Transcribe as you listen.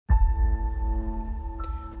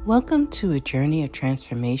Welcome to a journey of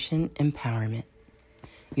transformation empowerment.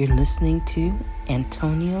 You're listening to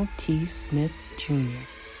Antonio T. Smith Jr.,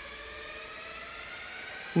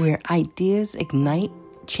 where ideas ignite,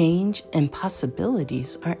 change, and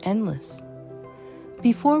possibilities are endless.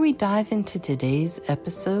 Before we dive into today's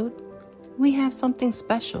episode, we have something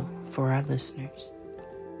special for our listeners.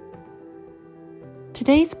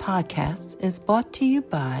 Today's podcast is brought to you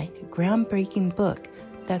by a groundbreaking book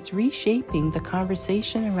that's reshaping the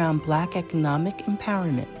conversation around Black economic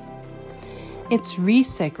empowerment. It's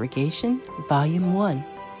Resegregation, Volume 1,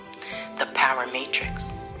 The Power Matrix,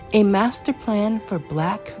 a master plan for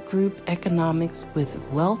Black group economics with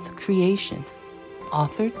wealth creation,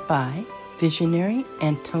 authored by visionary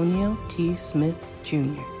Antonio T. Smith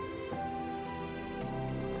Jr.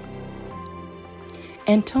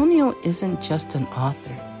 Antonio isn't just an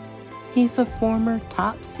author. He's a former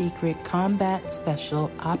top-secret combat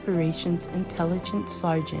special operations intelligence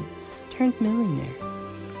sergeant turned millionaire.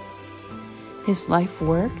 His life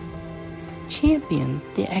work? Champion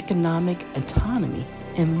the economic autonomy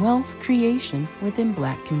and wealth creation within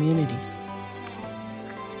Black communities.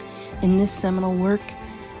 In this seminal work,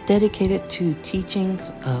 dedicated to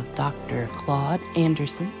teachings of Dr. Claude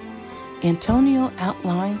Anderson, Antonio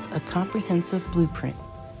outlines a comprehensive blueprint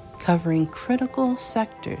covering critical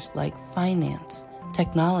sectors like finance,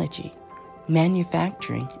 technology,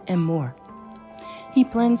 manufacturing, and more. He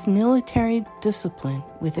blends military discipline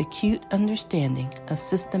with acute understanding of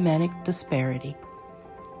systematic disparity.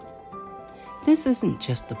 This isn't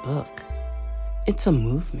just a book. It's a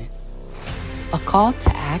movement, a call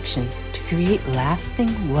to action to create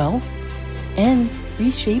lasting wealth and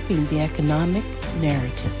reshaping the economic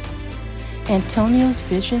narrative. Antonio's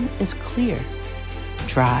vision is clear.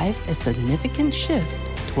 Drive a significant shift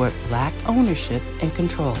toward Black ownership and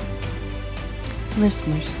control.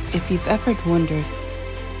 Listeners, if you've ever wondered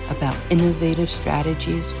about innovative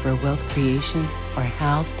strategies for wealth creation or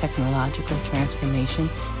how technological transformation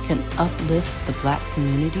can uplift the Black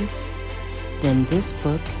communities, then this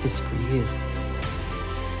book is for you.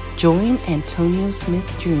 Join Antonio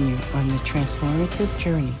Smith Jr. on the transformative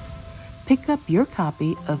journey. Pick up your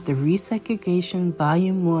copy of the Resegregation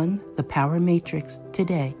Volume 1, The Power Matrix,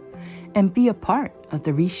 today, and be a part of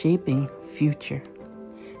the reshaping future.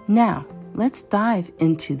 Now, let's dive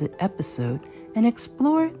into the episode and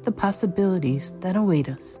explore the possibilities that await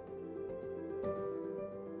us.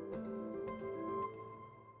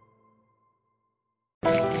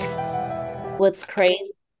 What's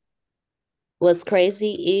crazy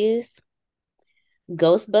is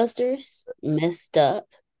Ghostbusters messed up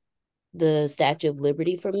the Statue of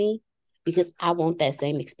Liberty for me because I want that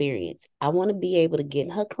same experience. I want to be able to get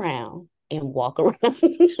in her crown and walk around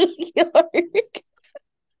New York.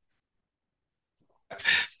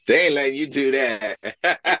 They ain't letting you do that.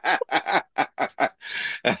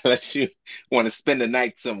 Unless you want to spend the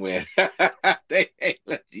night somewhere. They ain't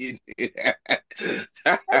letting you do that.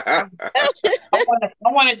 I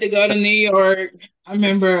wanted to go to New York. I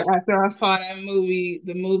remember after I saw that movie,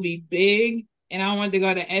 the movie Big, and I wanted to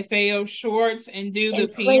go to FAO Schwartz and do the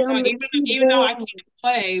piano, even though I can't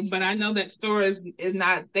play, but I know that store is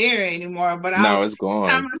not there anymore. But No, it's gone.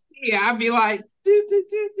 Every time I see it, I'd be like,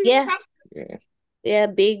 Yeah,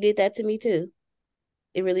 Big did that to me too.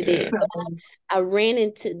 It really did. I ran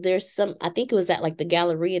into, I think it was at like the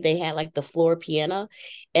Galleria, they had like the floor piano,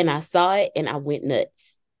 and I saw it and I went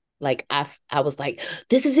nuts. Like I was like,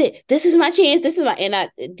 this is it. This is my chance. And I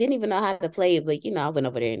didn't even know how to play it, but I went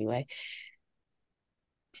over there anyway.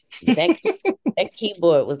 That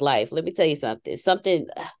keyboard was life. Let me tell you something.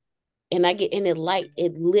 And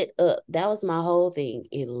it lit up. That was my whole thing.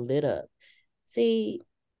 It lit up. See,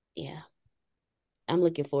 yeah. I'm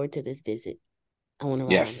looking forward to this visit. I want to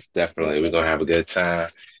ride. Yes, definitely. We're gonna have a good time.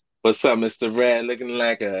 What's up, Mr. Red? Looking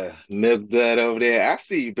like a milk dud over there. I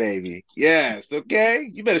see you, baby. Yes,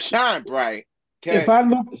 okay. You better shine bright. Okay.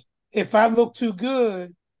 If I look too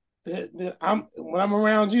good, then when I'm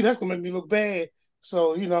around you, that's gonna make me look bad.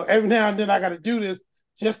 So every now and then I got to do this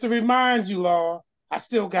just to remind you, Laura, I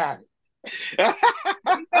still got it.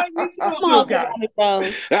 Still got it.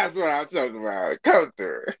 That's what I'm talking about. Come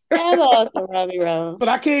through. But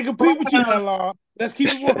I can't compete with you now, Laura. Let's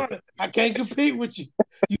keep it 100. I can't compete with you.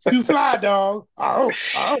 You fly, dog. Oh.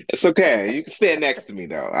 It's okay. You can stand next to me,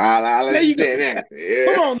 though. I'll let you stand next to me. Yeah.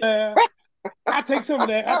 Come on now. I'll take some of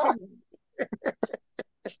that.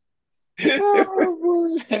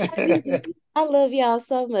 I love y'all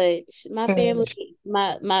so much. My family,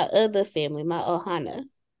 my other family, my Ohana.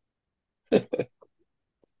 All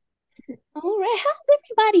right. How's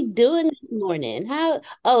everybody doing this morning?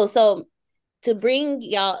 So to bring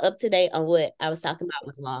y'all up to date on what I was talking about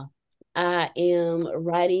with law, I am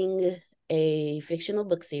writing a fictional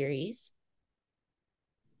book series.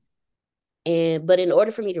 But in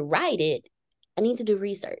order for me to write it, I need to do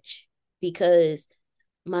research because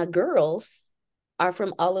my girls are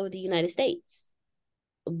from all over the United States,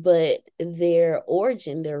 but their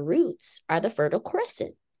origin, their roots are the Fertile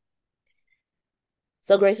Crescent.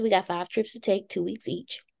 So, Grace, we got 5 trips to take, 2 weeks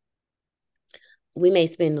each. We may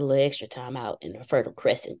spend a little extra time out in the Fertile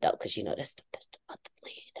Crescent, though, because, that's the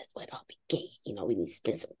motherland. That's where it all began. We need to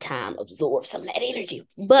spend some time, absorb some of that energy.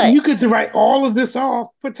 But you get to write all of this off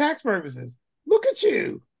for tax purposes. Look at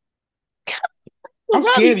you. I'm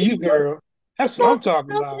scared of you, girl. That's what I'm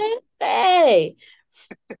talking about. Hey.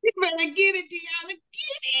 You better get it, Deanna.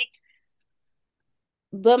 Get it.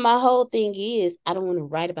 But my whole thing is, I don't want to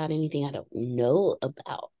write about anything I don't know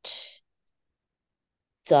about.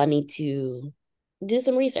 So I need to do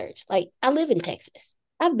some research. Like, I live in Texas.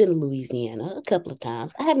 I've been to Louisiana a couple of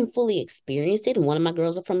times. I haven't fully experienced it, and one of my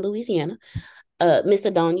girls are from Louisiana. Miss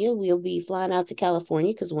Adonia will be flying out to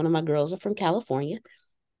California because one of my girls are from California.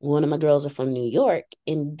 One of my girls are from New York.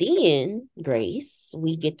 And then, Grace,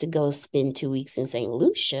 we get to go spend 2 weeks in St.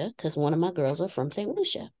 Lucia because one of my girls are from St.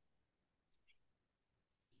 Lucia.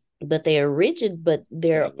 But their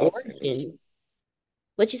origins.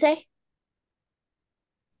 What'd you say?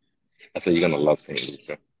 I said you're gonna love St.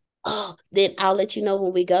 Lucia. Oh, then I'll let you know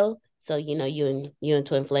when we go. So you and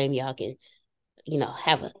Twin Flame, y'all can,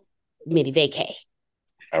 have a mini vacay.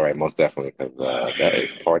 All right, most definitely, because that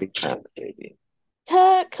is party time, baby.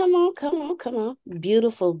 Come on.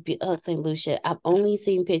 Beautiful St. Lucia. I've only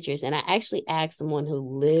seen pictures, and I actually asked someone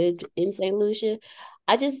who lived in St. Lucia.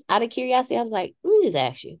 I just, out of curiosity, I was like, let me just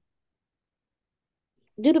ask you.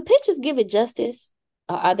 Do the pictures give it justice?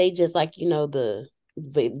 Or are they just like, the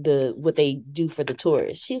what they do for the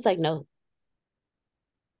tourists? She was like, no.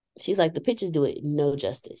 She's like, the pictures do it no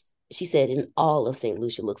justice. She said, and all of St.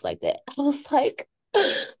 Lucia looks like that. I was like,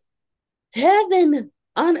 heaven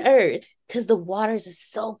on earth, because the waters are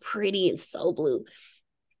so pretty and so blue.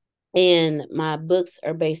 And my books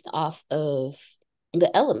are based off of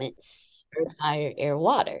the elements: earth, fire, air,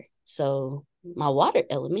 water. So my water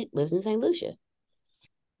element lives in St. Lucia.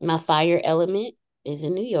 My fire element is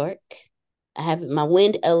in New York. I have my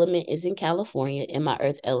wind element is in California, and my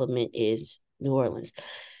earth element is New Orleans.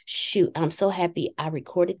 Shoot, I'm so happy I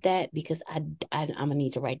recorded that because I'm gonna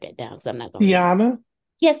need to write that down because I'm not gonna. Deanna?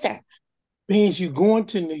 Yes, sir. Means you're going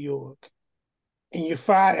to New York and your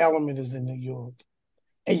fire element is in New York.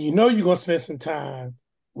 And you're gonna spend some time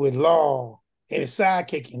with Law and his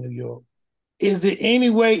sidekick in New York. Is there any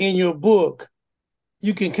way in your book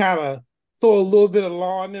you can kind of throw a little bit of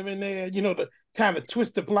Law in them in there, to kind of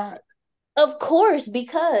twist the plot? Of course,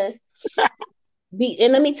 because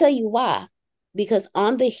and let me tell you why. Because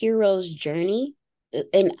on the hero's journey,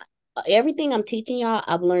 and everything I'm teaching y'all,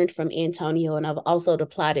 I've learned from Antonio, and I've also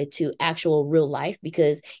applied it to actual real life,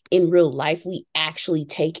 because in real life, we actually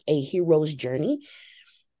take a hero's journey.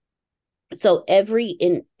 So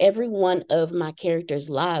in every one of my characters'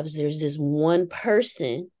 lives, there's this one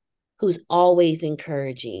person who's always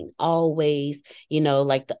encouraging, always,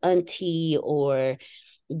 like the auntie or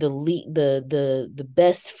the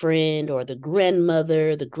best friend or the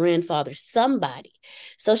grandmother, the grandfather, somebody.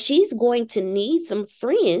 So she's going to need some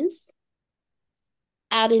friends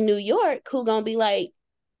out in New York who gonna be like,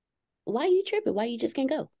 why you tripping? Why you just can't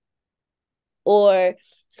go? Or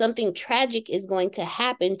something tragic is going to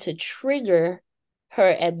happen to trigger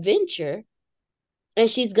her adventure, and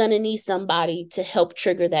she's gonna need somebody to help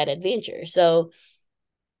trigger that adventure. So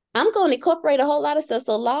I'm going to incorporate a whole lot of stuff.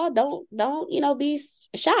 So Law, don't be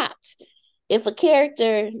shocked if a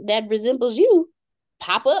character that resembles you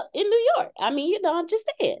pop up in New York. I mean, I'm just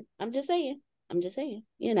saying.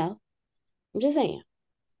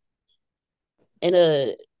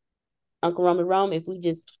 And Uncle Roman Rome, if we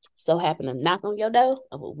just so happen to knock on your door,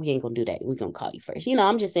 we ain't gonna do that. We're gonna call you first.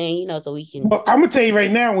 I'm just saying, so we can. Well, I'm gonna tell you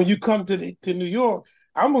right now, when you come to New York,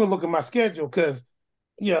 I'm gonna look at my schedule because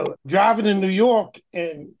driving in New York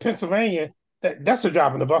and Pennsylvania, that's a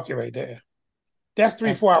drop in the bucket right there. That's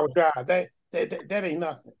 3-4 hour drive. That ain't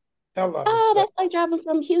nothing. Hello. Oh, that's like driving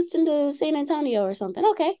from Houston to San Antonio or something.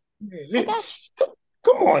 Okay. Yeah,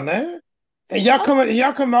 come on, man. And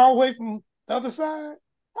y'all coming all the way from the other side?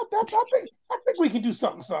 I think we can do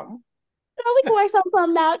something. We can work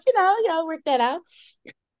something out, work that out.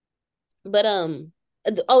 But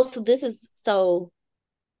so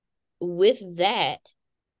with that,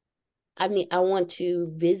 I mean, I want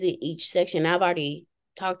to visit each section. I've already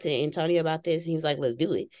talked to Antonio about this. He was like, let's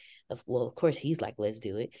do it. Well, of course, he's like, let's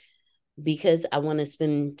do it. because I want to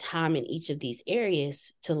spend time in each of these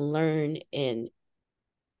areas to learn and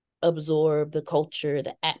absorb the culture,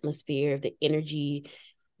 the atmosphere, the energy.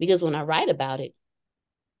 Because when I write about it,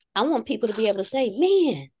 I want people to be able to say,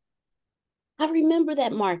 man, I remember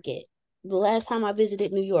that market the last time I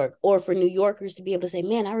visited New York, or for New Yorkers to be able to say,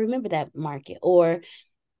 man, I remember that market, or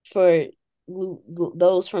for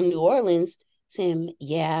those from New Orleans saying,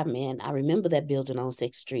 yeah, man, I remember that building on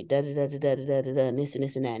 6th Street, da da da da da da da da, and this and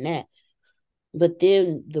this and that and that. But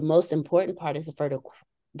then the most important part is the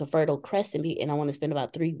Fertile Crescent, and I want to spend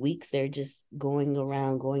about 3 weeks there, just going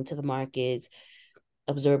around, going to the markets,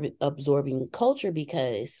 absorbing culture,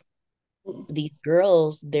 because these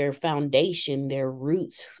girls, their foundation, their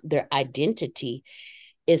roots, their identity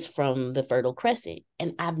is from the Fertile Crescent.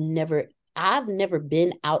 And I've never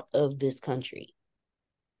been out of this country.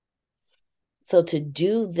 So to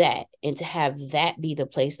do that and to have that be the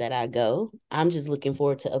place that I go, I'm just looking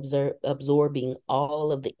forward to absorbing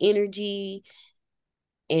all of the energy.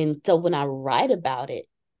 And so when I write about it,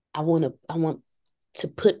 I want to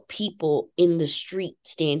put people in the street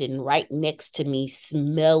standing right next to me,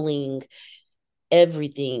 smelling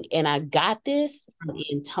everything. And I got this from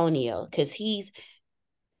Antonio, because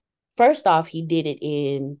first off, he did it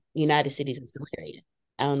in United Cities of Samaria.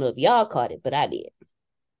 I don't know if y'all caught it, but I did.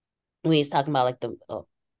 When he's talking about like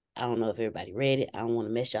I don't know if everybody read it. I don't want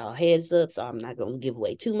to mess y'all heads up, so I'm not going to give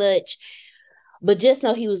away too much. But just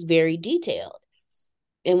know he was very detailed.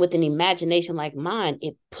 And with an imagination like mine,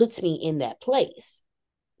 it puts me in that place.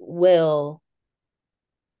 Well,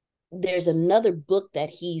 there's another book that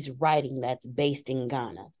he's writing that's based in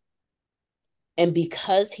Ghana. And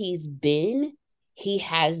because he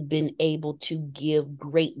has been able to give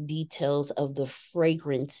great details of the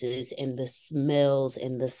fragrances and the smells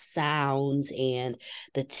and the sounds and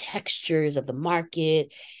the textures of the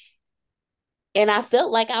market. And I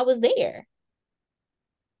felt like I was there.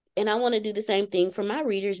 And I want to do the same thing for my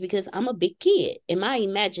readers, because I'm a big kid and my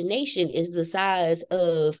imagination is the size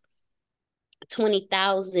of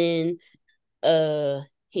 20,000.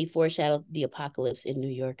 He foreshadowed the apocalypse in New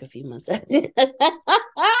York a few months ago.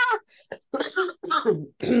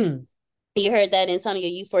 You heard that, Antonio?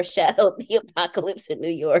 You foreshadowed the apocalypse in New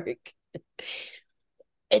York.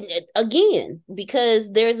 And again,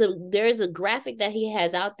 because there's a graphic that he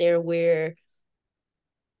has out there where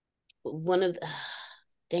one of the,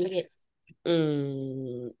 dang it,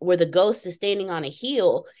 where the ghost is standing on a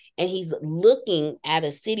hill and he's looking at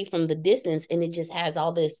a city from the distance, and it just has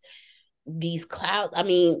all these clouds. I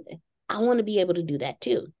mean, I want to be able to do that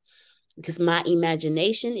too, because my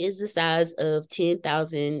imagination is the size of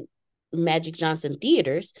 10,000 Magic Johnson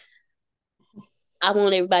theaters. I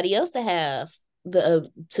want everybody else to have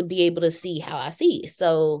to be able to see how I see.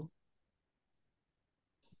 So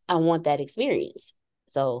I want that experience.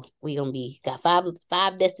 So we got five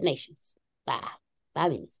destinations.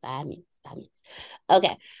 Five minutes.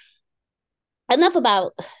 Okay. Enough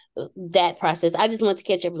about that process. I just want to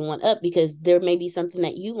catch everyone up, because there may be something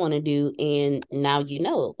that you want to do, and now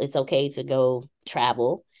it's okay to go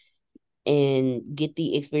travel and get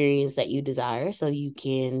the experience that you desire, so you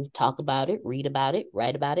can talk about it, read about it,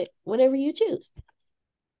 write about it, whatever you choose.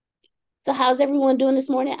 So how's everyone doing this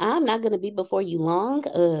morning? I'm not going to be before you long.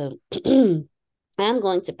 I'm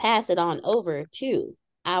going to pass it on over to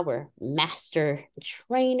our master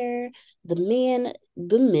trainer, the man,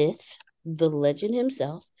 the myth, the legend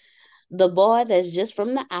himself, the boy that's just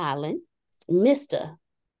from the island, Mr.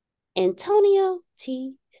 Antonio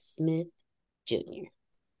T. Smith Jr.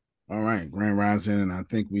 All right, Grand Rising, and I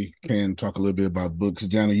think we can talk a little bit about books.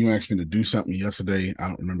 Gianna, you asked me to do something yesterday. I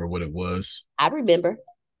don't remember what it was. I remember.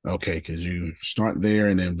 Okay, because you start there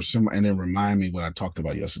and then remind me what I talked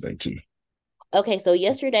about yesterday too. Okay, so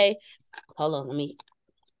yesterday, hold on, let me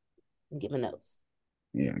get my notes.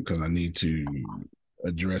 Yeah, because I need to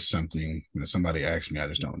address something that somebody asked me. I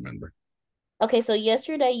just don't remember. Okay, so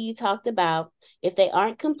yesterday you talked about if they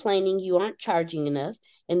aren't complaining, you aren't charging enough,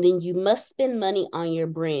 and then you must spend money on your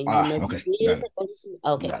brand. Okay.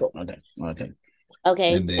 Okay, cool. Okay.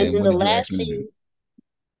 Okay, and then the last thing.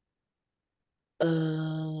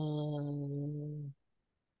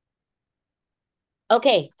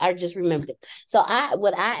 Okay, I just remembered it. So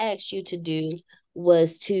what I asked you to do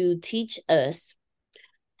was to teach us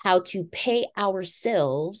how to pay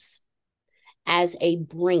ourselves as a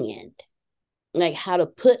brand, like how to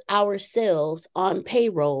put ourselves on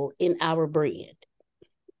payroll in our brand.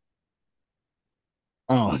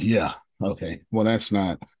 Oh, yeah. Okay. Well, that's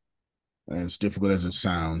not as difficult as it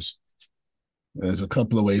sounds. There's a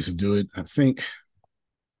couple of ways to do it. I think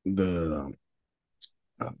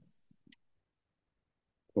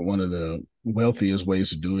one of the wealthiest ways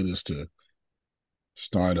to do it is to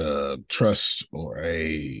start a trust or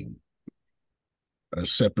a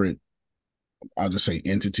separate, I'll just say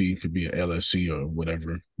entity. It could be an LLC or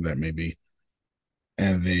whatever that may be.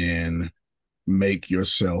 And then make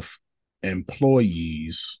yourself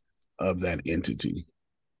employees of that entity.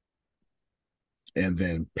 And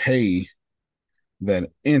then pay that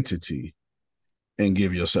entity and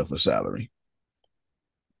give yourself a salary.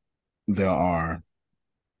 There are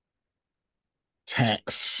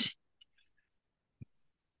tax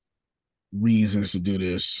reasons to do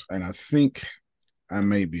this, and I think I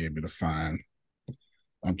may be able to find.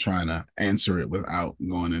 I'm trying to answer it without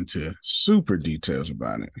going into super details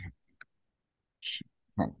about it.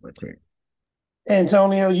 Hold on real quick.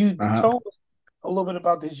 Antonio, you told us a little bit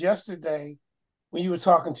about this yesterday when you were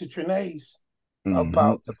talking to Trinace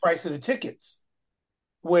about the price of the tickets,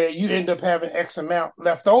 where you end up having X amount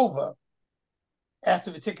left over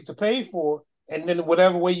after the tickets are paid for, and then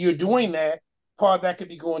whatever way you're doing that, part of that could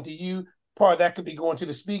be going to you, part of that could be going to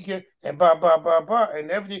the speaker, and blah blah blah blah,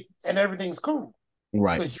 and everything's cool,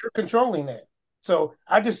 right? Because you're controlling that. So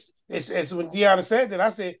I just, it's when Deanna said that, I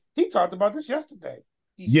said he talked about this yesterday.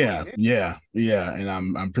 Yeah, and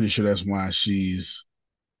I'm pretty sure that's why she's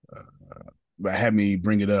had me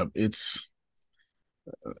bring it up. It's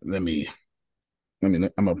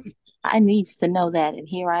I needs to know that, and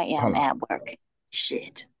here I am at work.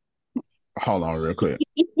 Shit. Hold on real quick.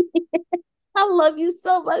 I love you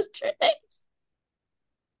so much, Trinace.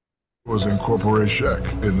 Was in corporate check.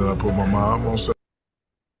 Ended up with my mom on.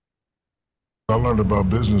 I learned about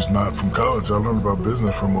business not from college. I learned about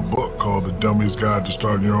business from a book called The Dummy's Guide to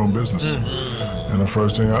Starting Your Own Business. And the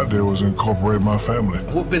first thing I did was incorporate my family.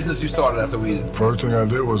 What business you started after we did? First thing I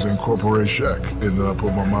did was incorporate check. Ended up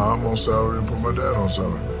with my mom on salary and put my dad on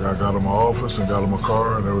salary. I got him an office and got him a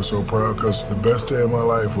car, and they were so proud because the best day of my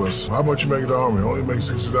life was, how much you make at the Army? Only make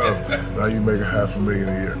 $60,000. Now you make $500,000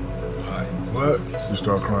 a year. What? You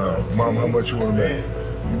start crying. Mom, how much you want to make?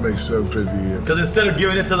 You make $750 a year. Because instead of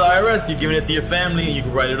giving it to the IRS, you're giving it to your family and you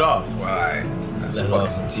can write it off. Right. That's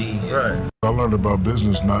fucking genius. Right. I learned about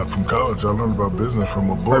business not from college. I learned about business from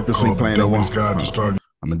a book called The Dummy's Guide to Starting.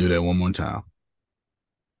 I'm going to do that one more time.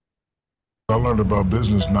 I learned about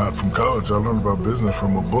business not from college. I learned about business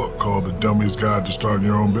from a book called The Dummy's Guide to Starting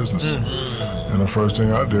Your Own Business. And the first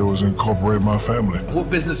thing I did was incorporate my family. What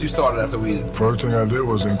business you started after we did? First thing I did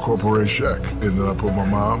was incorporate check. Ended up with my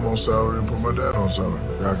mom on salary and put my dad on salary.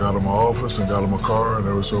 I got him an office and got him a car, and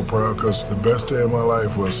they were so proud because the best day of my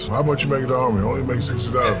life was, how much you make at the Army? Only make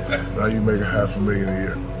 $60,000. Now you make $500,000 a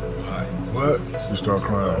year. What? You start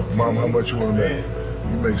crying. Mom, how much you want to make?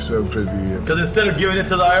 You make $750 a year. Because instead of giving it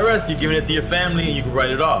to the IRS, you're giving it to your family and you can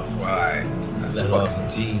write it off. Right. That's fucking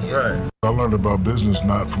genius. Right. I learned about business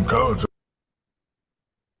not from college.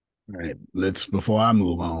 All right, before I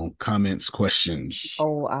move on, comments, questions.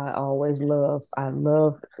 Oh, I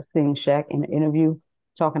love seeing Shaq in the interview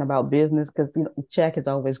talking about business, because Shaq is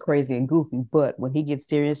always crazy and goofy, but when he gets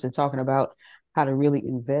serious and talking about how to really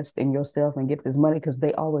invest in yourself and get this money, because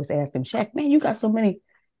they always ask him, Shaq, man, you got so many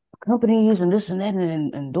companies and this and that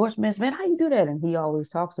and endorsements, man, how you do that? And he always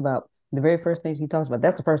talks about, the very first things he talks about,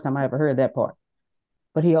 that's the first time I ever heard that part,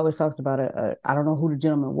 but he always talks about I don't know who the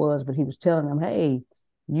gentleman was, but he was telling him, hey,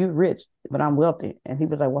 you're rich, but I'm wealthy. And he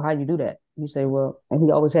was like, well, how you do that? You say, well, and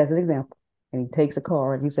he always has an example. And he takes a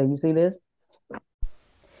car and he say, you see this?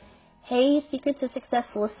 Hey, Secrets of Success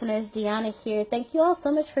listeners, Deanna here. Thank you all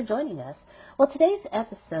so much for joining us. Well, today's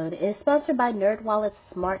episode is sponsored by NerdWallet's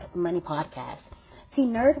Smart Money Podcast. See,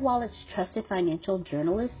 NerdWallet's trusted financial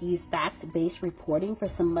journalists use fact-based reporting for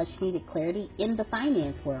some much-needed clarity in the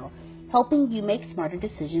finance world, helping you make smarter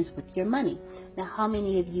decisions with your money. Now, how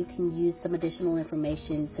many of you can use some additional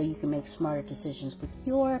information so you can make smarter decisions with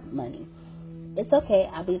your money? It's okay.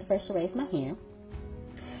 I'll be the first to raise my hand.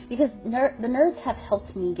 Because the nerds have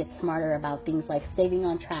helped me get smarter about things like saving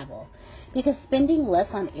on travel. Because spending less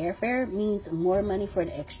on airfare means more money for an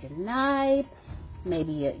extra night,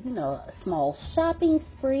 maybe a small shopping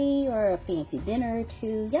spree or a fancy dinner or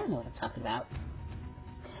two. Y'all know what I'm talking about.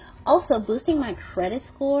 Also, boosting my credit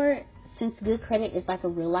score, since good credit is like a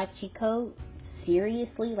real life cheat code,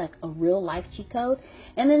 seriously, like a real life cheat code,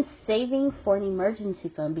 and then saving for an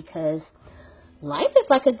emergency fund, because life is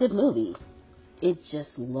like a good movie. It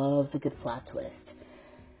just loves a good plot twist.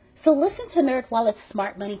 So listen to NerdWallet's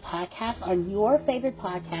Smart Money Podcast on your favorite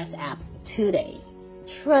podcast app today.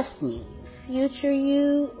 Trust me, future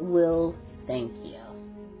you will thank you.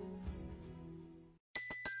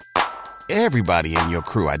 Everybody in your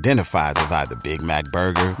crew identifies as either Big Mac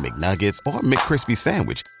Burger, McNuggets, or McCrispy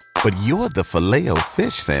Sandwich. But you're the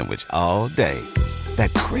Filet-O-Fish Sandwich all day.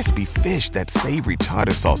 That crispy fish, that savory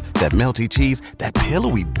tartar sauce, that melty cheese, that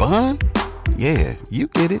pillowy bun. Yeah, you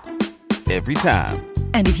get it. Every time.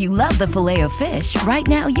 And if you love the Filet-O-Fish, right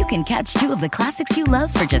now you can catch two of the classics you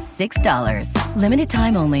love for just $6. Limited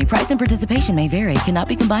time only. Price and participation may vary. Cannot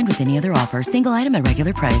be combined with any other offer. Single item at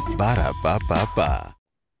regular price. Ba-da-ba-ba-ba.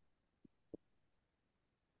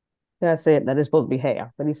 I said that it's supposed to be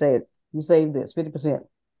half, but he said, you save this 50%.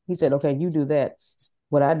 He said, okay, you do that.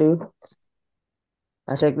 What I do,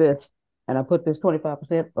 I take this and I put this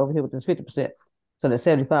 25% over here with this 50%. So that's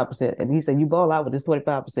 75%. And he said, you ball out with this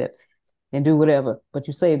 25% and do whatever, but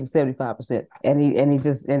you save the 75%.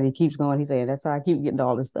 And he keeps going. He's saying, that's how I keep getting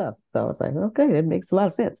all this stuff. So I was like, okay, that makes a lot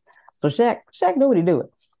of sense. So Shaq knew what he doing.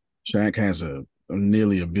 Shaq has a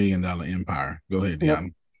nearly $1 billion empire. Go ahead, Deanna.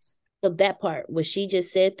 Yep. So that part, what she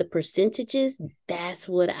just said, the percentages, that's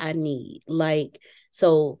what I need. Like,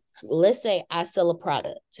 so let's say I sell a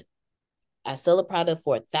product. I sell a product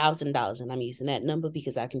for $1,000, and I'm using that number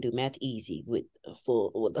because I can do math easy with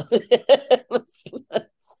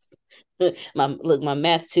my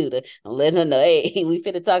math tutor. I'm letting her know, hey, we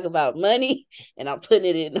finna talk about money, and I'm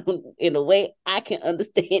putting it in a way I can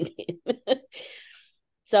understand it.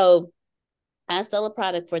 So I sell a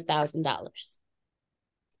product for $1,000.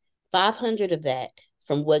 500 of that,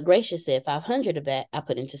 from what Gracia said, 500 of that I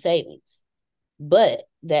put into savings. But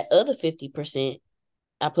that other 50%,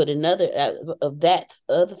 I put another of that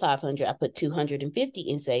other 500, I put 250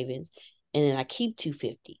 in savings, and then I keep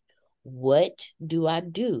 250. What do I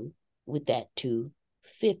do with that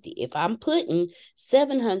 250? If I'm putting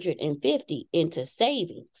 750 into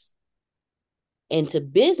savings, into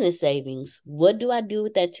business savings, what do I do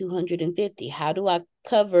with that 250? How do I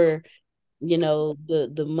cover,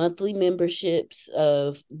 the monthly memberships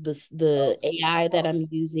of the AI that I'm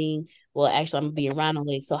using? Well, actually, I'm being Rhino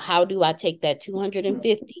Leg. So how do I take that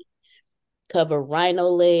 250, cover Rhino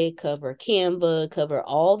Leg, cover Canva, cover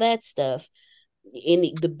all that stuff in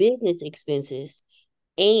the business expenses,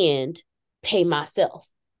 and pay myself?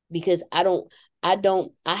 Because I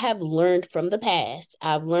have learned from the past.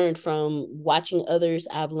 I've learned from watching others.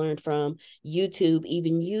 I've learned from YouTube.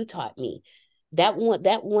 Even you taught me. That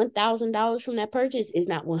 $1,000 from that purchase is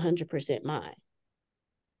not 100% mine.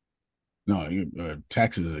 No,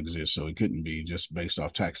 taxes exist, so it couldn't be just based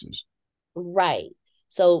off taxes. Right.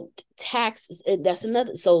 So taxes, that's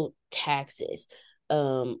another. So taxes,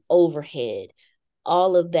 overhead,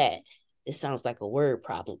 all of that. It sounds like a word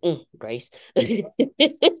problem, Grace.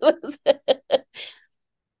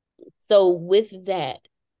 So with that,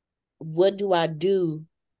 what do I do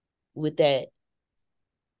with that?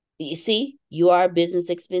 You see, you are a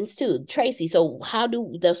business expense too, Tracy. So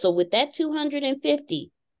so with that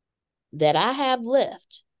 250 that I have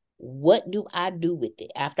left, what do I do with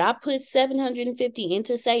it? After I put 750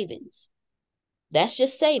 into savings, that's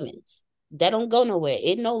just savings. That don't go nowhere.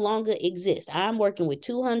 It no longer exists. I'm working with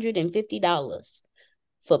 $250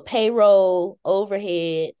 for payroll,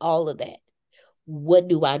 overhead, all of that. What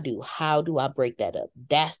do I do? How do I break that up?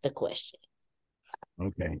 That's the question.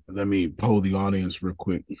 Okay, let me poll the audience real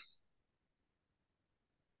quick.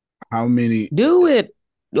 How many? Do it.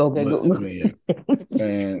 Okay.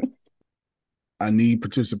 And I need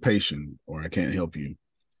participation, or I can't help you.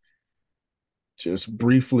 Just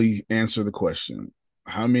briefly answer the question.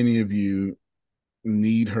 How many of you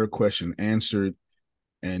need her question answered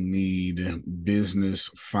and need business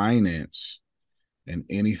finance and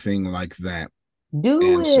anything like that?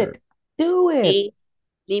 Do answered? Do it.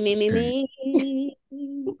 Me.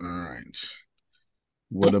 All right.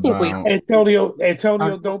 What about Antonio?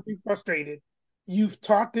 Don't be frustrated. You've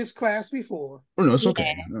taught this class before. Oh no, it's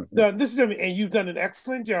okay. This is and you've done an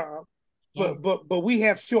excellent job. Yes. But we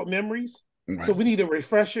have short memories, right. So we need a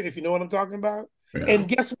refresher. If you know what I'm talking about. Yeah. And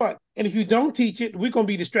guess what? And if you don't teach it, we're gonna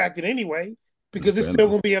be distracted anyway because it's still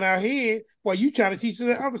gonna be in our head while you trying to teach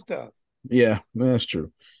the other stuff. Yeah, that's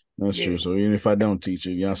true. That's true. So even if I don't teach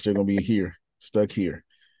it, y'all still gonna be here, stuck here.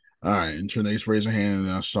 All right. And Trinace raised her hand,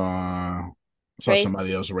 and I saw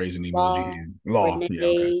somebody else raising the emoji hand. Law.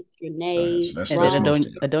 Renee, and then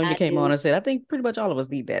Adonia came on and said, I think pretty much all of us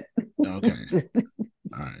need that. Okay.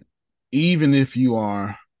 All right. Even if you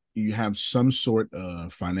have some sort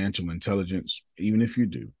of financial intelligence, even if you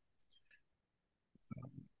do,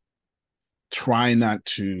 try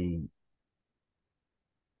to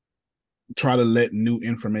let new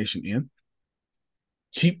information in.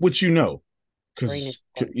 Keep what you know. Because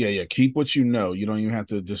keep what you know. You don't even have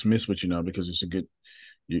to dismiss what you know because it's a good.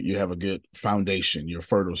 You have a good foundation. You're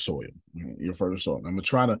fertile soil. I'm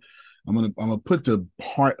gonna put the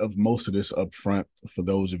part of most of this up front for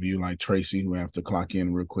those of you like Tracy who have to clock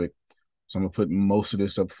in real quick. So I'm gonna put most of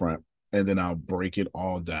this up front. and then I'll break it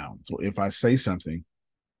all down. So if I say something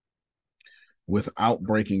without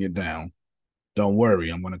breaking it down, don't worry,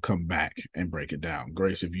 I'm going to come back and break it down.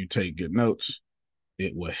 Grace, if you take good notes,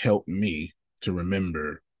 it will help me to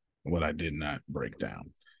remember what I did not break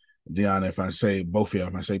down. Deanna, if I say, both of y'all,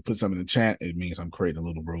 if I say put something in the chat, it means I'm creating a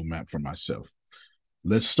little roadmap for myself.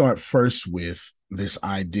 Let's start first with this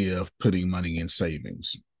idea of putting money in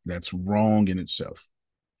savings. That's wrong in itself.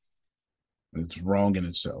 It's wrong in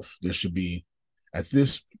itself. There should be at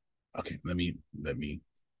this. Okay, let me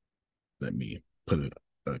put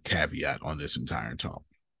a caveat on this entire talk.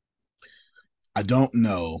 I don't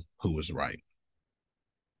know who is right.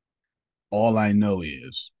 All I know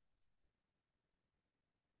is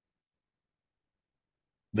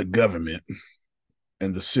the government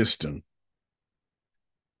and the system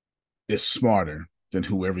is smarter than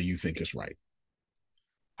whoever you think is right.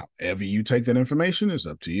 However you take that information is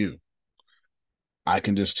up to you. I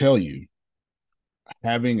can just tell you,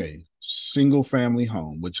 having a single family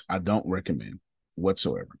home, which I don't recommend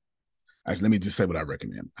whatsoever. Actually, let me just say what I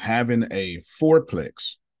recommend. Having a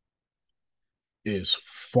fourplex is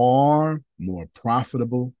far more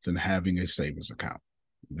profitable than having a savings account.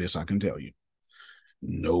 This I can tell you.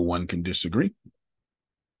 No one can disagree.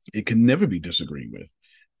 It can never be disagreed with,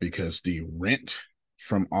 because the rent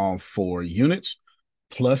from all 4 units,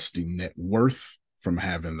 plus the net worth from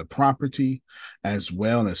having the property, as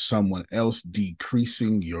well as someone else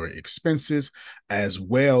decreasing your expenses, as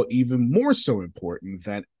well, even more so important,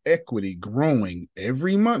 that equity growing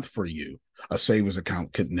every month for you, a savings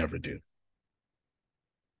account could never do.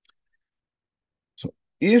 So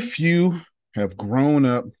if you have grown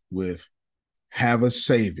up with have a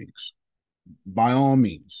savings, by all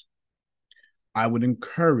means, I would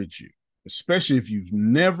encourage you, especially if you've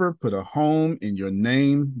never put a home in your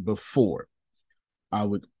name before, I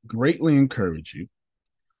would greatly encourage you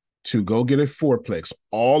to go get a fourplex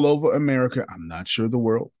all over America. I'm not sure the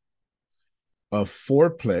world. A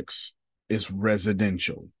fourplex is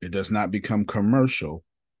residential. It does not become commercial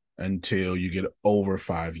until you get over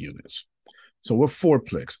 5 units. So a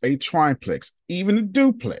fourplex, a triplex, even a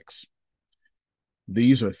duplex.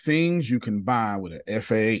 These are things you can buy with an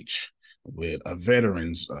FHA, with a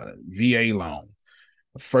veteran's VA loan,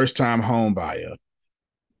 a first-time home buyer,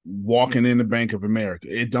 walking in the Bank of America.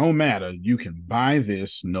 It don't matter. You can buy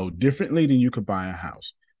this no differently than you could buy a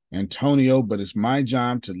house. Antonio, but it's my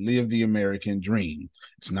job to live the American dream.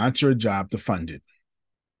 It's not your job to fund it.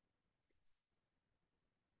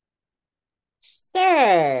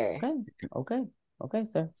 Sir. Okay,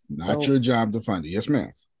 sir. Not your job to fund it. Yes,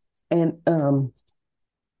 ma'am. And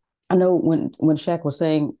I know when Shaq was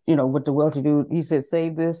saying, with the well-to-do, he said,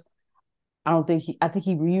 save this. I think he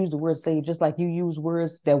reused the word save just like you use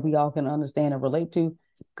words that we all can understand and relate to.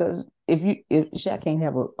 Because if Shaq can't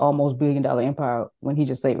have an almost $1 billion empire when he's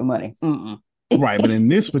just saving money. Right. But in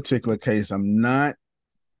this particular case, I'm not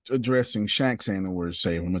addressing Shaq saying the word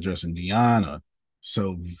save. I'm addressing Deanna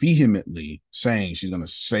so vehemently saying she's going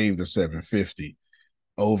to save the 750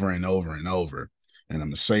 over and over and over. And I'm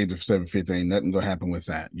going to save the 750. Ain't nothing going to happen with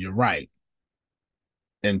that. You're right.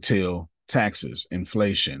 Until taxes,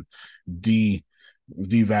 inflation,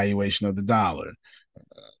 devaluation of the dollar,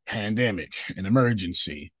 pandemic, an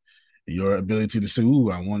emergency, your ability to say, ooh,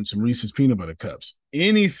 I want some Reese's peanut butter cups.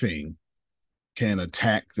 Anything can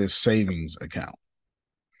attack this savings account.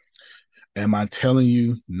 Am I telling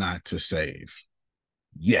you not to save?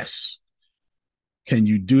 Yes. Can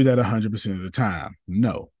you do that 100% of the time?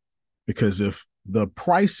 No. Because if the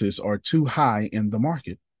prices are too high in the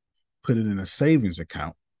market, put it in a savings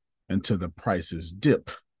account until the prices dip,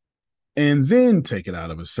 and then take it out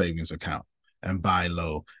of a savings account and buy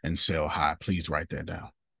low and sell high. Please write that down.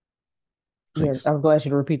 Please. Yes, I was going to ask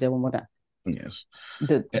you to repeat that one more time. Yes.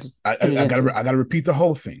 I gotta repeat the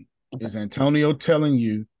whole thing. Okay. Is Antonio telling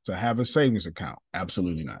you to have a savings account?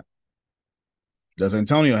 Absolutely not. Does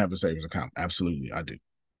Antonio have a savings account? Absolutely, I do.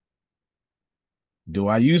 Do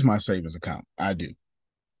I use my savings account? I do.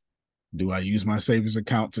 Do I use my savings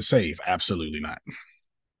account to save? Absolutely not.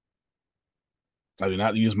 I do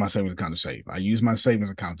not use my savings account to save. I use my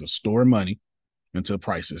savings account to store money until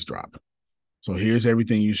prices drop. So here's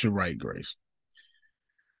everything you should write, Grace.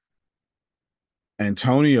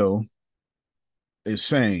 Antonio is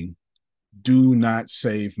saying, do not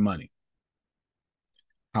save money.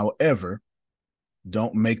 However,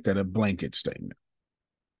 don't make that a blanket statement.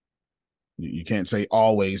 You can't say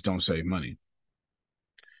always don't save money.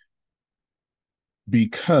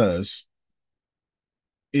 Because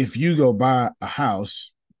if you go buy a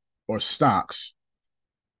house or stocks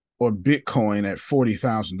or Bitcoin at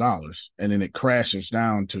 $40,000 and then it crashes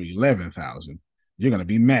down to $11,000, You're going to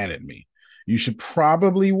be mad at me. You should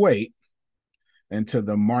probably wait until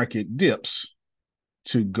the market dips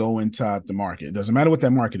to go inside the market. It doesn't matter what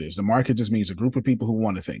that market is. The market just means a group of people who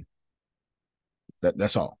want a thing.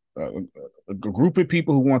 That's all. A group of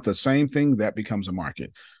people who want the same thing, that becomes a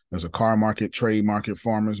market. There's a car market, trade market,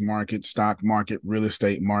 farmers market, stock market, real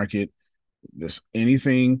estate market. There's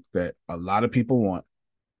anything that a lot of people want,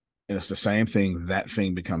 and it's the same thing, that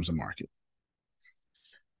thing becomes a market.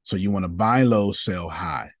 So you want to buy low, sell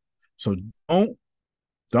high. So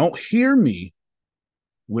don't hear me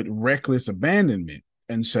with reckless abandonment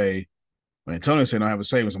and say, when Antonio said I don't have a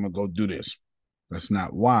savings, I'm going to go do this. That's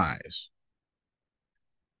not wise.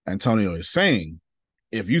 Antonio is saying,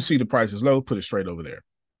 if you see the price is low, put it straight over there.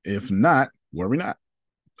 If not, worry not.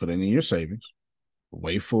 Put it in your savings.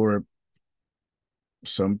 Wait for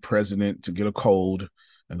some president to get a cold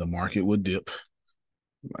and the market will dip.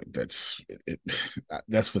 Like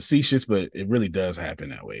that's facetious, but it really does happen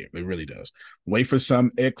that way. It really does. Wait for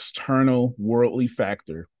some external worldly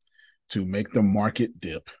factor to make the market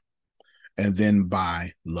dip, and then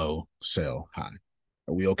buy low, sell high.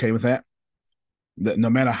 Are we okay with that?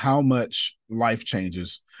 No matter how much life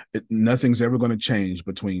changes, nothing's ever going to change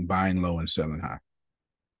between buying low and selling high.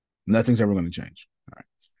 Nothing's ever going to change. All right.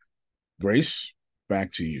 Grace,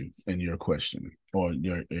 back to you and your question, or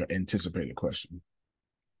your anticipated question.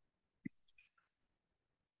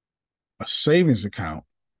 A savings account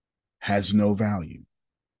has no value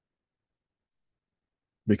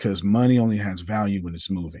because money only has value when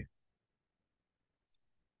it's moving.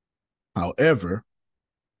 However,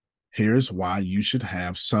 here's why you should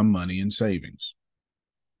have some money in savings.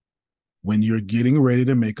 When you're getting ready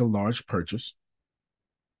to make a large purchase,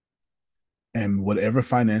 and whatever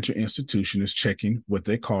financial institution is checking what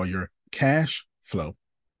they call your cash flow,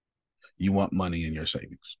 you want money in your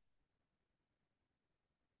savings.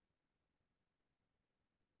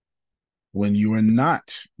 When you are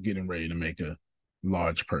not getting ready to make a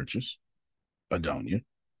large purchase, Adonia,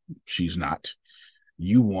 she's not,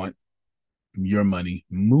 you want your money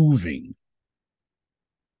moving.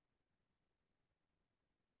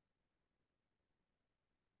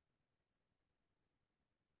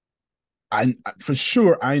 For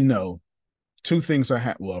sure, I know two things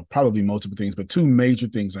well, probably multiple things, but two major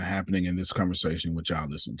things are happening in this conversation, which y'all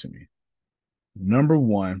listen to me. Number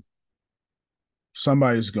one,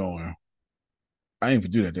 somebody's going, I didn't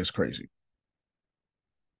even do that. That's crazy.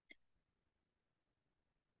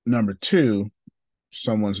 Number two,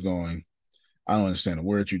 someone's going, I don't understand the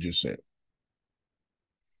word you just said.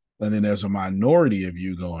 And then there's a minority of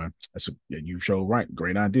you going, you show right,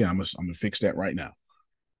 great idea. I'm gonna fix that right now.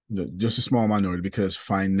 Just a small minority, because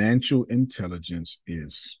financial intelligence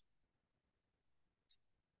is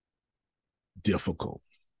difficult.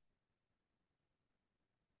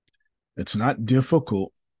 It's not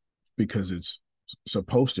difficult because it's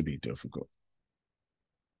supposed to be difficult.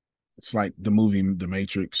 It's like the movie The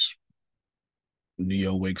Matrix.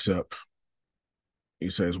 Neo wakes up. He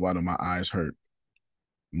says, why do my eyes hurt?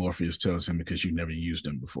 Morpheus tells him, because you never used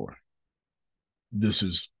them before. This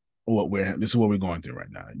is what we're going through right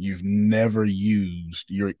now. You've never used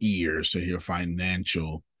your ears to hear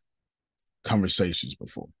financial conversations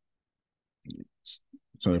before.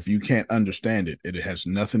 So if you can't understand it, it has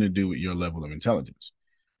nothing to do with your level of intelligence.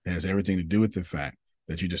 It has everything to do with the fact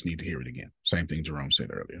that you just need to hear it again. Same thing Jerome said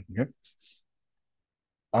earlier. Okay.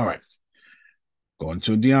 All right. Going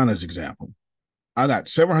to Deanna's example. I got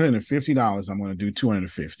 $750. I'm going to do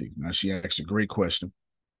 $250. Now, she asked a great question.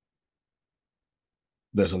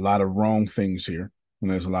 There's a lot of wrong things here,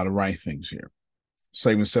 and there's a lot of right things here.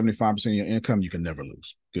 Saving 75% of your income, you can never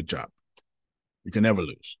lose. Good job. You can never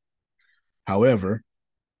lose. However,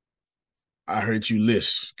 I heard you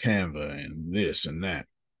list Canva and this and that.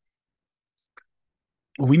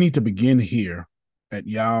 We need to begin here at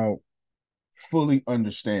y'all fully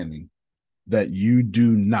understanding that you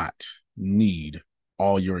do not need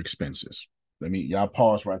all your expenses. Y'all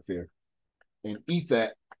pause right there and eat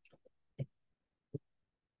that.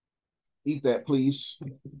 Eat that, please.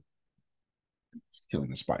 It's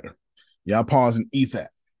killing the spider. Y'all pause and eat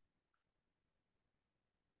that.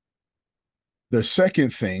 The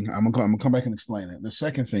second thing, I'm gonna come back and explain it. The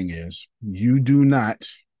second thing is you do not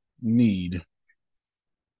need,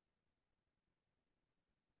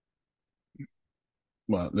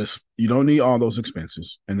 you don't need all those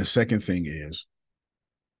expenses. And the second thing is,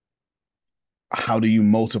 how do you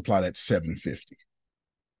multiply that 750?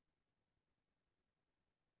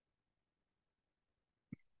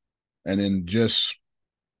 And then just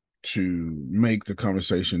to make the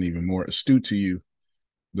conversation even more astute to you,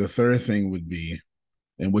 the third thing would be,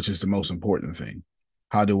 and which is the most important thing,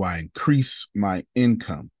 How do I increase my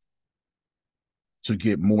income to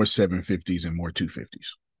get more 750s and more 250s?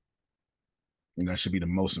 And that should be the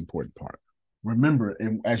most important part. Remember,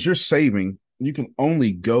 as you're saving, you can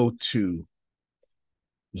only go to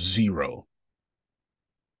zero.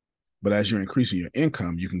 But as you're increasing your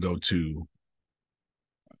income, you can go to,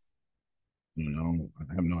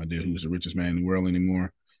 I have no idea who's the richest man in the world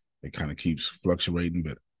anymore. It kind of keeps fluctuating,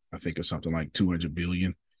 but I think it's something like 200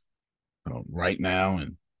 billion. Right now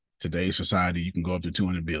in today's society, you can go up to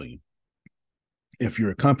 200 billion. If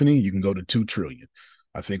you're a company, you can go to 2 trillion.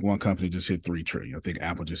 I think one company just hit 3 trillion. I think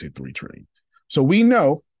Apple just hit 3 trillion. So we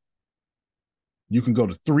know you can go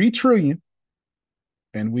to 3 trillion,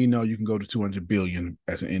 and we know you can go to 200 billion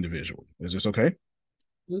as an individual. Is this okay?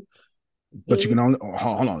 Mm-hmm. But you can only,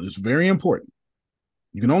 hold on, it's very important.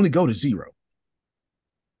 You can only go to zero.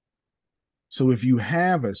 So if you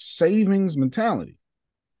have a savings mentality,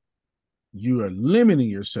 you are limiting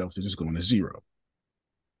yourself to just going to zero.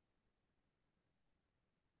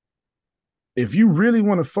 If you really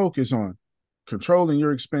want to focus on controlling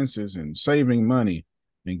your expenses and saving money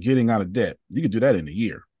and getting out of debt, you can do that in a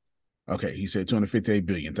year. Okay, he said 258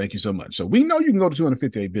 billion. Thank you so much. So we know you can go to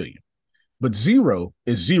 258 billion, but zero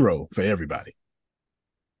is zero for everybody.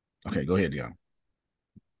 Okay, go ahead, Deanna.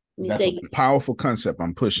 That's a powerful concept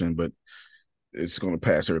I'm pushing, but it's going to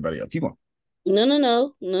pass everybody up. Keep on.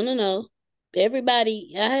 No.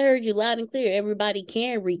 Everybody, I heard you loud and clear. Everybody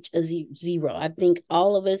can reach a zero. I think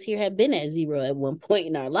all of us here have been at zero at one point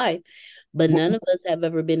in our life, but none of us have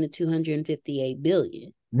ever been to 258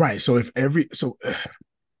 billion. Right. So let me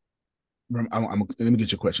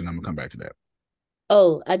get your question. I'm gonna come back to that.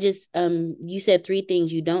 Oh, you said 3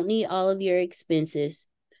 things. You don't need all of your expenses.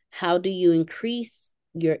 How do you increase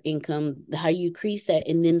your income? How you increase that?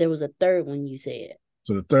 And then there was a third one you said.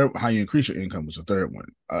 So the third, how you increase your income, was the third one.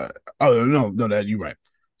 No, that you're right.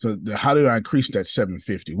 So how do I increase that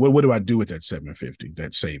 750? What do I do with that 750,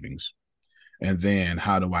 that savings? And then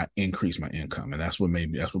how do I increase my income? And that's what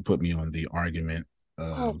put me on the argument.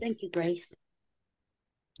 Thank you, Grace.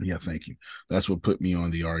 Yeah, thank you. That's what put me on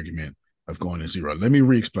the argument of going to zero. Let me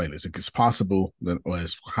re-explain this. It's possible that, or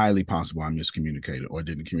it's highly possible I miscommunicated or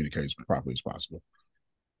didn't communicate as properly as possible.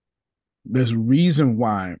 There's a reason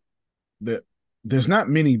why there's not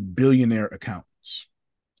many billionaire accountants.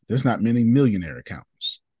 There's not many millionaire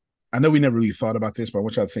accountants. I know we never really thought about this, but I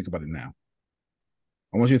want you to think about it now.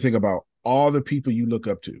 I want you to think about all the people you look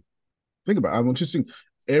up to. Think about it. I want you to think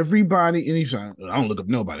everybody in each side. I don't look up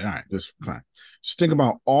nobody. All right, that's fine. Just think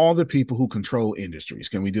about all the people who control industries.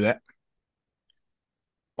 Can we do that?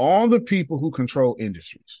 All the people who control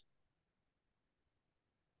industries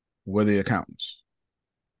were the accountants.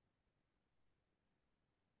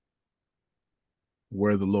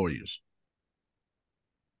 Were the lawyers.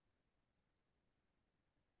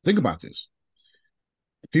 Think about this.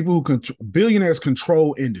 People who billionaires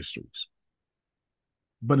control industries.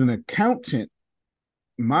 But an accountant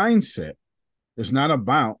mindset is not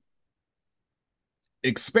about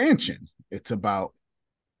expansion. It's about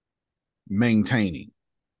maintaining.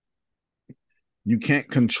 You can't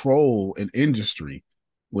control an industry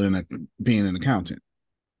with being an accountant.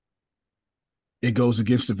 It goes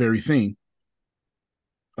against the very thing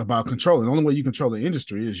about controlling. The only way you control the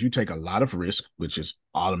industry is you take a lot of risk, which is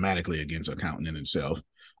automatically against accountant in itself,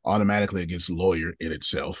 automatically against lawyer in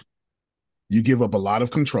itself. You give up a lot of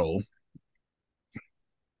control,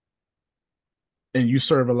 and you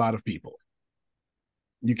serve a lot of people.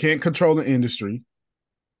 You can't control the industry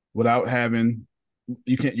without having.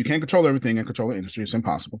 You can't control everything and control the industry. It's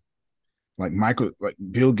impossible. Like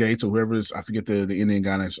Bill Gates or whoever is, I forget the Indian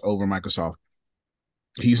guy that's over Microsoft.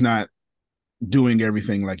 He's not doing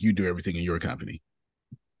everything like you do everything in your company.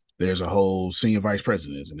 There's a whole senior vice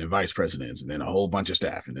presidents and then vice presidents and then a whole bunch of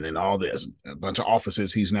staff and then all this, a bunch of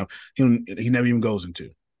offices he never even goes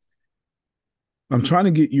into. I'm trying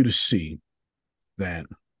to get you to see that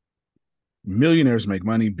millionaires make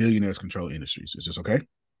money, billionaires control industries. Is this okay?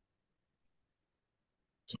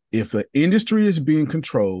 So if the industry is being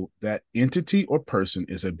controlled, that entity or person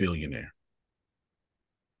is a billionaire.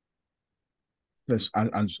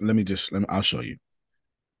 I'll show you.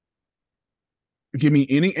 Give me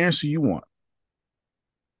any answer you want.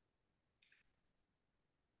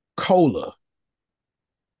 Cola.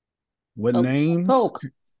 What names?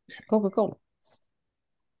 Coca-Cola.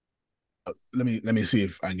 Let me see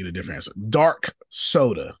if I can get a different answer. Dark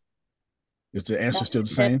soda. Is the answer still the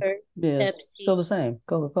same? Yeah, still the same.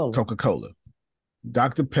 Coca-Cola. Coca-Cola.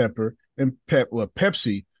 Dr. Pepper and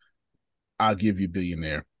Pepsi, I'll give you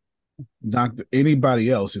billionaire. Anybody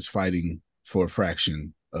else is fighting for a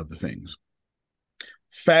fraction of the things.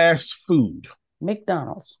 Fast food.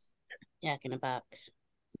 McDonald's. Jack in the Box.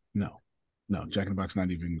 No, Jack in the Box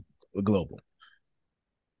not even global.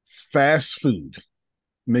 Fast food,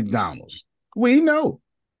 McDonald's. We know.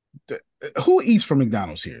 Who eats from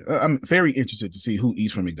McDonald's here? I'm very interested to see who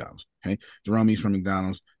eats from McDonald's. Okay, Jerome eats from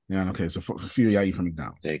McDonald's. Yeah, okay, so a few of y'all eat from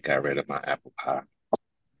McDonald's. They got rid of my apple pie.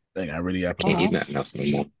 They got rid of apple Can't pie. eat nothing else no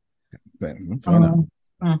more. Fair enough.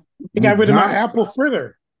 You got rid of my apple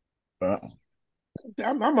fritter.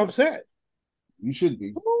 I'm upset. You should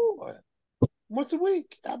be. Once a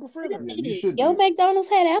week, apple fritter. Yo, McDonald's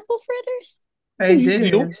had apple fritters? They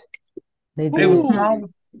did. They were small.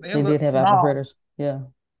 They did have apple fritters. Yeah.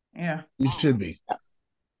 Yeah. You should be.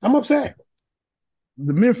 I'm upset.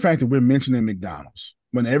 The mere fact that we're mentioning McDonald's,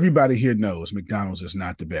 when everybody here knows McDonald's is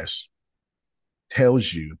not the best,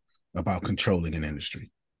 tells you about controlling an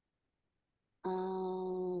industry.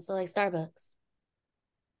 So like Starbucks.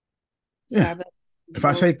 Yeah. Starbucks. If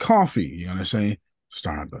I say coffee, you're gonna say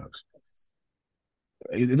Starbucks.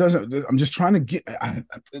 It doesn't. I'm just trying to get.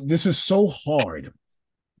 This is so hard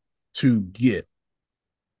to get.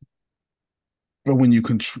 But when you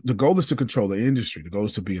control, the goal is to control the industry. The goal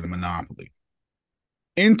is to be in a monopoly.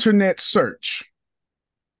 Internet search.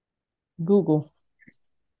 Google.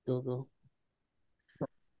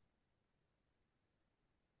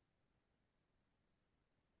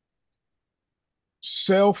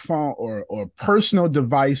 Cell phone or personal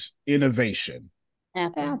device innovation.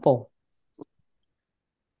 Apple.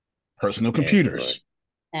 Personal computers.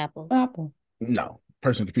 Apple. No,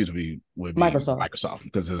 personal computers would be Microsoft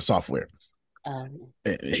because of the software.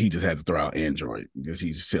 He just had to throw out Android because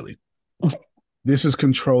he's silly. This is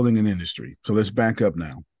controlling an industry. So let's back up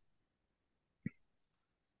now.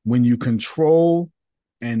 When you control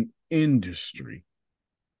an industry,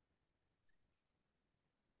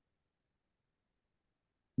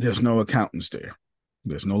 there's no accountants there.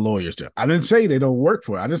 There's no lawyers there. I didn't say they don't work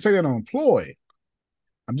for it. I didn't say they don't employ.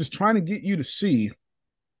 I'm just trying to get you to see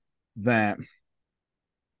that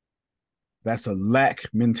that's a lack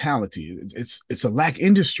mentality. It's a lack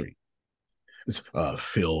industry. It's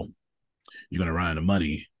Phil, you're gonna run out of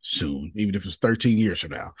money soon, even if it's 13 years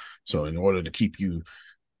from now. So in order to keep you,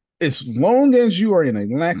 as long as you are in a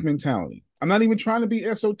lack mentality, I'm not even trying to be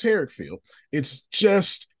esoteric, Phil. It's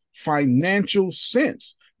just financial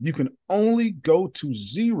sense. You can only go to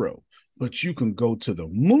zero, but you can go to the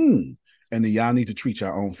moon. And then y'all need to treat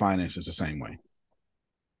your own finances the same way.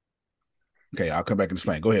 Okay, I'll come back and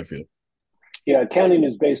explain. Go ahead, Phil. Yeah, accounting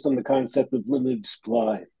is based on the concept of limited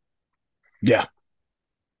supply. Yeah,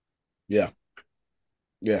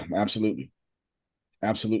 absolutely.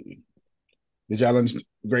 Did y'all understand?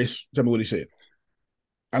 Grace, tell me what he said.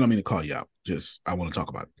 I don't mean to call you out. Just, I want to talk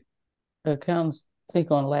about it. Accounts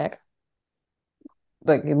think on lack.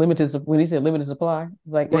 Like limited, when he said limited supply,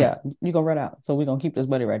 like, right. Yeah, you're going to run out. So we're going to keep this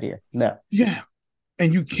money right here. No. Yeah.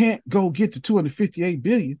 And you can't go get the $258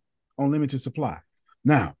 billion on limited supply.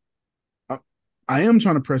 Now, I am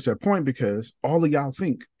trying to press that point because all of y'all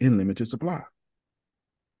think in limited supply.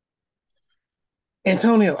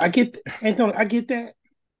 Antonio, I get that.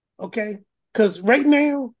 Okay. Because right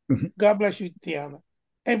now, God bless you, Deanna.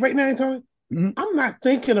 And right now, Antonio, I'm not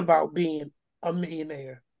thinking about being a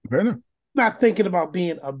millionaire. Fair enough. Not thinking about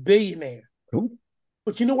being a billionaire. Cool.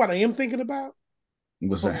 But you know what I am thinking about?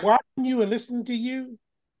 What's From that? watching you and listening to you,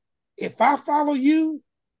 if I follow you,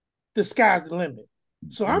 the sky's the limit.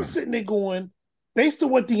 So I'm sitting there going, based on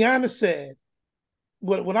what Deanna said,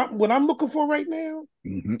 what I'm looking for right now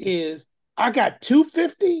is I got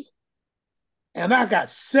 250 and I got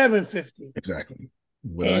 750. Exactly.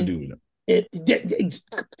 What I do with it.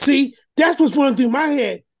 See, that's what's running through my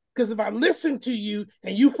head. Because if I listen to you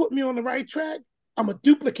and you put me on the right track, I'm going to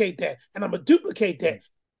duplicate that. And I'm going to duplicate that.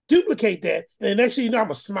 And the next thing you know, I'm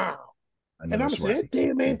going to smile. And I'm going to say,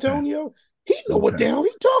 damn, Antonio, he know what the hell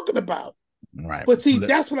he's talking about. Right. But see,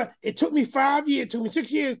 that's what it took me 5 years, it took me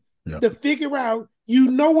 6 years to figure out,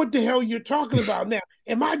 you know what the hell you're talking about now.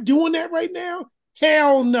 Am I doing that right now?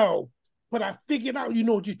 Hell no. But I figured out, you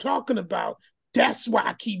know what you're talking about. That's why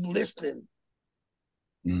I keep listening.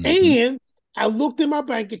 And I looked in my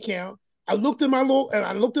bank account. I looked at my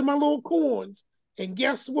little coins, and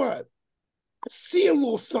guess what? I see a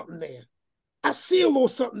little something there.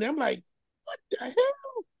 I'm like, what the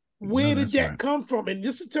hell? Where did that come from? And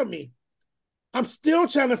listen to me. I'm still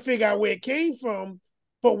trying to figure out where it came from.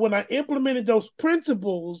 But when I implemented those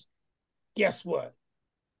principles, guess what?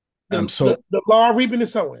 The law of reaping and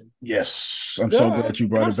sowing. Yes. I'm so glad you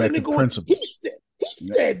brought it back to principles. He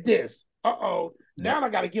said this. Uh-oh. Now I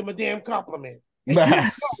got to give him a damn compliment.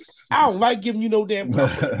 I don't like giving you no damn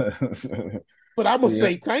compliment. but I'm gonna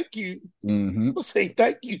say thank you. Mm-hmm. I'm gonna say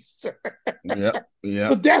thank you, sir. Yeah.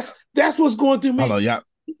 But that's what's going through me. Hello, yeah.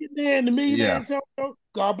 Man, the millionaire Antonio,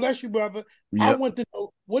 God bless you, brother. I want to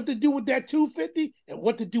know what to do with that 250 and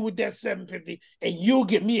what to do with that 750, and you'll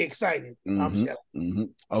get me excited.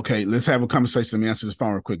 Okay, let's have a conversation. Let me answer this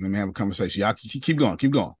phone real quick. Let me have a conversation. Y'all keep going.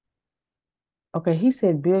 Keep going. Okay, he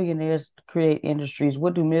said billionaires create industries.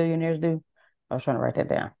 What do millionaires do? I was trying to write that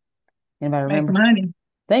down. Anybody remember? Make money.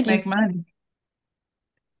 Thank you. Make money.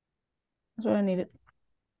 That's what I needed.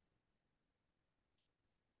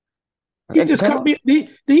 He just cut me. Did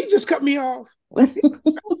he just cut me off?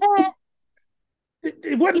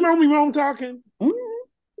 It wasn't Romy Rome talking.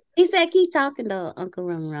 He said, "Keep talking to Uncle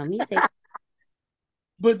Rum." He said,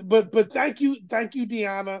 "But thank you,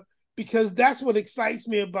 Deanna, because that's what excites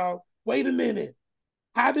me about. Wait a minute,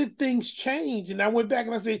 how did things change?" And I went back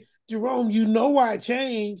and I said, "Jerome, you know why it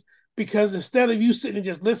changed? Because instead of you sitting and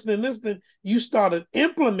just listening, you started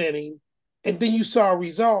implementing, and then you saw a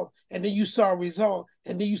result, and then you saw a result,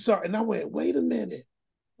 and then you saw." And I went, "Wait a minute,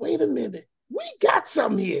 we got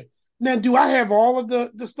something here." Now, do I have all of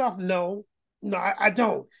the stuff? No, I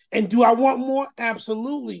don't. And do I want more?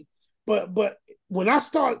 Absolutely. But when I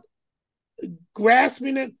start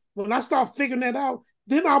grasping it, when I start figuring that out,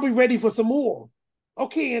 then I'll be ready for some more.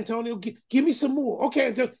 Okay, Antonio, give me some more. Okay,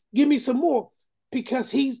 Antonio, give me some more. Because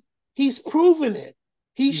he's proven it.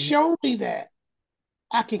 He's shown me that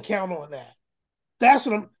I can count on that. That's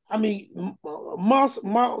what Elon Musk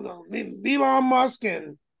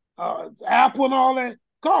and Apple and all that.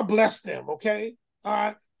 God bless them. Okay, all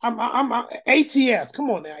right. I'm ATS. Come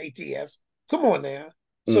on now, ATS. Come on now.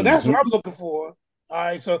 So that's what I'm looking for. All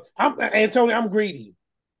right. So Antonio. I'm greedy.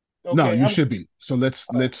 Okay? No, you should be. So let's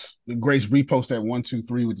Grace repost that 1, 2,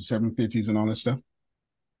 3 with the 750s and all that stuff.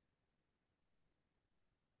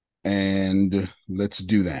 And let's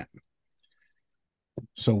do that.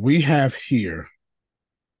 So we have here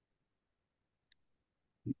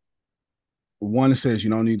one that says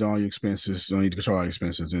you don't need all your expenses, you don't need to control all your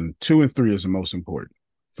expenses, and 2 and 3 is the most important.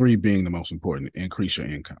 3 being the most important, increase your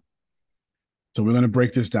income. So we're going to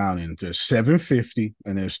break this down into there's 750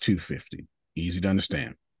 and there's 250. Easy to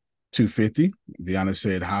understand. 250, Deanna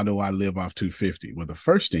said, how do I live off 250? Well, the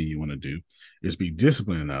first thing you want to do is be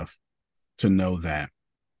disciplined enough to know that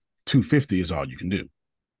 250 is all you can do.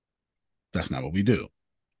 That's not what we do.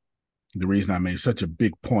 The reason I made such a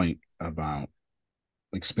big point about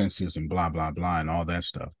expenses and blah, blah, blah, and all that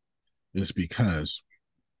stuff is because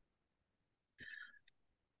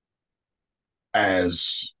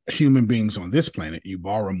as human beings on this planet, you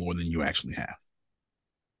borrow more than you actually have.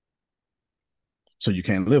 So you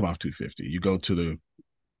can't live off 250. You go to the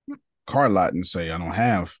car lot and say, I don't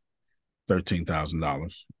have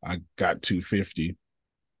 $13,000. I got 250.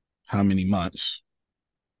 How many months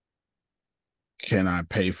can I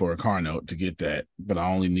pay for a car note to get that? But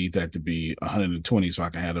I only need that to be 120 so I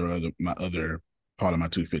can have my other part of my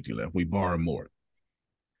 250 left. We borrow more.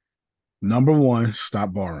 Number one,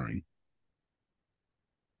 stop borrowing.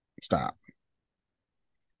 Stop.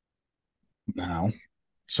 Now,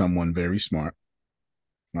 someone very smart,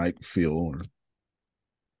 like Phil or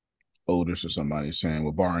Otis or somebody is saying,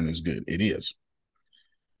 well, borrowing is good. It is.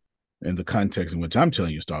 In the context in which I'm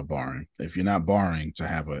telling you to start borrowing, if you're not borrowing to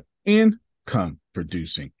have an income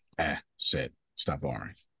producing asset, stop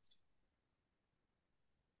borrowing.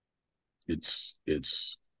 It's a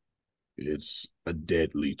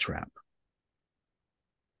deadly trap.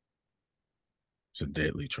 It's a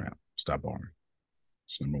deadly trap. Stop borrowing.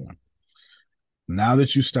 That's number one. Now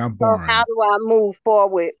that you stop borrowing, so how do I move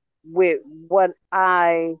forward with what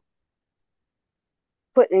I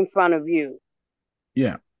put in front of you?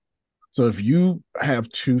 Yeah. So if you have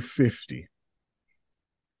 250,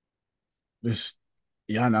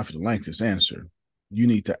 y'all not for the length this answer. You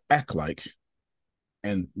need to act like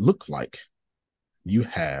and look like you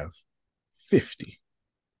have 50.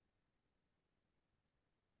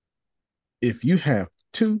 If you have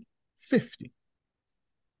 250,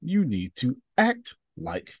 you need to act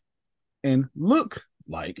like and look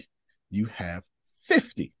like you have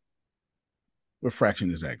 50. What fraction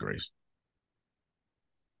is that, Grace?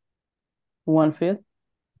 1/5.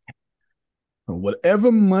 So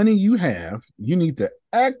whatever money you have, you need to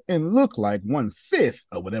act and look like 1/5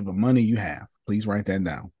 of whatever money you have. Please write that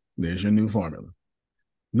down. There's your new formula.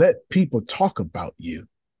 Let people talk about you.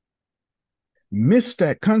 Miss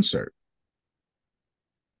that concert.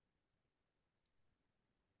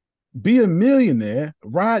 Be a millionaire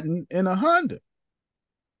riding in a Honda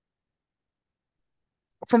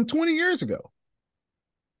from 20 years ago.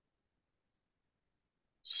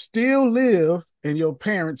 Still live in your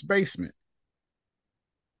parents' basement.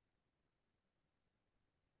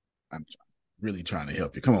 I'm really trying to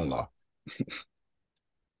help you. Come on, Law.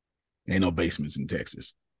 Ain't no basements in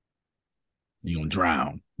Texas. You're going to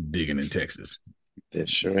drown digging in Texas. There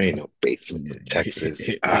sure ain't no basement in Texas.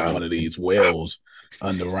 Hit one of these wells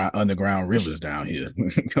underground rivers down here.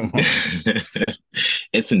 Come on.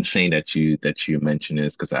 It's insane that you mentioned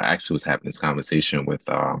this, because I actually was having this conversation with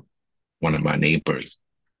one of my neighbors,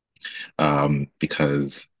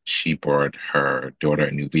 because she bought her daughter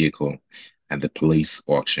a new vehicle at the police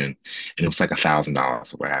auction, and it was like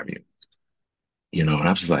 $1,000 or what have you. You know, and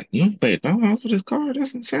I was just like, you don't pay $1,000 for this car?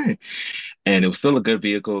 That's insane. And it was still a good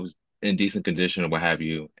vehicle. It was in decent condition or what have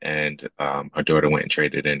you. And her daughter went and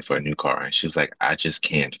traded in for a new car. And she was like, I just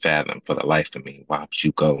can't fathom for the life of me, why would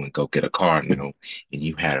you go get a car now and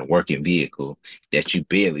you had a working vehicle that you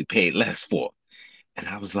barely paid less for? And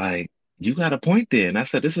I was like, you got a point there. And I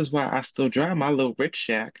said, this is why I still drive my little Rick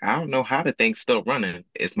Shack. I don't know how the thing's still running.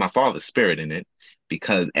 It's my father's spirit in it,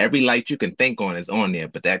 because every light you can think on is on there,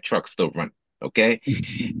 but that truck's still running. Okay.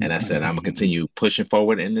 And I said, I'm gonna continue pushing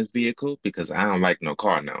forward in this vehicle because I don't like no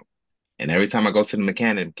car now. And every time I go to the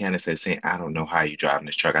mechanic says, saying, I don't know how you driving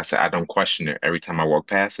this truck. I said, I don't question it. Every time I walk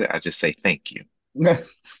past it, I just say thank you.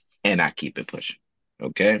 And I keep it pushing.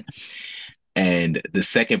 Okay. And the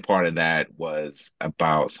second part of that was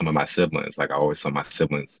about some of my siblings. Like I always tell my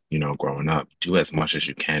siblings, you know, growing up, do as much as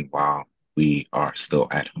you can while we are still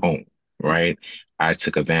at home, right? I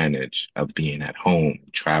took advantage of being at home,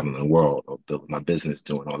 traveling the world, or building my business,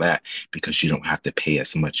 doing all that, because you don't have to pay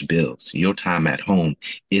as much bills. Your time at home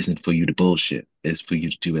isn't for you to bullshit. It's for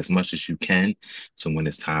you to do as much as you can. So when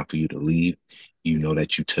it's time for you to leave, you know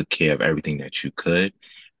that you took care of everything that you could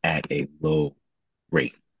at a low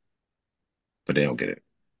rate. But they don't get it.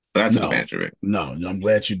 But I took advantage of it. No, I'm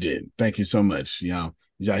glad you did. Thank you so much. You know,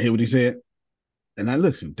 did y'all hear what he said? And I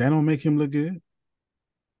listen, that don't make him look good.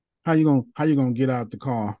 How you gonna get out the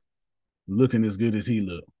car looking as good as he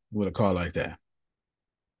look with a car like that?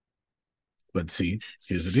 But see,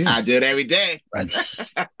 here's the deal. I do it every day.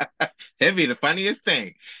 It'd be the funniest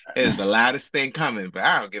thing. It's the loudest thing coming, but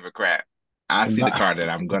I don't give a crap. I see the car that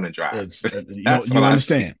I'm gonna drive. You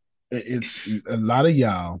understand? It's a lot of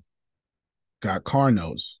y'all got car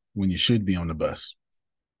notes when you should be on the bus.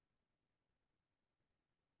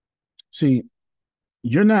 See,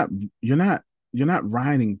 you're not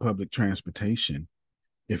riding public transportation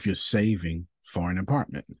if you're saving for an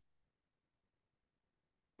apartment,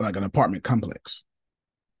 like an apartment complex.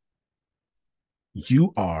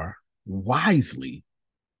 You are wisely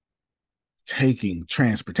taking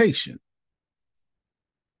transportation.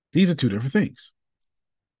 These are two different things.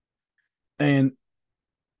 And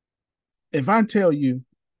if I tell you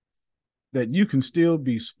that you can still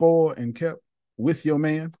be spoiled and kept with your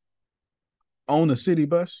man on a city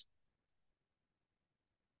bus,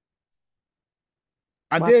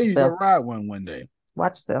 I dare you to ride one day.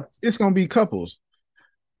 Watch yourself. It's going to be couples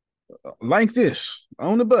like this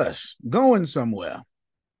on the bus going somewhere.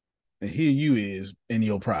 And here you is in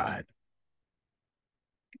your pride.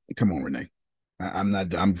 Come on, Renee. I'm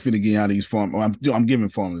finna get out of these form. I'm giving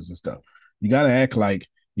formulas and stuff. You got to act like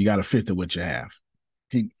you got a fifth of what you have.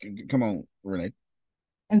 Come on, Renee.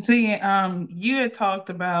 And see, you had talked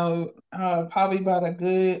about probably about a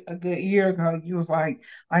good year ago. You was like,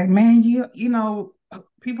 man, you know,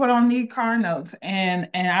 people don't need car notes. And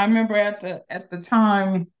I remember at the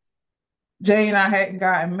time, Jay and I hadn't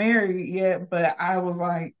gotten married yet, but I was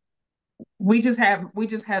like, we just had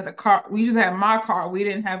the car. We just had my car. We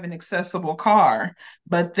didn't have an accessible car.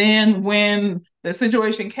 But then when the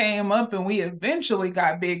situation came up and we eventually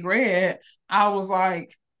got Big Red, I was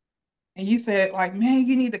like, and you said like, man,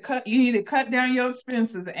 you need to cut down your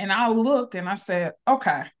expenses. And I looked and I said,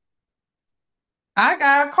 okay, I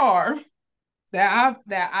got a car that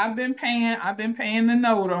I've been paying the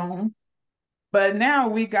note on, but now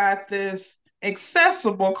we got this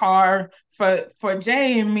accessible car for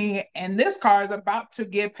Jay and me, and this car is about to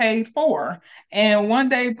get paid for. And one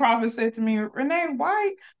day Prophet said to me, Renee,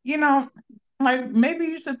 why, you know, like maybe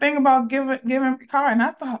you should think about giving a car. And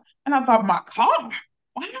I thought my car,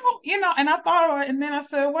 why don't, you know, and I thought about it, and then I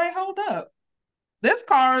said, wait, hold up. This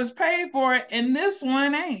car is paid for it and this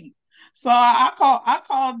one ain't. So I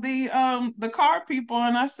called the car people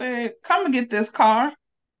and I said, come and get this car.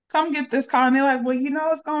 Come get this car. And they're like, well, you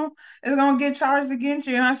know, it's gonna get charged against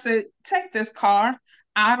you. And I said, take this car.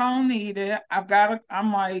 I don't need it. I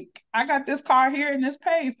got this car here and it's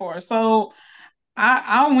paid for. So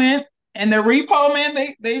I went, and the repo man,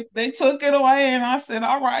 they took it away, and I said,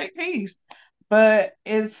 all right, peace. But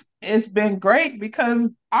it's been great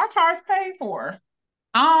because our car's paid for.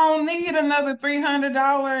 I don't need another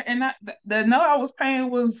 $300, and the note I was paying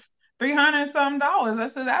was $300 something. I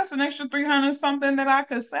said, that's an extra 300 something that I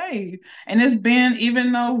could save. And it's been,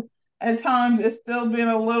 even though at times it's still been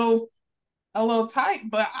a little tight,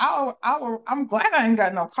 but I'm glad I ain't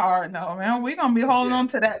got no car no, man. We're gonna be holding on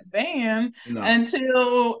to that van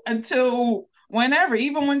until whenever,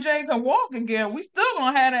 even when Jay can walk again, we still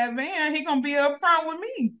gonna have that van. He gonna be up front with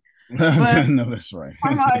me. But no, that's right.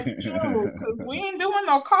 I'm like, true, because we ain't doing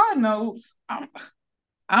no car notes.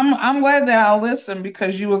 I'm glad that I listened,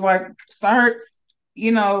 because you was like, start,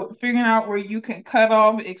 figuring out where you can cut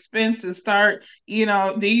off expenses. Start, do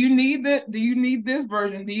you need this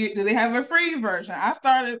version? Do they have a free version? I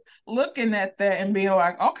started looking at that and being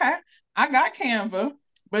like, okay, I got Canva,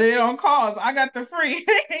 but it don't cost. I got the free.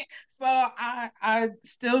 So I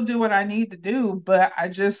still do what I need to do, but I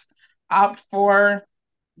just opt for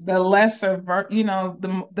the lesser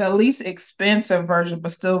the least expensive version,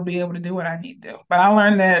 but still be able to do what I need to do. But I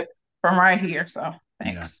learned that from right here. So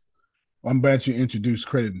thanks. Yeah. I'm glad you introduced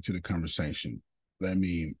credit into the conversation. I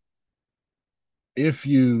mean, let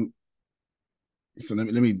me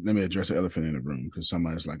address the elephant in the room, because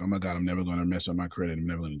somebody's like, oh my God, I'm never going to mess up my credit. I'm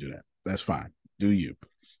never going to do that. That's fine. Do you?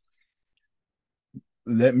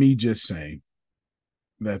 Let me just say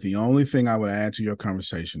that the only thing I would add to your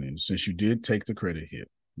conversation is, since you did take the credit hit,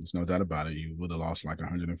 there's no doubt about it, you would have lost like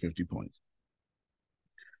 150 points.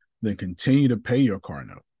 Then continue to pay your car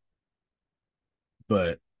note,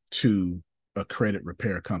 but to a credit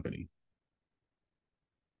repair company.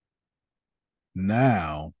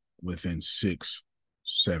 Now, within 6-7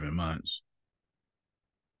 months,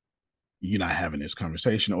 you're not having this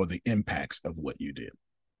conversation or the impacts of what you did.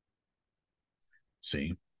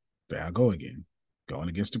 See, there I go again, going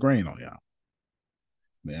against the grain on y'all.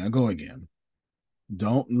 There I go again.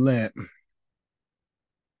 Don't let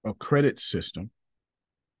a credit system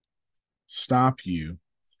stop you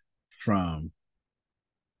from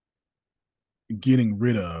getting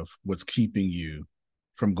rid of what's keeping you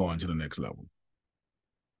from going to the next level.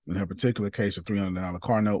 In her particular case, a $300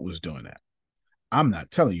 car note was doing that. I'm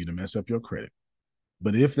not telling you to mess up your credit,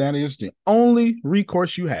 but if that is the only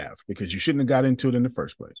recourse you have, because you shouldn't have got into it in the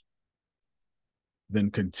first place,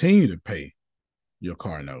 then continue to pay your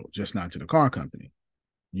car note, just not to the car company.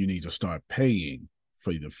 You need to start paying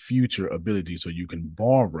for the future ability so you can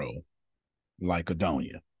borrow like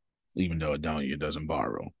Adonia, even though Adonia doesn't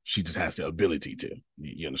borrow. She just has the ability to.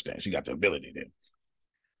 You understand? She got the ability to.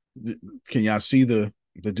 Can y'all see the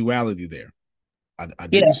duality there? I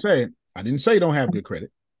didn't say don't have good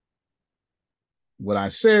credit. What I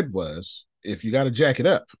said was, if you got to jack it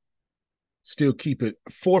up, still keep it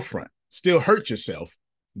forefront. Still hurt yourself,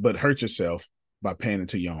 but hurt yourself by paying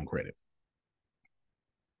into your own credit.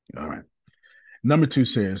 All right. Number 2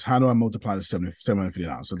 says, how do I multiply the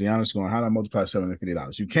 $750? So Deanna's going, how do I multiply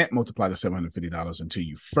 $750? You can't multiply the $750 until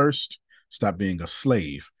you first stop being a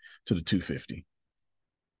slave to the $250.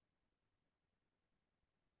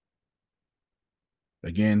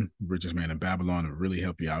 Again, Richest Man in Babylon will really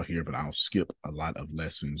help you out here, but I'll skip a lot of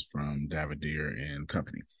lessons from Davadier and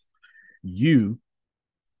company. You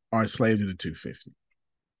are a slave to the $250.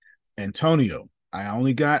 Antonio,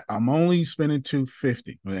 I'm only spending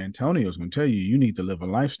 $250. But Antonio's going to tell you, you need to live a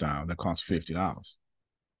lifestyle that costs $50.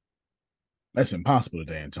 That's impossible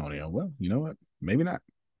today, Antonio. Well, you know what? Maybe not.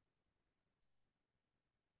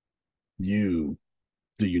 Do you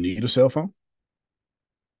need a cell phone?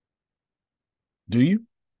 Do you?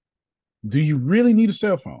 Do you really need a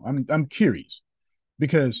cell phone? I'm curious,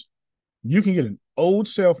 because you can get an old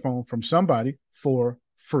cell phone from somebody for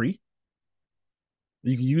free.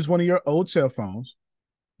 You can use one of your old cell phones.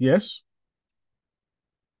 Yes.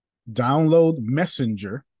 Download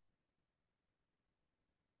Messenger,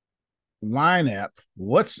 Line app,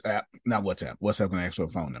 WhatsApp, not WhatsApp. WhatsApp going to ask for a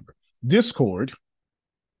phone number. Discord,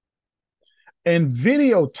 and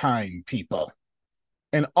video time people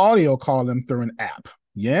and audio call them through an app.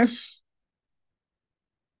 Yes.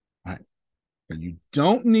 All right. And you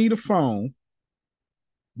don't need a phone,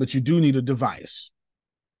 but you do need a device.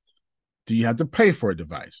 Do you have to pay for a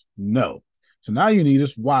device? No. So now you need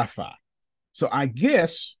is Wi-Fi. So I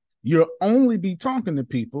guess you'll only be talking to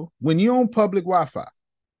people when you're on public Wi-Fi.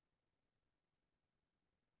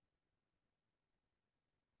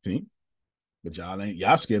 See? But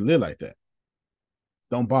y'all scared to live like that.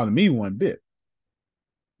 Don't bother me one bit,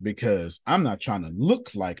 because I'm not trying to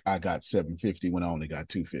look like I got $750 when I only got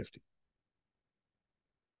 $250.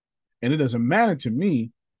 And it doesn't matter to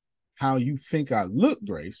me how you think I look,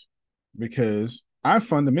 Grace, because I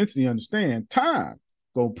fundamentally understand time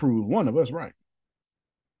go prove one of us right.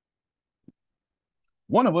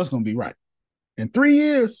 One of us going to be right. In 3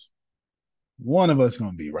 years, one of us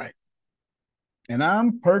going to be right. And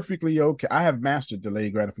I'm perfectly okay. I have mastered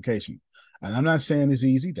delayed gratification. And I'm not saying it's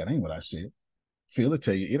easy. That ain't what I said. Phil will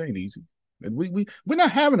tell you it ain't easy. We're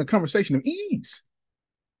not having a conversation of ease.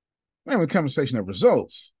 We're having a conversation of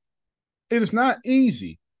results. It is not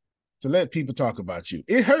easy to let people talk about you.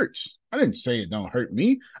 It hurts. I didn't say it don't hurt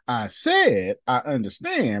me. I said I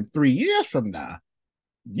understand 3 years from now,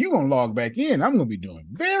 you're going to log back in. I'm going to be doing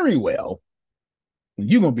very well.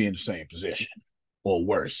 And you're going to be in the same position or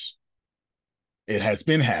worse. It has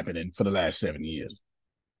been happening for the last 7 years.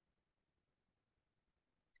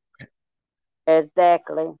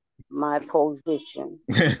 Exactly my position.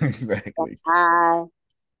 Exactly. I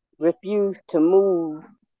refuse to move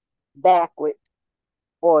backward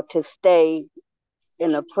or to stay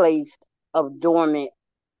in a place of dormant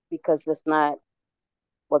because that's not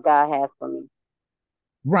what God has for me.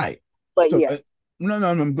 Right. But so, yeah. No,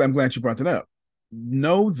 I'm glad you brought that up.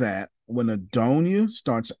 Know that when Adonia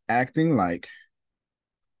starts acting like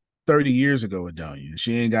 30 years ago, Adonia,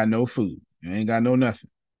 she ain't got no food, ain't got no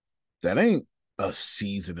nothing. That ain't a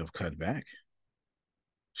season of cutback.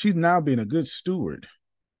 She's now being a good steward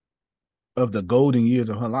of the golden years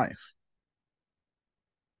of her life.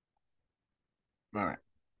 All right.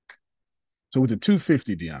 So with the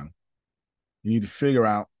 250, Deanna, you need to figure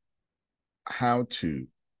out how to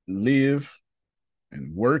live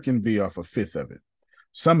and work and be off a fifth of it.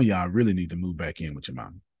 Some of y'all really need to move back in with your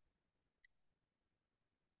mom.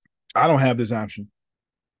 I don't have this option.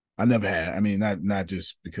 I never had. I mean, not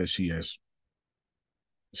just because she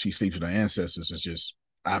sleeps with her ancestors. It's just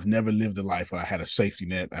I've never lived a life where I had a safety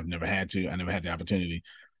net. I've never had to. I never had the opportunity.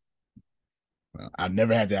 I've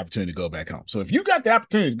never had the opportunity to go back home. So if you got the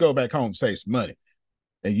opportunity to go back home, save some money,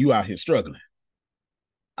 and you out here struggling,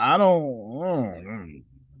 there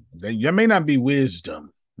may not be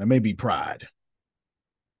wisdom. There may be pride.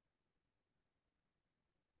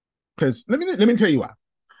 Because let me tell you why.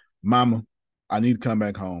 Mama, I need to come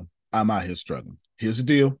back home. I'm out here struggling. Here's the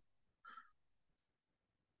deal.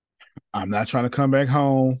 I'm not trying to come back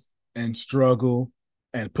home and struggle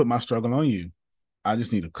and put my struggle on you. I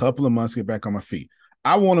just need a couple of months to get back on my feet.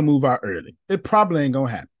 I want to move out early. It probably ain't going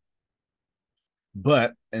to happen.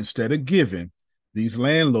 But instead of giving these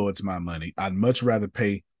landlords my money, I'd much rather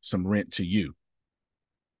pay some rent to you.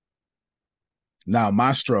 Now,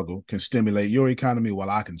 my struggle can stimulate your economy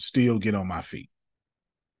while I can still get on my feet.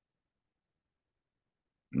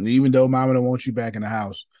 And even though mama don't want you back in the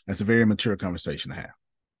house, that's a very mature conversation to have.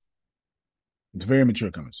 It's a very mature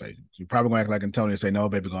conversation. You're probably going to act like Antonio and say, no,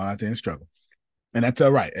 baby, going out there and struggle. And that's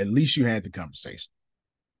all right. At least you had the conversation.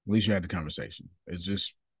 At least you had the conversation.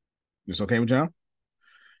 It's okay with y'all?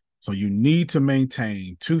 So you need to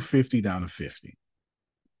maintain 250 down to 50.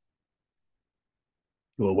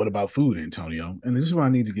 Well, what about food, Antonio? And this is what I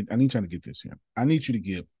need you to get this here. I need you to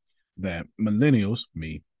get that millennials,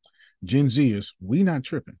 me, Gen Zers, we not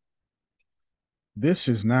tripping. This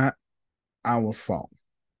is not our fault.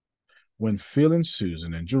 When Phil and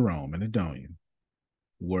Susan and Jerome and Adonia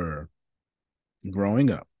were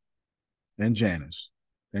growing up, and Janice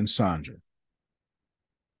and Sandra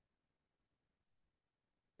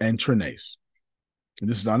and Trinace, and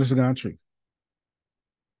this is honest to God truth,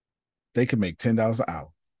 they could make $10 an hour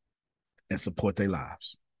and support their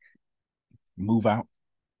lives. Move out.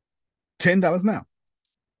 $10 now.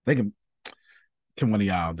 They can one of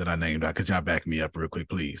y'all that I named out, could y'all back me up real quick,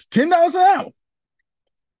 please? $10 an hour.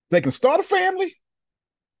 They can start a family,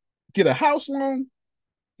 get a house loan,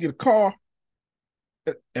 get a car.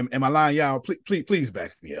 Am I lying, y'all? Please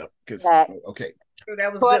back me up. Okay.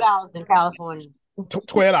 That was $12 in California.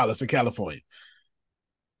 $12 in California.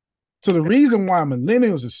 So the reason why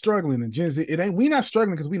millennials are struggling and Gen Z, we not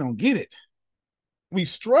struggling because we don't get it. We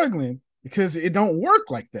struggling because it don't work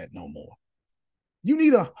like that no more. You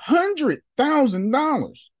need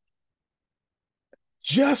 $100,000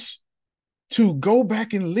 just to go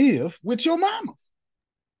back and live with your mama.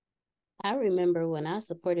 I remember when I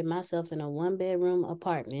supported myself in a 1-bedroom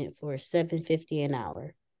apartment for $750 an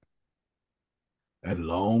hour. That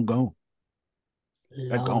long gone.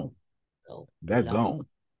 That gone.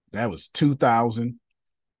 That was 2000.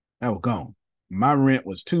 That was gone. My rent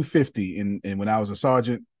was $250, and when I was a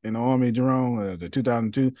sergeant in the Army, Jerome, the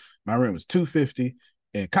 2002, my rent was $250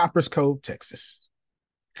 in Copperas Cove, Texas.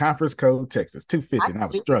 $250, and I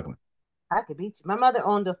was struggling. I could beat you. My mother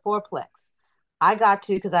owned a fourplex. I got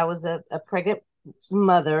to because I was a pregnant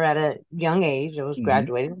mother at a young age. I was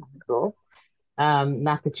graduating from school.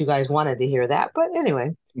 Not that you guys wanted to hear that, but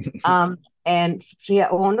anyway. And she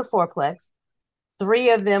owned a fourplex.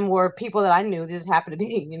 3 of them were people that I knew. They just happened to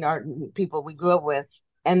be, people we grew up with.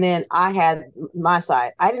 And then I had my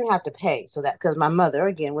side. I didn't have to pay, so that because my mother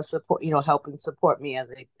again was support, helping support me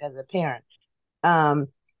as a parent.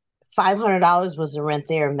 $500 was the rent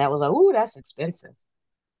there, and that was like, ooh, that's expensive.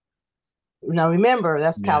 Now remember,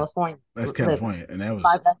 that's California. That's California, and that was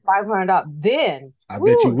 $500. Then I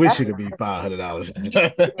bet you wish it could be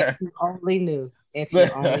 $500. If you only knew. If you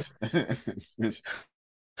only.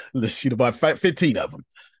 Let's shoot about 15 of them.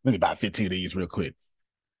 Let me buy 15 of these real quick.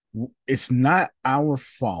 It's not our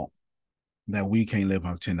fault that we can't live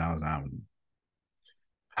on $10 an hour.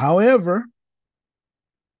 However,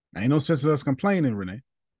 ain't no sense of us complaining, Renee.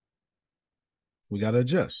 We gotta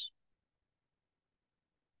adjust.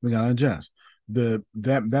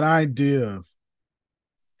 That idea of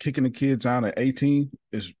kicking the kids out at 18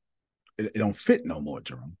 it don't fit no more,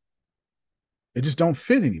 Jerome. It just don't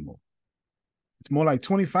fit anymore. It's more like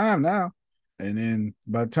 25 now. And then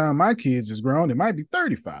by the time my kids is grown, it might be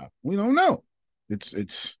 35. We don't know.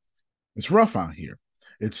 It's rough out here.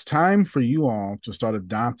 It's time for you all to start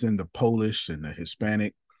adopting the Polish and the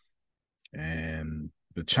Hispanic and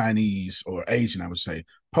the Chinese or Asian, I would say,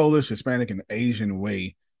 Polish, Hispanic, and Asian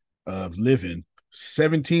way of living.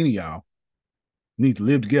 17 of y'all need to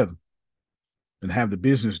live together and have the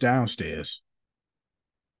business downstairs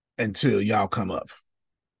until y'all come up.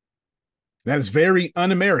 That is very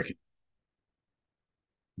un-American.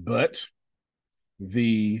 But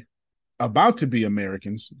the about to be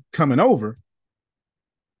Americans coming over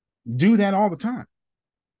do that all the time.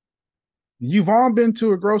 You've all been to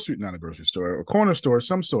not a grocery store, a corner store of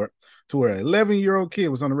some sort, to where an 11-year-old kid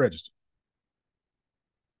was on the register.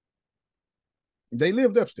 They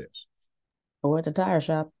lived upstairs. Or at the tire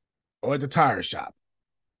shop.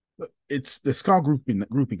 It's called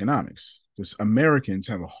group economics. Because Americans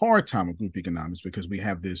have a hard time with group economics because we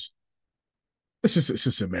have this. It's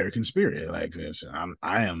just American spirit. Like this,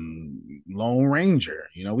 I am Lone Ranger.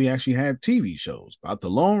 We actually had TV shows about the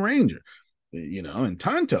Lone Ranger, and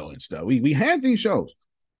Tonto and stuff. We had these shows.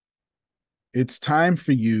 It's time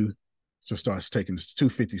for you to start taking this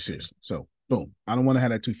 250 seriously. So boom, I don't want to have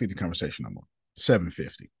that 250 conversation no more.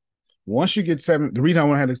 750. Once you get the reason I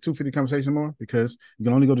want to have this 250 conversation more because you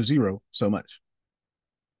can only go to zero so much.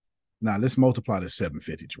 Now let's multiply this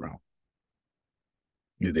 750, Jerome.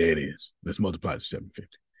 Yeah, there it is. Let's multiply to 750.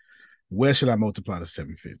 Where should I multiply to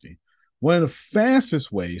 750? One of the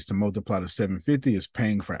fastest ways to multiply to 750 is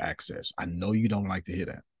paying for access. I know you don't like to hear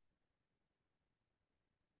that.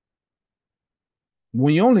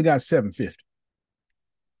 When you only got 750,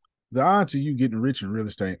 the odds of you getting rich in real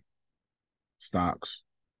estate, stocks,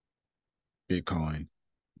 Bitcoin,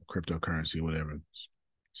 cryptocurrency, whatever,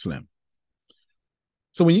 slim.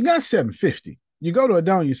 So when you got 750, you go to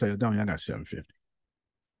Adonia, you say, Adonia, I got 750.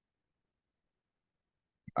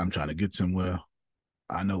 I'm trying to get somewhere.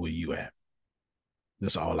 I know where you at.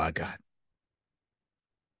 That's all I got.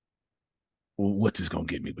 Well, what's this going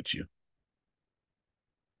to get me with you?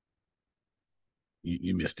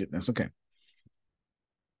 You missed it. That's okay.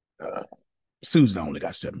 Susan only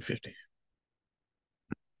got 750.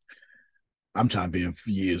 I'm trying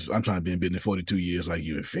to be in business 42 years like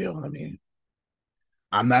you and Phil. I mean,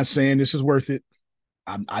 I'm not saying this is worth it.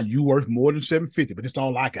 You worth more than 750, but it's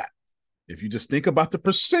all I got. If you just think about the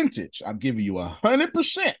percentage, I'm giving you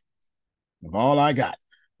 100% of all I got.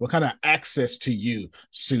 What kind of access to you,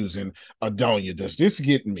 Susan Adonia, does this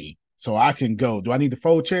get me so I can go? Do I need to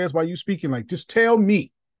fold chairs while you speaking? Like, just tell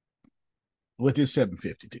me what this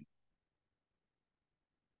 750 do.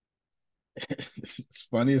 As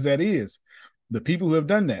funny as that is, the people who have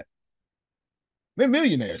done that, they're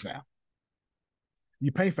millionaires now.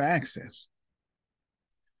 You pay for access.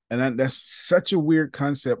 And that's such a weird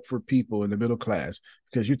concept for people in the middle class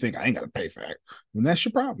because you think I ain't got to pay for it. And that's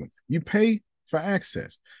your problem. You pay for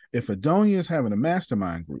access. If Adonia is having a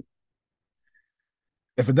mastermind group,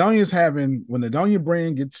 when the Adonia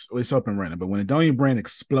brand it's up and running, but when Adonia brand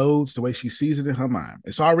explodes the way she sees it in her mind,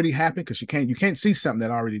 it's already happened because you can't see something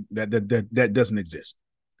that doesn't exist.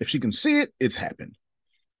 If she can see it, it's happened.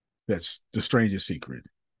 That's the strangest secret.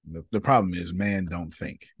 The problem is man don't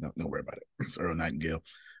think. Don't worry about it. It's Earl Nightingale.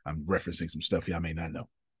 I'm referencing some stuff y'all may not know.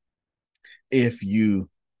 If you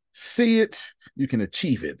see it, you can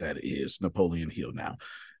achieve it. That is Napoleon Hill. Now,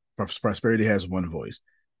 prosperity has one voice.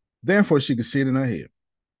 Therefore, she can see it in her head.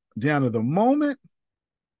 Down to the moment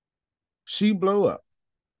she blow up,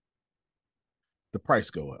 the price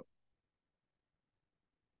go up.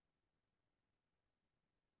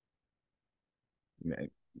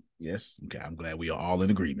 Yes, okay, I'm glad we are all in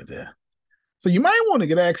agreement there. So you might want to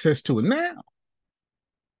get access to it now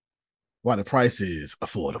while the price is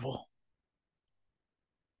affordable.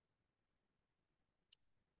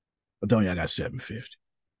 Adonia, I got 750.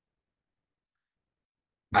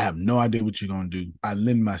 I have no idea what you're gonna do. I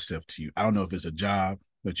lend myself to you. I don't know if it's a job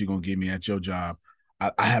that you're gonna give me at your job.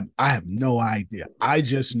 I have no idea. I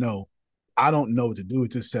just know I don't know what to do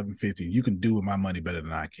with this 750. You can do with my money better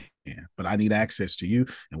than I can, but I need access to you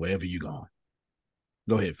and wherever you're going.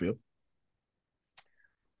 Go ahead, Phil.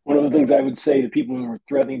 One of the things I would say to people who are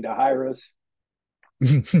threatening to hire us,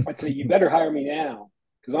 I'd say, you better hire me now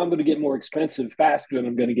because I'm going to get more expensive faster than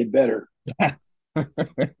I'm going to get better.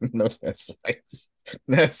 No, that's right.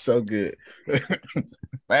 That's so good.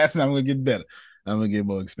 Faster, I'm going to get better. I'm going to get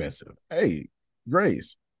more expensive. Hey,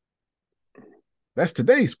 Grace, that's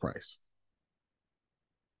today's price.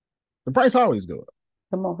 The price always go up.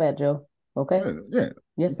 Come on, Fat Joe. Okay. Yeah.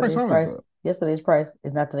 Yesterday's price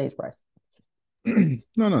is not today's price. No.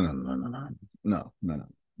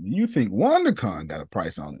 You think WonderCon got a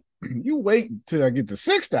price on it? You wait until I get to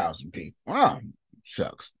 6,000 people. Oh,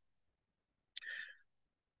 shucks.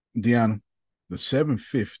 Deanna, the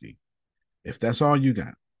 750. If that's all you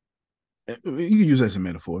got, you can use that as a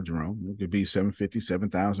metaphor, Jerome. It could be 750,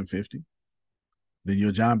 7,050. Then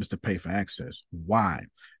your job is to pay for access. Why?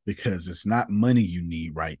 Because it's not money you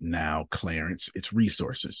need right now, Clarence. It's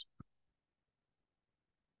resources.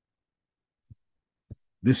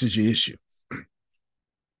 This is your issue.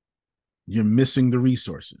 You're missing the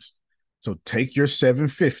resources. So take your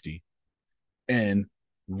 750 and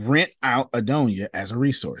rent out Adonia as a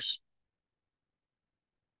resource.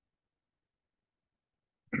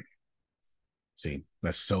 See,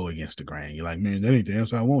 that's so against the grain. You're like, man, that ain't the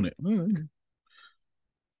answer I wanted.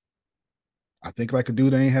 I think like a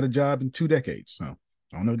dude that ain't had a job in 2 decades. So I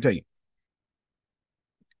don't know the date.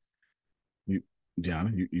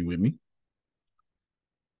 Deanna, you with me?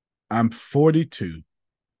 I'm 42.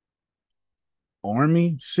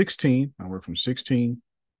 Army, 16. I work from 16.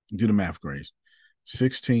 Do the math, Grace.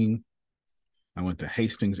 16. I went to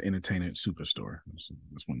Hastings Entertainment Superstore. That's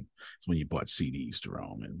when you bought CDs,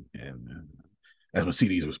 Jerome, and that's when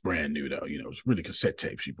CDs was brand new, though. It was really cassette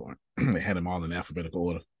tapes you bought. They had them all in alphabetical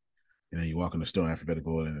order. And then you walk in the store in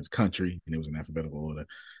alphabetical order, and it's country, and it was in alphabetical order,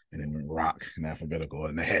 and then rock in alphabetical order,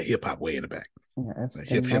 and they had hip hop way in the back. Yeah,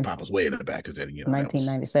 hip hop was way in the back because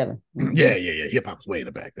 1997. Yeah. Hip hop was way in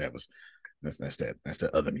the back. That's the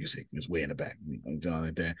other music. It's way in the back.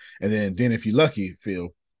 Like that. And then if you're lucky, Phil,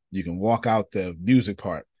 you can walk out the music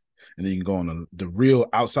part, and then you can go on the real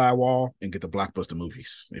outside wall and get the Blockbuster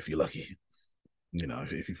movies if you're lucky.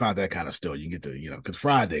 If you find that kind of store, you can get because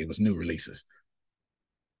Friday was new releases.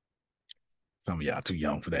 Some of y'all too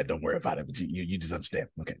young for that. Don't worry about it. But you just understand.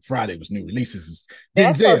 Okay, Friday was new releases.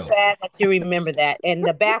 That's so sad that you remember that. And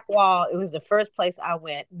the back wall, it was the first place I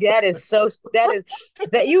went. That's just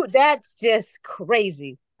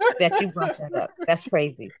crazy that you brought that up. That's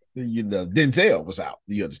crazy. Denzel was out.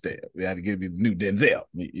 You understand? They had to give me the new Denzel.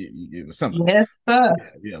 It was something. Yes, sir.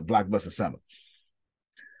 Yeah, Blockbuster summer.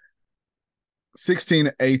 16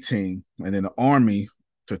 to 18, and then the Army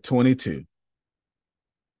to 22.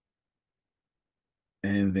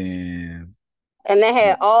 And they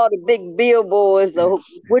had all the big billboards of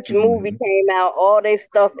which movie came out, all their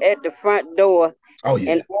stuff at the front door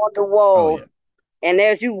and on the wall. And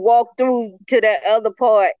as you walk through to that other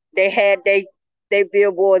part, they had they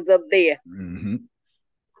billboards up there. Mm-hmm.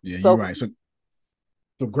 Yeah, you're right. So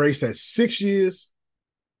Grace, that's 6 years,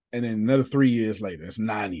 and then another 3 years later. That's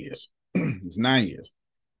 9 years. It's 9 years.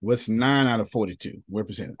 What's 9 out of 42? What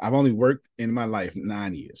percent? I've only worked in my life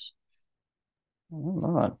 9 years. Oh,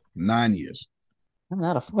 Lord. 9 years. 9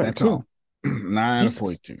 out of 42. That's all. 9 out of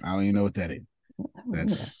 42. I don't even know what that is.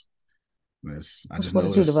 That's I just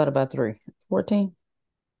 42 divided by 3. 14?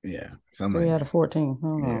 Yeah. 3 out of 14.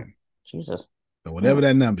 Oh, Jesus. So whatever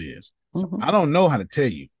that number is. So I don't know how to tell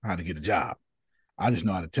you how to get a job. I just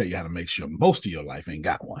know how to tell you how to make sure most of your life ain't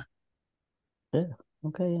got one. Yeah.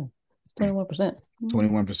 Okay, yeah. It's 21%.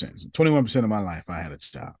 21%. 21% of my life I had a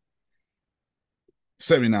job.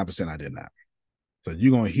 79% I did not. So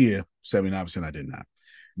you're going to hear 79% I did not.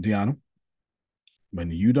 Deanna,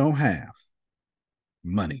 when you don't have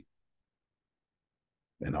money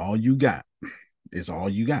and all you got is all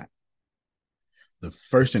you got, the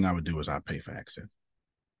first thing I would do is I'd pay for access.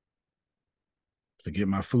 Forget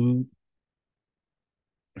my food.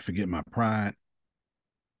 Forget my pride.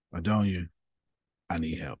 Adonia, I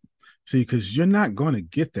need help. See, because you're not going to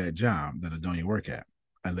get that job that Adonia work at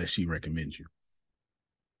unless she recommends you.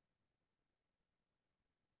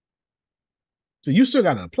 So you still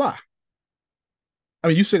got to apply. I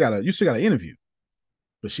mean, you still got to interview,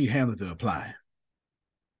 but she handled the applying.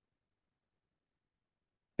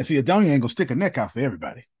 And see, Adonia ain't gonna stick her neck out for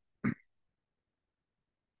everybody.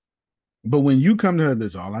 But when you come to her,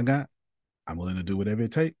 that's all I got. I'm willing to do whatever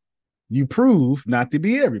it takes. You prove not to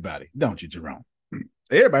be everybody, don't you, Jerome?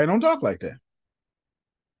 Everybody don't talk like that.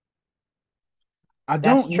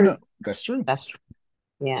 That's true. That's true. That's true.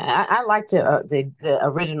 Yeah, I like the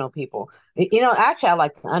original people. Actually, I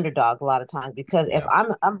like the underdog a lot of times because if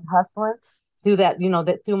I'm hustling through that,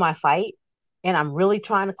 that through my fight, and I'm really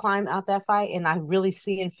trying to climb out that fight, and I really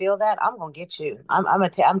see and feel that, I'm gonna get you.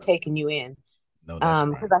 I'm taking you in. No, that's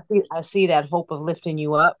right. Because I see that hope of lifting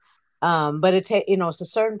you up. But it's a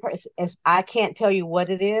certain person. I can't tell you what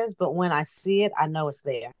it is, but when I see it, I know it's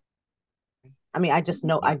there. I mean, I just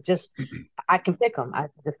know. I can pick them. I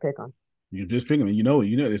just pick them. You just pick them.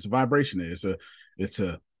 It's a vibration there. It's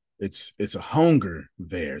a hunger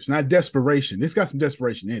there. It's not desperation. It's got some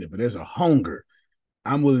desperation in it, but there's a hunger.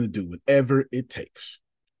 I'm willing to do whatever it takes.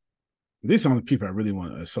 These are the people I really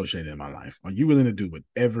want to associate in my life. Are you willing to do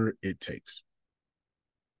whatever it takes?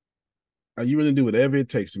 Are you willing to do whatever it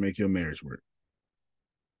takes to make your marriage work?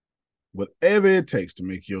 Whatever it takes to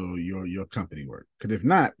make your company work. Because if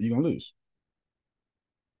not, you're gonna lose.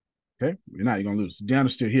 Okay? You're gonna lose.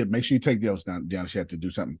 Deanna's still here. Make sure you take the oath down. Deanna, she had to do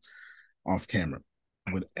something off camera.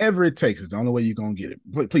 Whatever it takes is the only way you're gonna get it.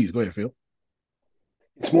 Please go ahead, Phil.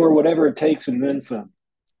 It's more whatever it takes and then some.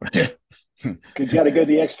 Because you got to go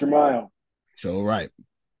the extra mile. So right.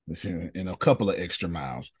 In a couple of extra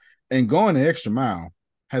miles. And going the extra mile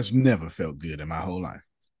has never felt good in my whole life.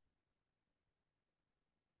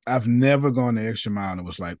 I've never gone the extra mile and it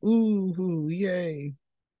was like, ooh, yay.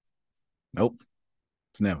 Nope.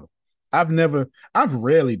 It's never. I've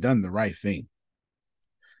rarely done the right thing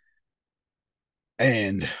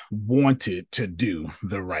and wanted to do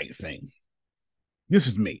the right thing. This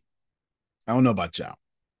is me. I don't know about y'all.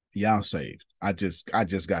 Y'all saved. I just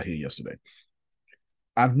got here yesterday.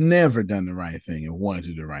 I've never done the right thing and wanted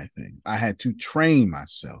to do the right thing. I had to train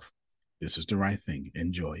myself. This is the right thing.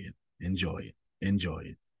 Enjoy it. Enjoy it. Enjoy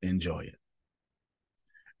it. Enjoy it.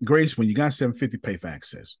 Grace, when you got $750, pay for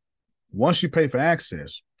access. Once you pay for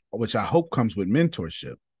access, which I hope comes with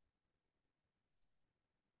mentorship,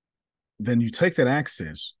 then you take that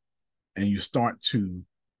access and you start to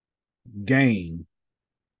gain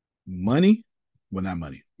money. Well, not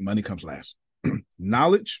money. Money comes last.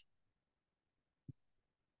 Knowledge,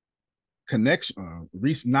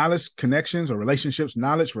 knowledge, connections, or relationships.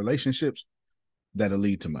 Knowledge, relationships that'll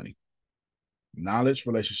lead to money. Knowledge,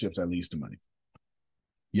 relationships that leads to money.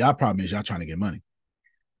 Y'all problem is y'all trying to get money.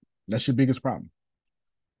 That's your biggest problem.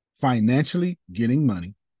 Financially getting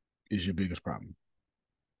money is your biggest problem.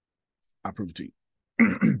 I'll prove it to you.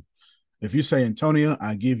 If you say, Antonio,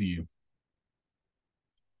 I give you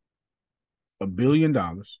 $1 billion,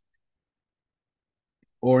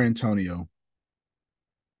 or Antonio,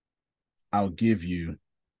 I'll give you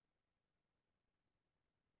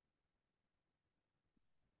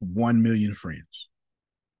 1 million friends.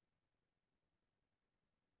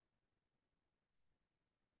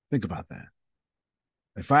 Think about that.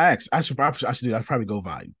 If I ask, I'd probably go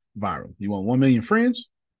viral. You want 1 million friends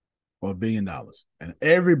or $1 billion? And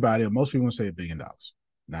everybody, or most people, will say $1 billion.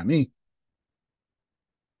 Not me.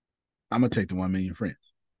 I'm gonna take the 1 million friends.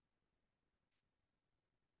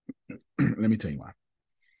 Let me tell you why.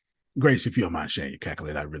 Grace, if you don't mind sharing your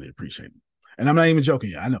calculator, I really appreciate it. And I'm not even joking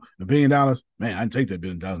here. I know $1 billion, man, I can take that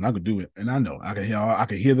 $1 billion and I could do it. And I know I can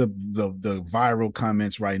hear the viral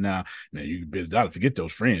comments right now. Man, you $1 billion, forget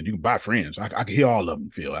those friends. You can buy friends. I can hear all of them,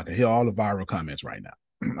 Phil. I can hear all the viral comments right now.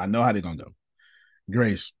 I know how they're gonna go.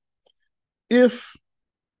 Grace, if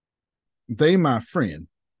they my friend,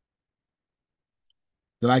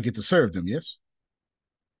 then I get to serve them, yes?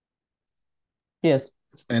 Yes.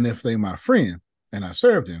 And if they my friend and I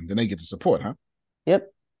serve them, then they get to support, huh?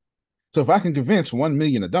 Yep. So if I can convince 1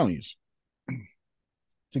 million Adonias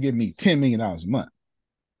to give me $10 million a month,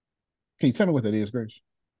 can you tell me what that is, Grace?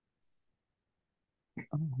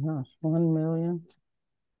 Oh gosh, 1 million.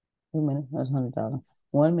 Wait a minute, that's 100,000.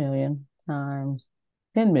 1 million times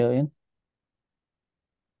 10 million.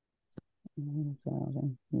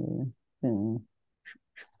 1,000 million.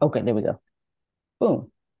 Okay, there we go.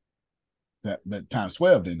 Boom. That times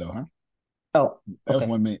 12 then though, huh? Oh, that okay. was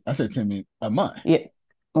 1 million. I said 10 million a month. Yeah.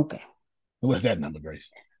 Okay. What's that number, Grace?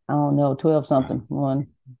 I don't know. 12 something. 1,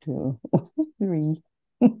 2, 3.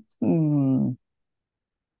 Mm-hmm.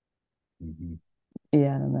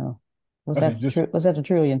 Yeah, I don't know. What's that a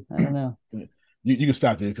trillion? I don't know. You can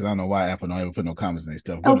stop there because I don't know why Apple don't ever put no comments in their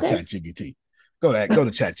stuff. Go to ChatGPT. Go to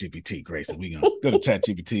ChatGPT, Grace. And we gonna go to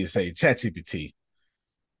ChatGPT and say, ChatGPT,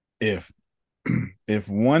 if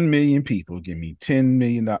 1 million people give me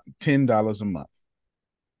 $10 a month,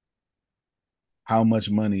 how much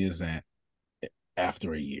money is that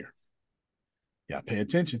after a year? Y'all pay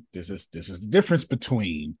attention. This is the difference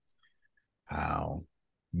between how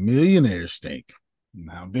millionaires think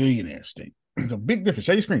and how billionaires think. There's a big difference.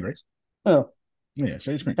 Share your screen, Grace. Oh. Yeah,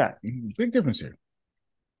 share your screen. Okay. Big difference here.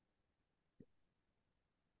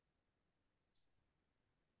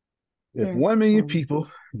 If 1 million people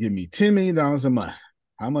give me $10 million a month,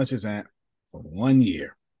 how much is that for 1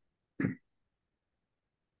 year?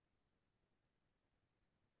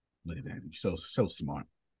 Look at that. You're so smart.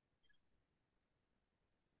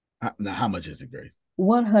 Now, how much is it, Grace?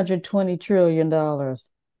 $120 trillion.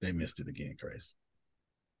 They missed it again, Grace.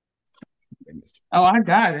 They missed it. Oh, I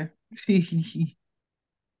got it.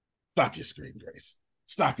 Stop your screen, Grace.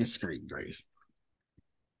 Stop your screen, Grace.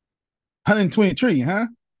 120 trillion, huh?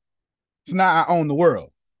 So now I own the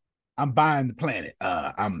world. I'm buying the planet.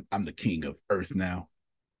 I'm the king of Earth now.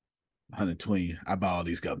 120. I buy all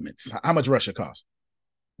these governments. How much Russia costs?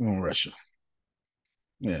 I want Russia.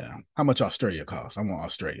 Yeah. How much Australia costs? I want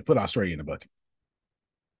Australia. Put Australia in the bucket.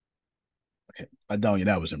 Okay. Adonia,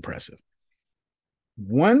 that was impressive.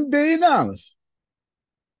 $1 billion or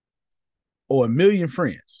 1 million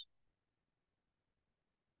friends.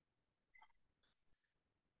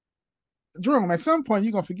 Jerome, at some point,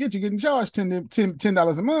 you're going to forget you're getting charged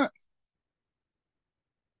 $10 a month.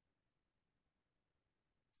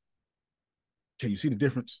 Can you see the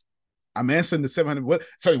difference? I'm answering the 700. What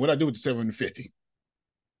I do with the 750?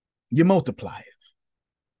 You multiply it.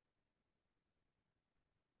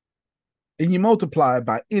 And you multiply it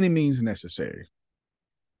by any means necessary.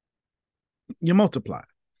 You multiply it.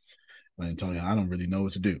 Well, Antonio, I don't really know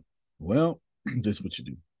what to do. Well, this is what you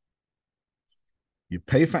do. You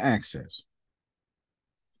pay for access.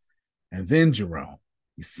 And then, Jerome,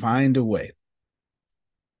 you find a way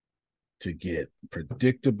to get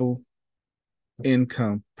predictable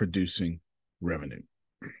income producing revenue,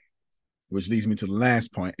 which leads me to the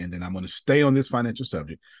last point. And then I'm going to stay on this financial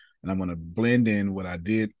subject and I'm going to blend in what I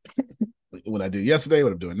did yesterday,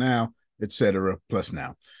 what I'm doing now, etc. plus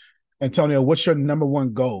now. Antonio, what's your number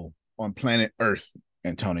one goal on planet Earth,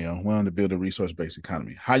 Antonio? Well, to build a resource-based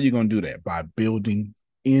economy. How are you going to do that? By building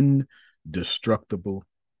indestructible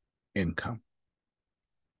income.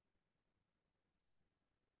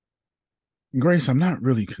 Grace, I'm not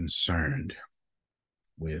really concerned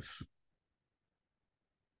with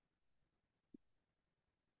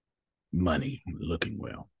money looking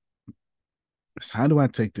well. So how do I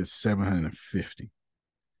take this 750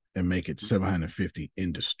 and make it 750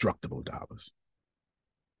 indestructible dollars?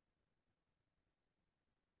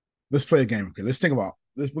 Let's play a game. Okay, let's think about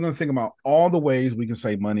this. We're going to think about all the ways we can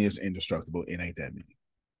say money is indestructible. It ain't that many.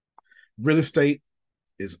 Real estate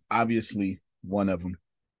is obviously one of them.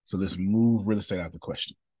 So let's move real estate out of the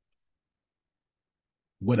question.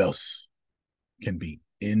 What else can be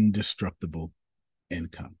indestructible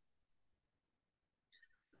income?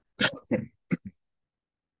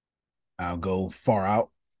 I'll go far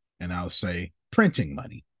out and I'll say printing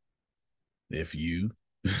money. If you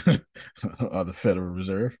are the Federal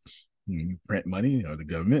Reserve, you print money or the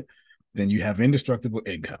government, then you have indestructible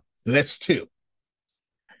income. So that's two.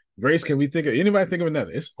 Grace, can we think of anybody think of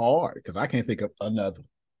another? It's hard because I can't think of another.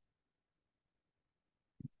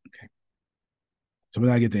 Okay. So we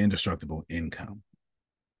gotta get the indestructible income.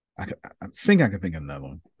 I think I can think of another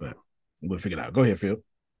one, but we'll figure it out. Go ahead, Phil.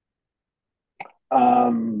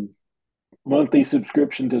 Monthly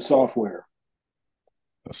subscription to software.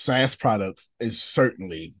 SaaS products is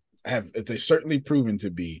certainly proven to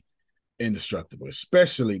be indestructible.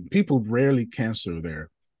 Especially people rarely cancel their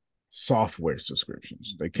software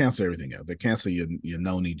subscriptions. They cancel everything else. They cancel your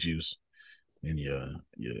noni juice and your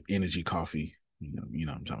energy coffee. You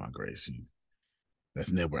know what I'm talking about, Grace.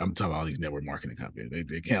 That's network. I'm talking about all these network marketing companies.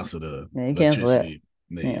 They cancel the electricity,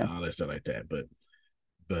 all that stuff like that.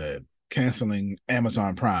 But canceling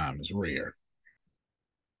Amazon Prime is rare.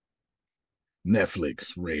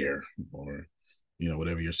 Netflix, rare, or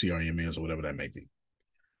whatever your CRM is or whatever that may be.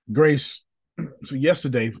 Grace, so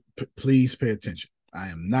yesterday, please pay attention. I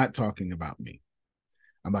am not talking about me.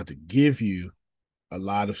 I'm about to give you a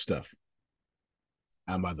lot of stuff.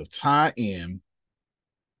 I'm about to tie in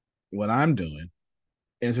what I'm doing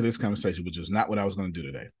into this conversation, which is not what I was going to do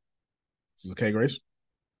today. This is okay, Grace?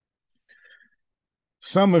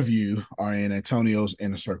 Some of you are in Antonio's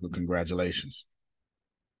inner circle. Congratulations.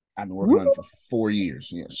 I've been working on it for 4 years.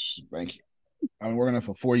 Yes, thank you. I've been working on it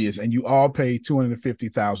for 4 years, and you all paid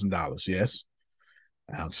 $250,000. Yes,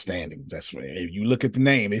 outstanding. That's what. If you look at the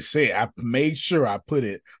name, it said. I made sure I put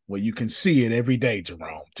it where you can see it every day,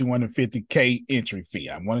 Jerome. $250K entry fee.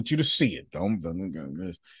 I wanted you to see it. I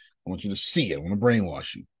want you to see it. I want to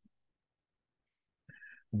brainwash you.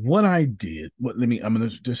 What I did. I'm gonna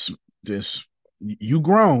just. You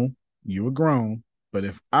were grown, but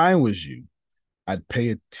if I was you, I'd pay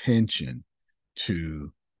attention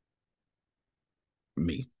to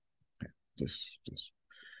me. Just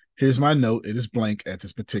here's my note. It is blank at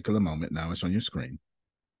this particular moment. Now it's on your screen.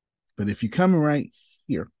 But if you come right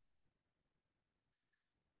here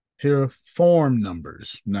are form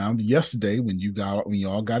numbers. Now, yesterday when you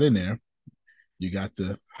all got in there, you got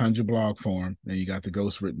the 100 blog form and you got the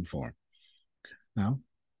ghost written form. Now,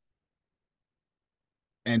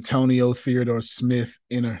 Antonio Theodore Smith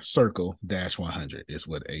Inner Circle -100 is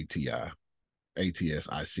what ATSIC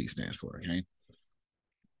stands for. Okay,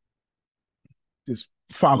 just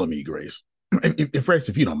follow me, Grace.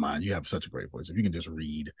 If you don't mind, you have such a great voice. If you can just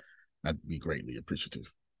read, I'd be greatly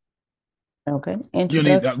appreciative. Okay.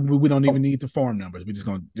 We don't even need the form numbers. We're just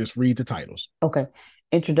going to just read the titles. Okay.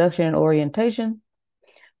 Introduction and orientation,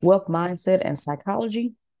 wealth mindset and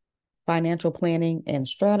psychology, financial planning and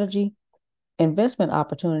strategy, investment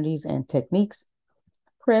opportunities and techniques,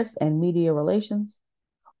 press and media relations,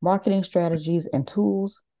 marketing strategies and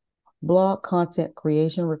tools, blog content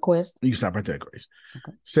creation requests. You can stop right there, Grace.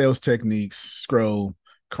 Okay. Sales techniques, scroll,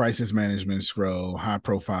 crisis management, scroll, high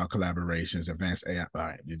profile collaborations, advanced AI. All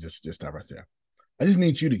right, you just stop right there. I just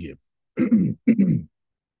need you to get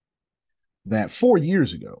that 4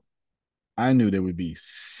 years ago, I knew there would be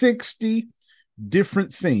 60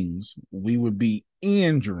 different things we would be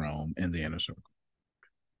in, Jerome, in the inner circle.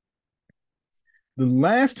 The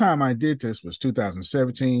last time I did this was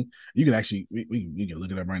 2017. You can actually, you can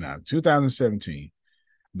look it up right now. 2017,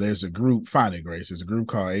 there's a group, find it, Grace. There's a group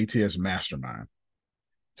called ATS Mastermind.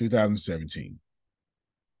 2017.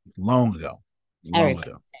 Long ago.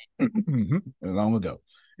 Long ago.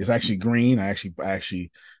 It's actually green. I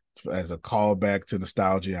actually, as a callback to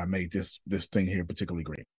nostalgia, I made this thing here particularly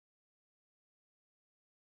green.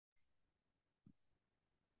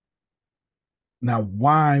 Now,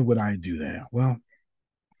 why would I do that? Well,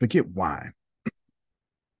 forget why.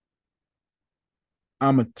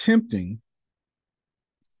 I'm attempting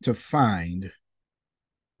to find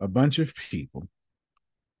a bunch of people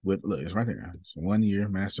with, look, it's right there. It's 1 year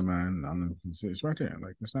mastermind. It's right there.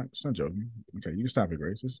 Like, it's not joking. Okay, you can stop it,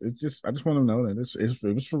 Grace. It's just, I just want to know that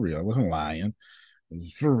it was for real. I wasn't lying. It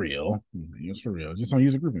was for real. It was for real. Just don't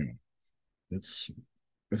use a group anymore. It's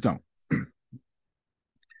gone.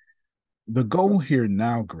 The goal here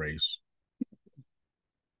now, Grace,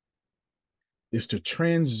 is to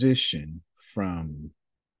transition from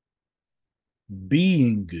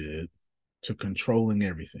being good to controlling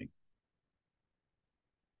everything.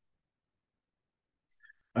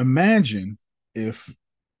 Imagine if,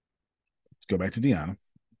 let's go back to Deanna.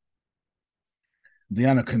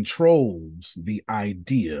 Deanna controls the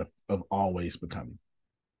idea of always becoming.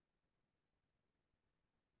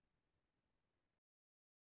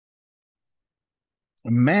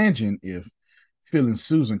 Imagine if Phil and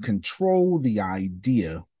Susan control the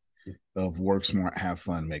idea of work smart, have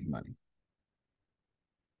fun, make money.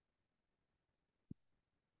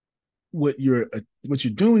 What you're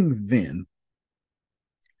doing then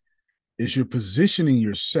is you're positioning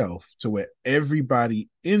yourself to where everybody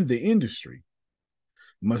in the industry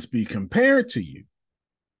must be compared to you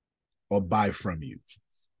or buy from you.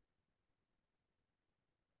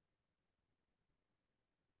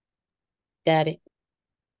 Got it.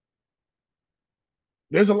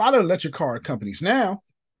 There's a lot of electric car companies now.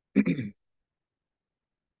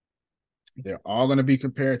 They're all going to be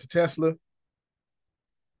compared to Tesla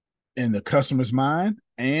in the customer's mind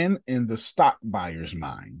and in the stock buyer's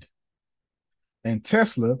mind. And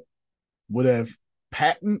Tesla would have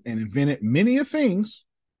patented and invented many of things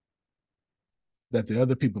that the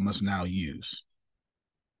other people must now use.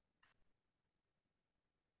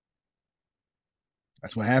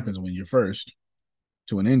 That's what happens when you're first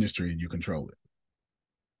to an industry and you control it.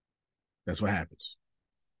 That's what happens.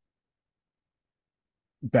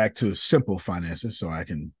 Back to simple finances so I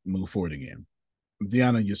can move forward again.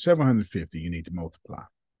 Deanna, you're 750, you need to multiply.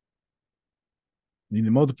 You need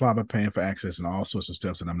to multiply by paying for access and all sorts of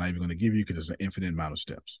steps that I'm not even going to give you because there's an infinite amount of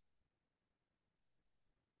steps.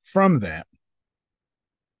 From that,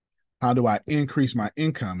 how do I increase my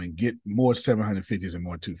income and get more 750s and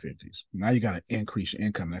more 250s? Now you got to increase your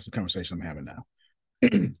income. That's the conversation I'm having now.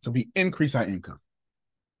 So we increase our income.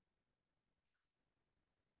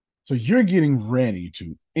 So you're getting ready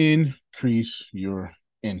to increase your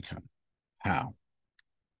income. How?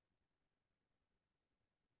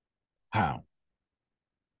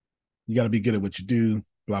 You got to be good at what you do,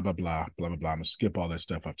 blah, blah, blah, blah, blah, blah. I'm going to skip all that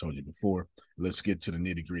stuff I've told you before. Let's get to the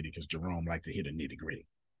nitty gritty because Jerome liked to hear the nitty gritty.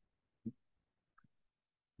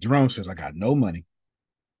 Jerome says, I got no money,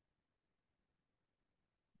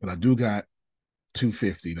 but I do got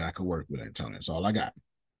 $250 that I could work with, Antonio. That's all I got.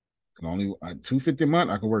 Can only $250 a month.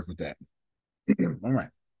 I can work with that. All right,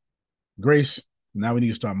 Grace. Now we need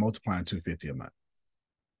to start multiplying $250 a month.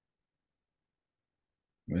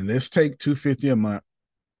 And let's take $250 a month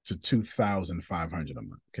to $2,500 a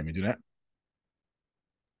month. Can we do that?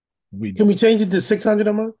 Can we change it to $600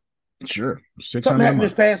 a month? Sure. Something happened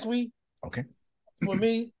this past week. Okay. For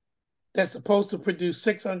me, that's supposed to produce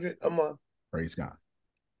 $600 a month. Praise God.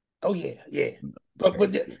 Oh yeah. But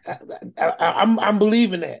I'm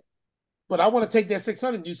believing that. But I want to take that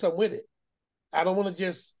 600 and do something with it. I don't want to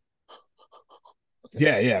just.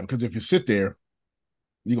 Yeah. Because if you sit there,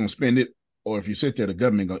 you're gonna spend it, or if you sit there, the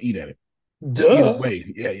government gonna eat at it. Duh. Either way,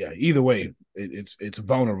 yeah. Either way, it's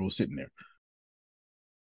vulnerable sitting there.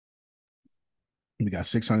 We got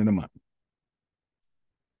 $600 a month.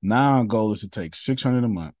 Now our goal is to take $600 a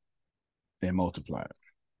month and multiply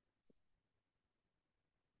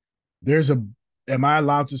it. Am I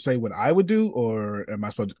allowed to say what I would do, or am I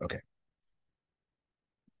supposed to? Okay.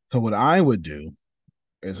 So what I would do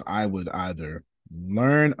is I would either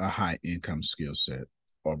learn a high income skill set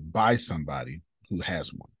or buy somebody who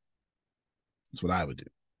has one. That's what I would do.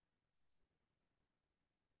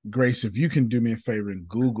 Grace, if you can do me a favor and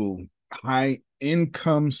Google high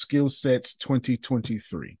income skill sets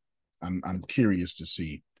 2023. I'm curious to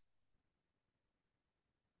see.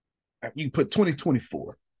 You can put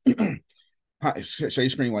 2024. Share your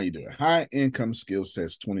screen while you do it. High income skill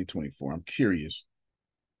sets 2024. I'm curious.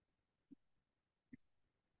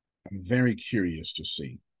 I'm very curious to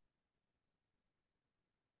see.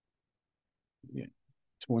 Yeah,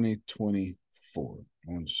 2024.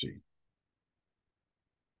 I want to see.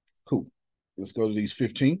 Cool. Let's go to these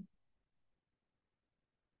 15.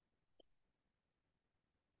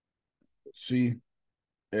 Let's see.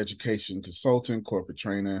 Education consultant, corporate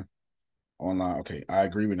trainer, online. Okay, I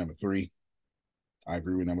agree with number 3. I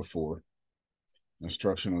agree with number 4.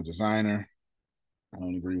 Instructional designer. I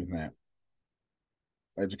don't agree with that.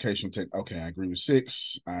 Educational tech. Okay, I agree with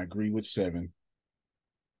 6. I agree with 7.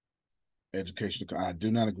 Educational. I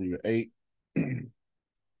do not agree with 8.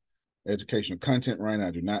 Educational content writer.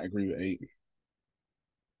 I do not agree with 8.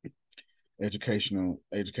 Education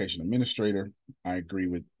administrator. I agree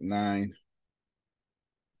with 9.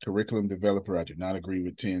 Curriculum developer. I do not agree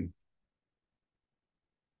with 10.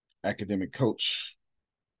 Academic coach.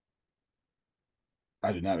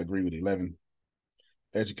 I do not agree with 11.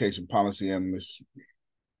 Education policy analyst.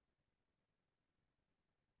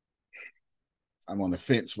 I'm on the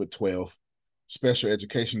fence with 12. Special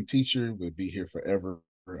education teacher would be here forever.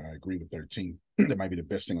 I agree with 13. That might be the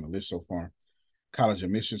best thing on the list so far. College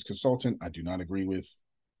admissions consultant, I do not agree with.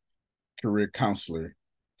 Career counselor,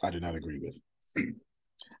 I do not agree with.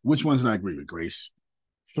 Which ones did I agree with, Grace?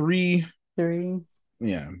 3.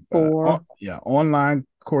 Yeah. 4. Online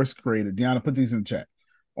course creator. Deanna, put these in the chat.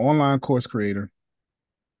 Online course creator.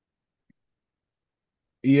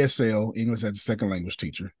 ESL, English as a second language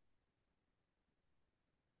teacher.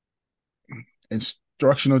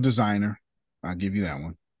 Instructional designer, I'll give you that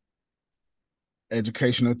one.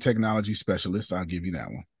 Educational technology specialist, I'll give you that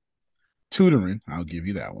one. Tutoring, I'll give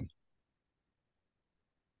you that one.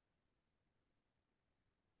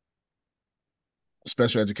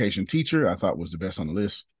 Special education teacher, I thought was the best on the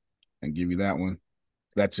list, and give you that one.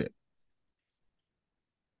 That's it.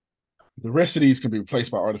 The rest of these can be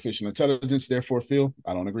replaced by artificial intelligence. Therefore, Phil,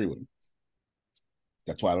 I don't agree with them.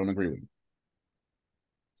 That's why I don't agree with them.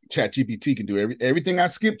 ChatGPT can do everything I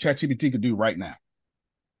skipped. ChatGPT could do right now.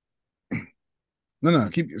 No,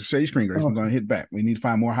 share your screen, Grace. I'm going to hit back. We need to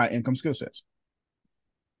find more high income skill sets.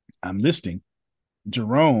 I'm listing.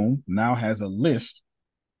 Jerome now has a list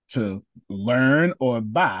to learn or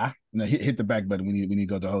buy. Now hit the back button. We need to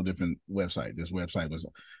go to a whole different website. This website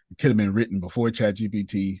could have been written before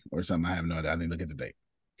ChatGPT or something. I have no idea. I didn't look at the date.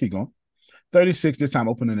 Keep going. 36. This time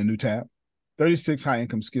opening a new tab. 36 high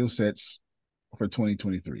income skill sets for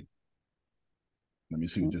 2023. Let me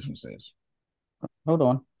see what this one says. Hold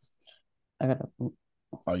on. I gotta.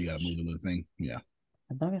 Oh, you gotta move the little thing. Yeah.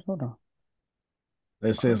 Hold on.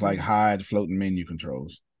 It says like hide floating menu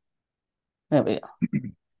controls. There we go.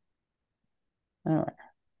 All right.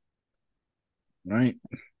 Right.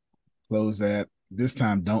 Close that. This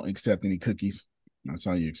time, don't accept any cookies. That's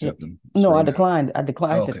how you accept them. No, I declined. I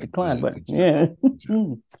declined the decline button. Yeah.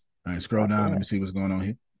 All right, scroll down. Let me see what's going on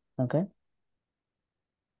here. Okay.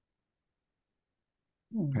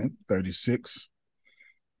 Okay, 36.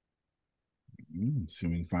 See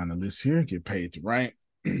if we can find the list here. Get paid to write.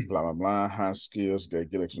 Blah, blah, blah. High skills.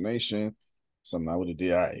 Good explanation. Something I would have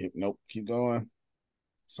did. All right. Nope. Keep going.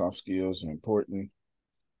 Soft skills are important.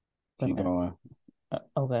 Keep going.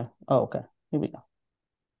 Okay. Oh, okay. Here we go.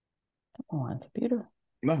 Come on, computer.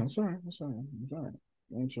 No, it's all right. It's all right. It's all right.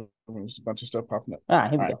 There's a bunch of stuff popping up. All right,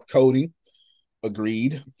 here we All right, go. coding.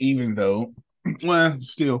 Agreed. Even though, well,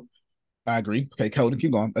 still, I agree. Okay, coding.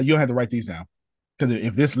 Keep going. You don't have to write these down because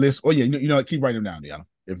if this list, oh yeah, you know what? Keep writing them down, Deanna.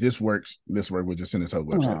 If this works, we'll just send it to the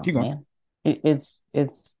website. Oh, Keep going. man.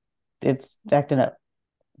 It's acting up.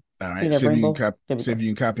 All right. See if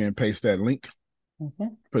you can copy and paste that link. Okay.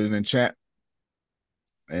 Put it in chat.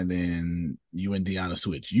 And then you and Deanna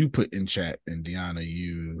switch. You put in chat, and Deanna,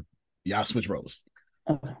 y'all switch roles.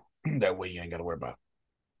 Okay. That way you ain't got to worry about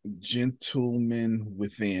it.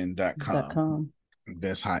 Gentlemanwithin.com.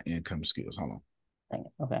 Best high income skills. Hold on. Dang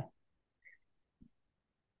it. Okay.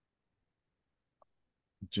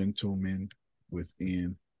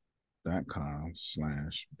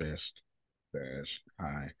 Gentlemanwithin.com/best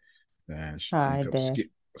high income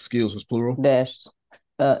skills is plural. Skills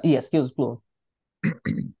is plural. Okay,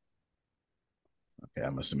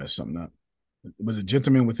 I must have messed something up. Was it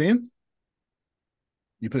Gentleman Within?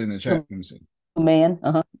 You put it in the chat. Let me see. Man,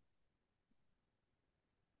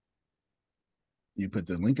 You put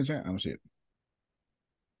the link in chat? I don't see it.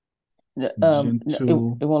 It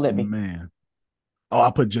won't let me. Man. Oh,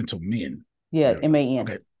 I put gentlemen. Yeah, MAN.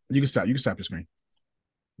 Okay, you can stop your screen.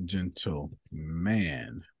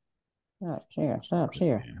 Gentleman. Stop share.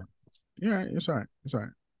 Yeah, right. It's all right. It's all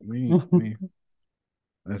right. We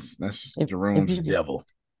that's Jerome's devil.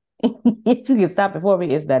 If you can stop it for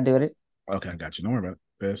me, it's not doing it. Okay, I got you. Don't worry about it.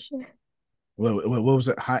 Best. What was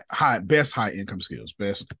it? Best high income skills.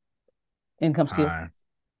 Best income skills. High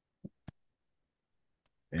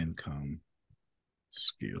income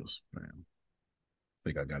skills, man. I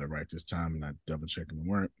think I got it right this time, and I double checking the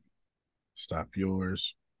work. Stop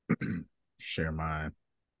yours. Share mine.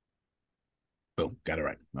 Boom, got it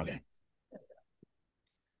right. Okay.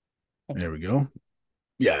 There we go.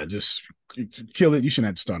 Yeah, just kill it. You shouldn't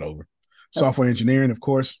have to start over. Software engineering, of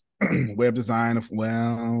course. Web design,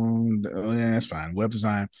 that's fine. Web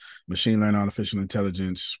design, machine learning, artificial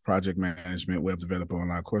intelligence, project management, web developer,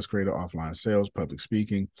 online course creator, offline sales, public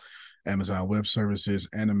speaking, Amazon Web Services,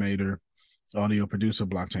 animator, audio producer,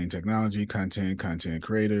 blockchain technology, content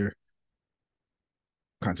creator,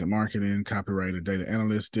 content marketing, copywriter, data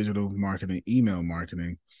analyst, digital marketing, email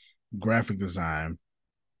marketing, graphic design,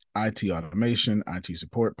 IT automation, IT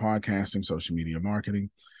support, podcasting, social media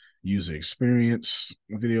marketing, user experience,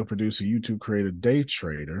 video producer, YouTube creator, day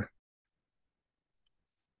trader,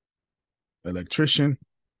 electrician,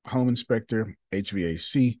 home inspector,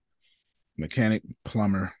 HVAC, mechanic,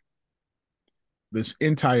 plumber. This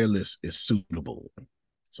entire list is suitable.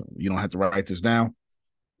 So you don't have to write this down.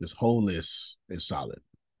 This whole list is solid.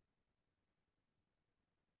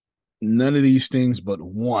 None of these things but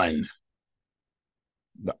one.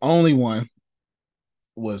 The only one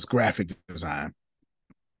was graphic design.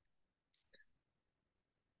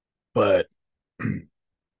 But it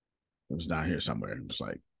was down here somewhere. It was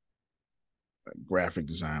like graphic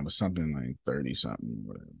design was something like 30 something,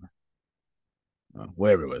 whatever.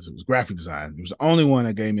 Whatever it was graphic design. It was the only one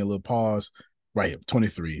that gave me a little pause right here,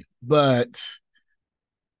 23. But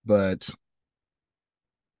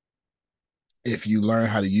if you learn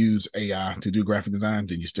how to use AI to do graphic design,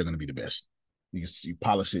 then you're still going to be the best. You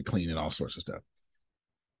polish it, clean it, all sorts of stuff.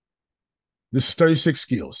 This is 36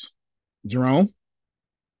 skills. Jerome,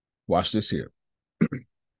 watch this here.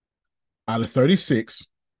 Out of 36,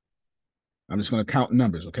 I'm just going to count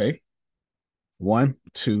numbers, okay? 1,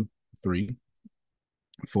 2, 3,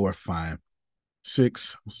 4, 5,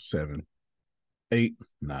 6, 7, 8,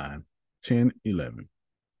 9, 10, 11,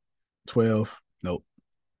 12, nope.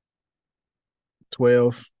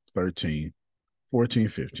 12, 13, 14,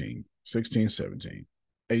 15, 16, 17,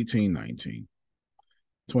 18, 19,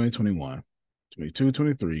 20, 21, 22,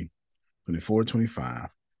 23, 24, 25,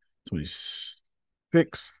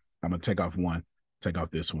 26. I'm going to take off one, take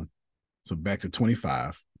off this one. So back to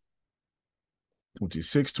 25,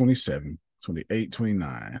 26, 27, 28,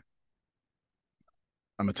 29.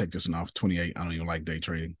 I'm going to take this one off, 28. I don't even like day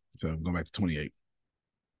trading. So I'm going back to 28.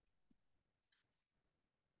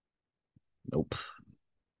 Nope.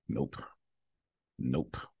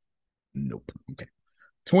 Okay.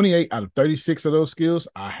 28 out of 36 of those skills,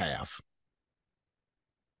 I have.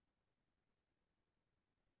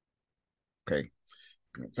 Okay.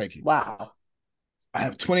 Thank you. Wow. I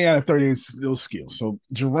have 20 out of 38 those skills. So,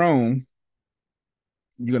 Jerome,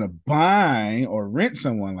 you're going to buy or rent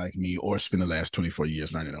someone like me or spend the last 24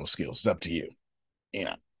 years learning those skills. It's up to you. You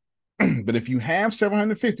know. But if you have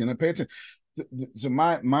 750, and I pay attention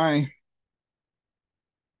to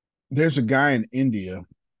there's a guy in India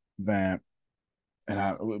that, and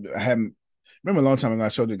I haven't remember a long time ago, I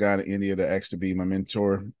showed the guy in India that asked to be my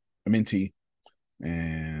mentor, a mentee.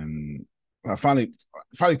 And I finally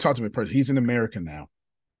talked to him in person. He's in America now.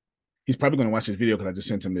 He's probably going to watch this video because I just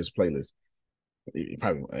sent him this playlist.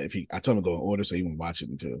 I told him to go in order so he won't watch it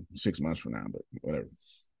until 6 months from now, but whatever.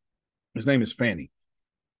 His name is Fanny,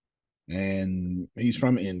 and he's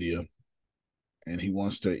from India, and he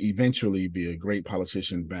wants to eventually be a great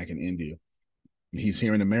politician back in India. He's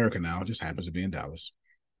here in America now, just happens to be in Dallas.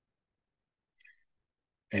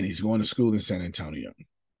 And he's going to school in San Antonio.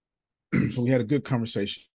 So we had a good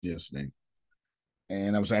conversation yesterday.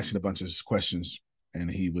 And I was asking a bunch of questions, and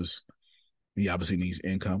he obviously needs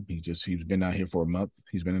income. He's been out here for a month.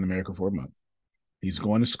 He's been in America for a month. He's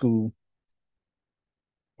going to school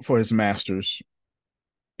for his master's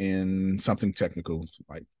in something technical,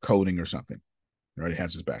 like coding or something. He already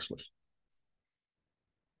has his bachelor's.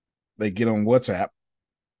 They get on WhatsApp,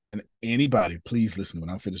 and anybody, please listen to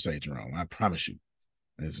what I'm going to say, Jerome. I promise you,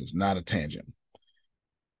 this is not a tangent.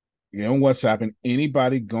 Get on WhatsApp, and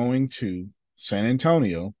anybody going to San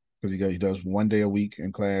Antonio, because he does 1 day a week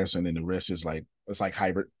in class, and then the rest is it's like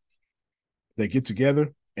hybrid. They get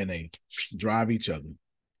together and they drive each other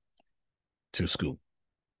to school.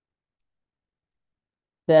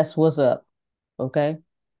 That's what's up. Okay.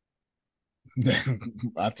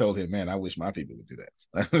 I told him, man, I wish my people would do that.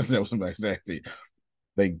 That was exactly.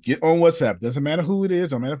 They get on WhatsApp. Doesn't matter who it is.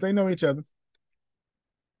 Don't matter if they know each other.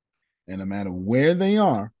 And no matter where they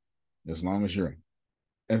are, as long as you're.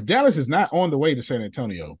 And Dallas is not on the way to San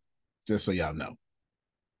Antonio, just so y'all know.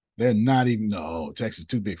 They're not even. No, Texas is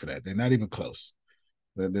too big for that. They're not even close.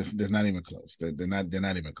 They're not even close. They're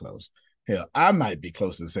not even close. Hell, I might be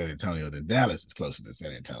closer to San Antonio than Dallas is closer to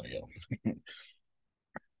San Antonio.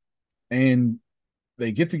 And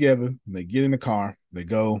they get together, they get in the car, they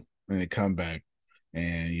go, and they come back,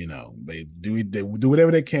 and they do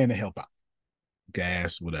whatever they can to help out,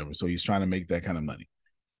 gas, whatever. So he's trying to make that kind of money.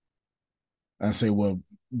 I say, well,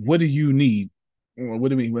 what do you need? What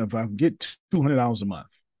do you mean? Well, if I get $200 a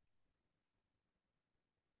month,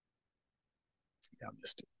 yeah, I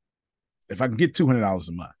missed it. If I can get $200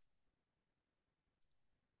 a month,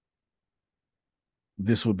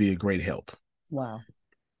 this would be a great help. Wow.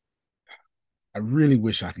 I really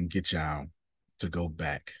wish I can get y'all to go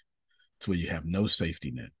back to where you have no safety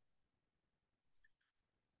net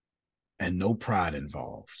and no pride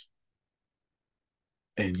involved.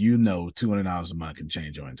 And $200 a month can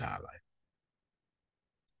change your entire life.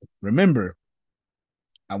 Remember,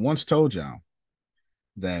 I once told y'all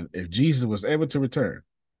that if Jesus was ever to return,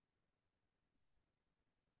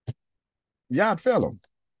 y'all fell him.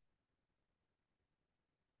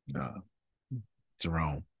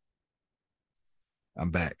 Jerome,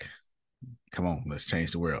 I'm back. Come on, let's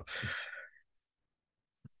change the world.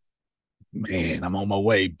 Man, I'm on my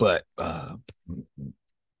way, but I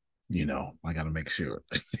gotta make sure.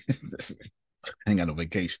 I ain't got no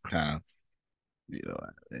vacation time.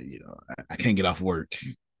 I can't get off work.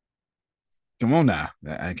 Come on now.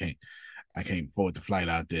 I can't afford the flight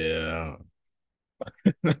out there.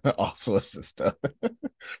 All sorts of stuff.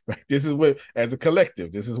 Right. This is what, as a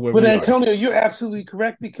collective, this is where. But Antonio, you're absolutely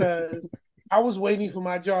correct, because I was waiting for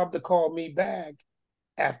my job to call me back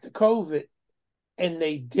after COVID, and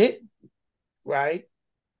they didn't, right?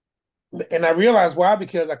 And I realized why,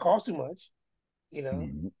 because I cost too much. They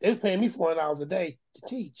was paying me $400 a day to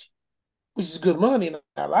teach, which is good money, and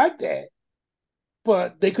I like that.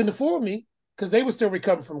 But they couldn't afford me because they were still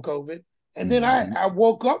recovering from COVID. And then I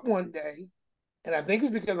woke up one day, and I think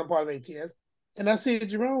it's because I'm part of ATS, and I said,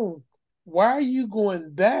 Jerome, why are you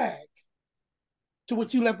going back to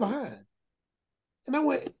what you left behind? And I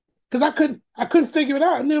went, because I couldn't figure it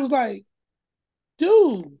out. And then it was like,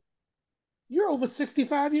 dude, you're over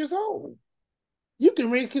 65 years old. You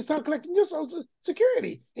can start collecting your Social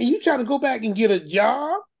Security. And you trying to go back and get a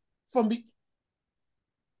job and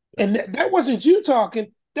that wasn't you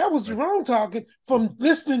talking. That was Jerome talking from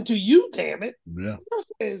listening to you, damn it. Yeah.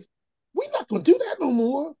 Says, we're not going to do that no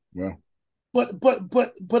more. Well.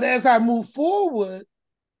 But as I move forward,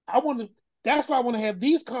 that's why I want to have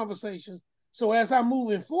these conversations. So as I'm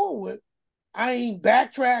moving forward, I ain't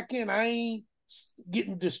backtracking. I ain't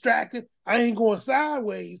getting distracted. I ain't going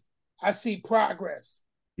sideways. I see progress.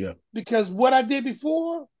 Yeah. Because what I did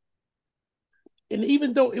before, and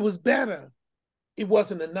even though it was better, it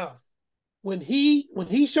wasn't enough. When he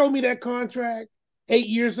showed me that contract 8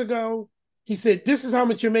 years ago, he said, this is how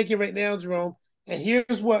much you're making right now, Jerome, and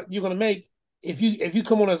here's what you're going to make if you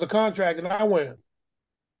come on as a contract. And I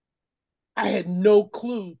had no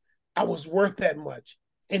clue I was worth that much.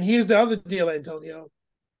 And here's the other deal, Antonio.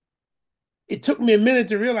 It took me a minute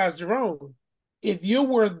to realize, Jerome, if you're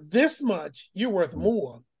worth this much, you're worth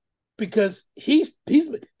more, because he's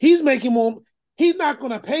making more. He's not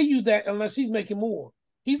going to pay you that unless he's making more.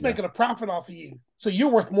 He's making a profit off of you. So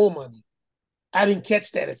you're worth more money. I didn't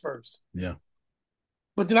catch that at first. Yeah.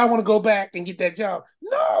 But then I want to go back and get that job.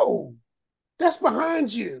 No, that's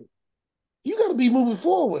behind you. You got to be moving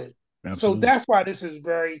forward. Absolutely. So that's why this is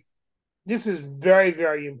very,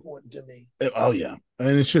 very important to me. Oh, yeah.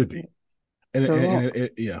 And it should be.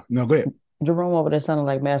 Yeah. No, go ahead. Jerome over there sounded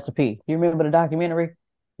like Master P. You remember the documentary?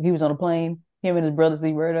 He was on a plane, him and his brother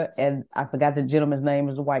Steve Murder, and I forgot the gentleman's name.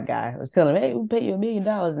 Was a white guy. I was telling him, hey, we'll pay you $1 million.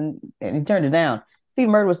 And he turned it down. Steve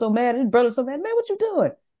Murder was so mad. His brother was so mad. Man, what you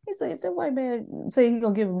doing? He said, if that white man say he's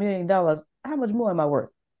going to give $1 million, how much more am I worth?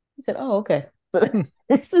 He said, oh, okay.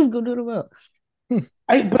 He's going to do the well.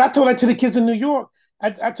 But I told that to the kids in New York. I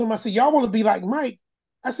told them, I said, y'all want to be like Mike.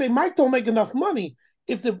 I say, Mike don't make enough money.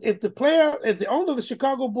 If the owner of the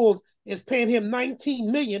Chicago Bulls is paying him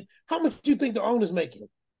 $19 million, how much do you think the owner's making?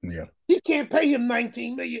 Yeah. He can't pay him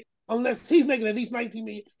 $19 million unless he's making at least $19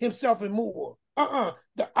 million himself and more. I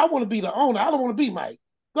want to be the owner. I don't want to be Mike.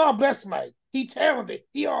 God bless Mike. He talented.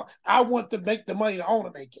 I want to make the money the owner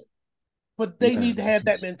making. But they need to have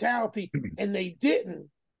that mentality, and they didn't,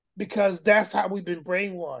 because that's how we've been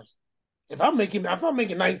brainwashed. If I'm making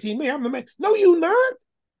 $19 million, I'm the man. No, you not.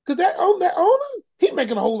 Because that owner, he's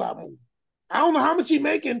making a whole lot more. I don't know how much he's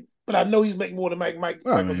making, but I know he's making more than Michael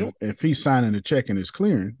Jordan. If he's signing a check and it's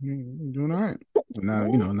clearing, you're doing all right. Now,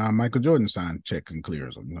 now Michael Jordan signed checks and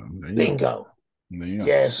clears them. Bingo. There you go.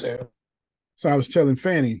 Yes, sir. So I was telling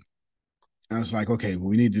Fanny, I was like, okay, well,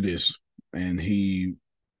 we need to do this. And we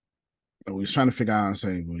was trying to figure out and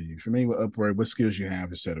say, well, you familiar with Upwork, what skills you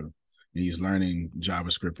have, et cetera. And he's learning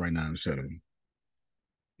JavaScript right now, et cetera.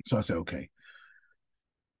 So I said, okay.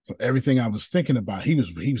 So everything I was thinking about, he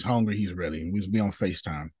was hungry, he's ready. We was be on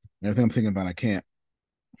FaceTime. Everything I'm thinking about, I can't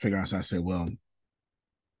figure out. So I said, well,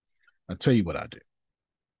 I'll tell you what I do.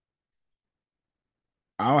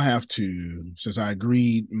 I'll have to, since I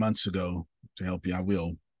agreed months ago to help you, I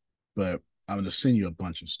will, but I'm going to send you a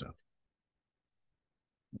bunch of stuff.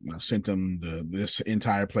 I sent them this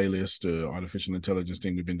entire playlist, the artificial intelligence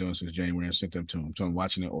thing we've been doing since January, and sent them to him. So I'm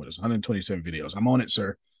watching it. Oh, there's 127 videos. I'm on it,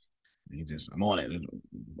 sir. I'm on it.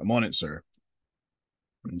 I'm on it, sir.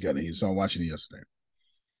 He started watching it yesterday.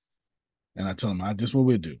 And I told him, this is what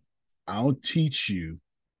we'll do. I'll teach you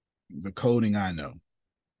the coding I know.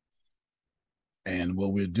 And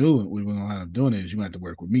what we're going to end up doing is you're going to have to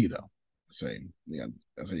work with me, though. I say you're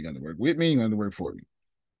going to work with me, you're going to work for me.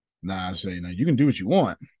 Now I say, you can do what you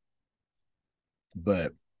want,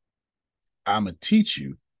 but I'm going to teach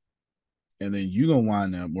you. And then you're going to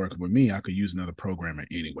wind up working with me. I could use another programmer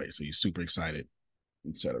anyway. So he's super excited,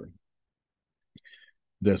 etc.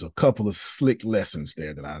 There's a couple of slick lessons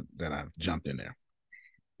there that I jumped in there.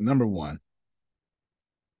 Number one,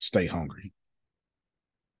 stay hungry.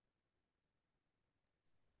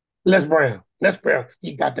 Les Brown.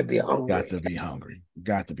 You got to be hungry. Got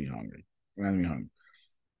to be hungry.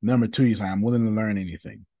 Number two, he's like, I'm willing to learn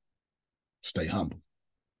anything. Stay humble.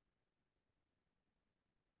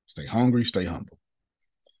 Stay hungry, stay humble.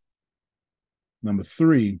 Number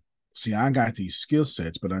three, see, I got these skill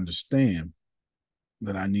sets, but understand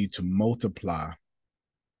that I need to multiply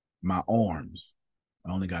my arms.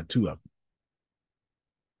 I only got 2 of them.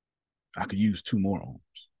 I could use 2 more arms.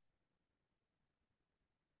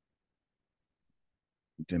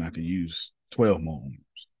 Then I could use 12 more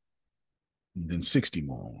arms. And then 60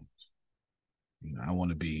 more arms. I want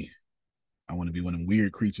to be one of them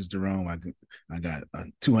weird creatures, Jerome. I got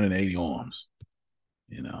 280 arms.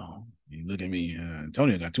 You look at me,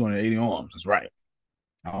 Antonio got 280 arms. That's right.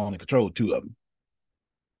 I only control 2 of them.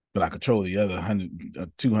 But I control the other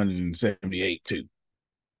 278 too.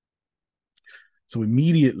 So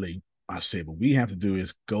immediately I said, what we have to do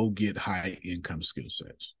is go get high income skill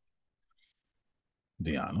sets.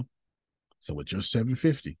 Deanna. So with your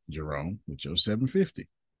 750, Jerome, with your 750,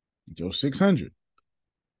 with your 600,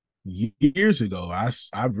 years ago,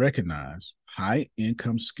 I've recognized high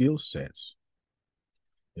income skill sets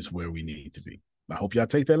is where we need to be. I hope y'all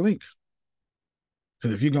take that link.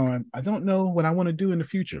 Because if you're going, I don't know what I want to do in the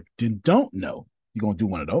future, then don't know. You're going to do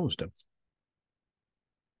one of those stuff.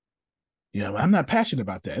 I'm not passionate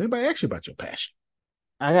about that. Anybody ask you about your passion?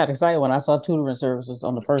 I got excited when I saw tutoring services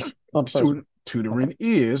on the first. Tutoring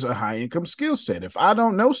is a high income skill set. If I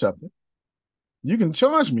don't know something, you can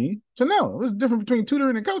charge me to know. What's the difference between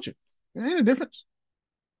tutoring and coaching? There ain't a difference.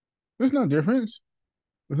 There's no difference.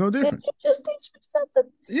 There's no difference. Just teach me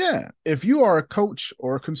something. Yeah. If you are a coach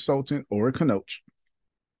or a consultant or a coach,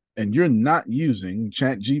 and you're not using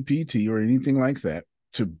ChatGPT or anything like that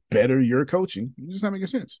to better your coaching, it's just not making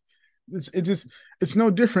sense. It's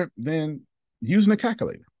no different than using a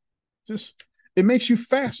calculator. It makes you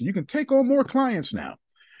faster. You can take on more clients now.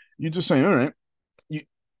 You're just saying, all right,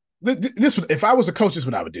 this if I was a coach, this is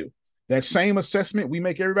what I would do. That same assessment we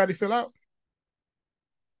make everybody fill out,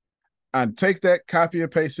 I'd take that, copy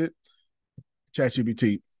and paste it,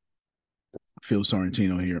 ChatGPT, Phil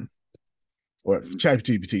Sorrentino here, or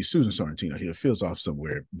ChatGPT, Susan Sorrentino here, feels off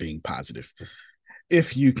somewhere being positive.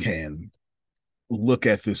 If you can look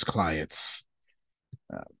at this client's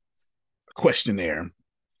questionnaire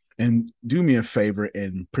and do me a favor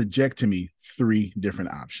and project to me 3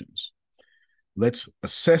 different options. Let's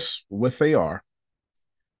assess what they are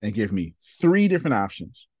and give me 3 different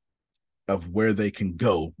options of where they can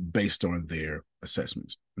go based on their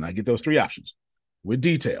assessments. And I get those 3 options with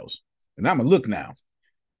details. And I'm going to look now.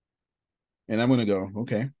 And I'm going to go,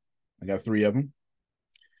 okay, I got 3 of them.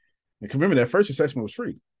 And remember, that first assessment was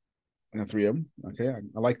free. I got 3 of them. Okay,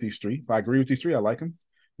 I like these 3. If I agree with these 3, I like them.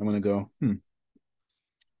 I'm going to go, okay,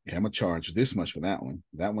 I'm going to charge this much for that one,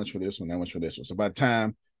 that much for this one, that much for this one. So by the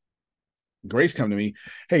time Grace come to me,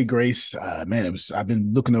 hey, Grace, man, I've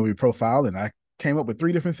been looking over your profile and I came up with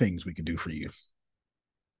 3 different things we could do for you.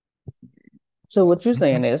 So what you're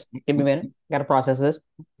saying is, give me a minute, got to process this.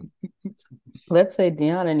 Let's say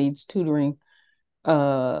Deanna needs tutoring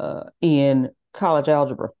in college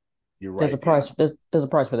algebra. You're right. There's a price. There's a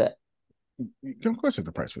price for that. Of course, there's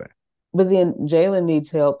a price for that. But then Jalen needs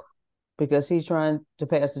help because he's trying to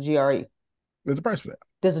pass the GRE. There's a price for that.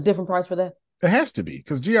 There's a different price for that? It has to be,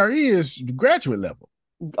 because GRE is graduate level.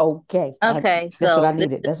 Okay. So that's what I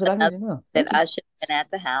needed. That's what I needed to know. That I should have been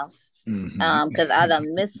at the house. Because I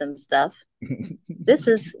done missed some stuff. This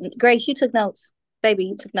is Grace, you took notes. Baby,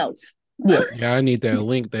 you took notes. Yes. Yeah, I need that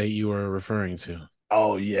link that you were referring to.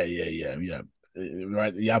 Oh, yeah.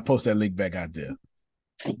 Right. Yeah, I'll post that link back out there.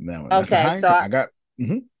 Now, okay, so I got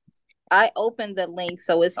I opened the link,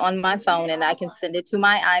 so it's on my phone and I can send it to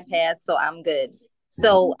my iPad, so I'm good.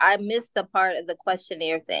 So I missed the part of the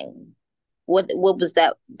questionnaire thing. What was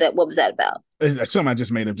that? What was that about? It's something I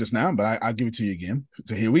just made up just now, but I'll give it to you again.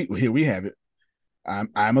 So here we have it.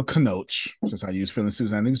 I'm a coach, since I use Phil and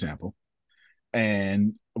Susan as an example.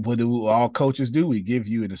 And what do all coaches do? We give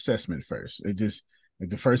you an assessment first.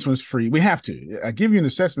 The first one's free. We have to. I give you an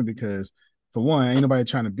assessment because, for one, ain't nobody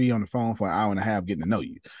trying to be on the phone for an hour and a half getting to know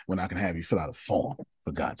you when I can have you fill out a form,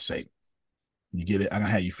 for God's sake. You get it? I can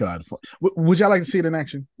have you fill out a form. Would y'all like to see it in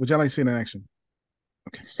action?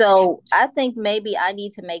 Okay. So I think maybe I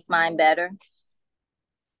need to make mine better.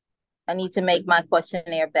 I need to make my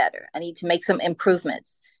questionnaire better. I need to make some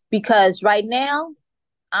improvements because right now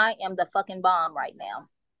I am the fucking bomb right now.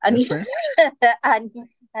 I need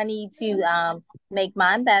to make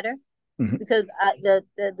mine better because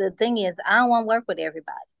the thing is I don't want to work with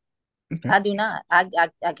everybody. Okay. I do not. I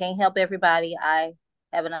can't help everybody. I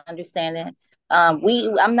have an understanding.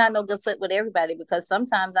 I'm not no good fit with everybody because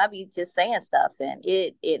sometimes I be just saying stuff and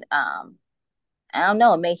it I don't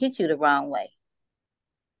know, it may hit you the wrong way.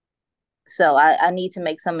 So I need to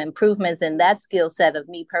make some improvements in that skill set of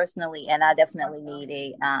me personally, and I definitely need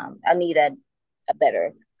a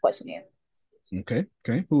better questionnaire. Okay.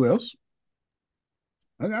 Who else?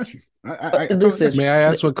 I got you. May I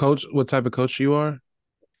ask what type of coach you are?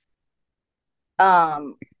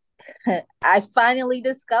 I finally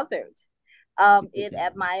discovered it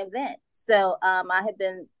at my event. So I have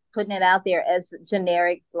been putting it out there as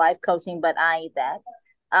generic life coaching, but I ain't that.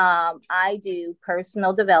 I do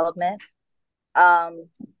personal development,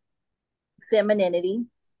 femininity,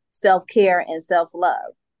 self-care, and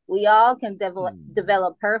self-love. We all can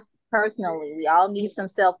develop personally. We all need some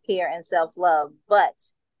self-care and self-love, but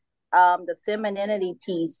the femininity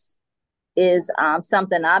piece is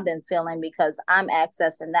something I've been feeling because I'm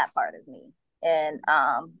accessing that part of me. And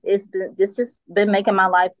it's just been making my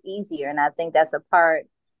life easier. And I think that's a part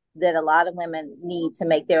that a lot of women need to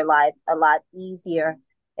make their life a lot easier.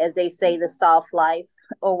 As they say, the soft life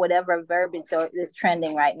or whatever verbiage is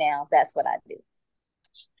trending right now. That's what I do.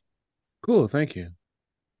 Cool. Thank you.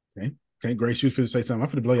 Okay. Grace, you feel to say something. I'm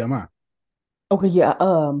going to blow your mind. Okay. Yeah.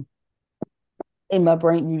 In my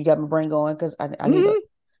brain, you got my brain going because I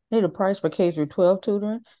need a price for K through 12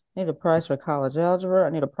 tutoring. I need a price for college algebra. I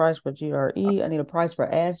need a price for GRE. I need a price for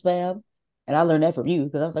ASVAB. And I learned that from you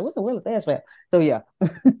because I was like, what's the word with ASVAB? So yeah.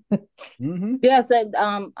 Yeah, so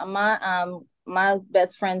my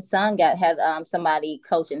best friend's son had somebody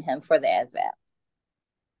coaching him for the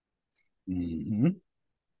ASVAB.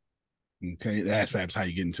 Okay, the ASVAB's how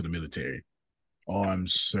you get into the military. Armed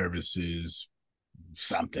services,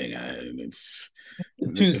 something. It's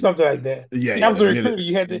something like that. Yeah, that was a recruiter.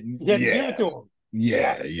 You had to give it to him.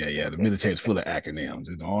 Yeah. The military is full of acronyms.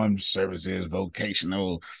 It's armed services,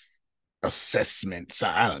 vocational. assessments.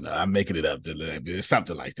 I don't know. I'm making it up. It's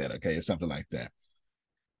something like that. Okay, it's something like that.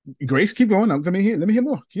 Grace, keep going. Let me hear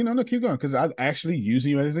more. No, keep going because I'm actually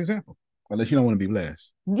using you as an example. Unless you don't want to be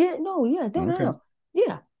last. Yeah, no, yeah.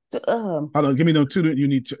 So, hold on, give me no tutor. You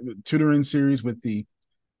need tutoring series with the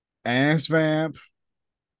ASVAB.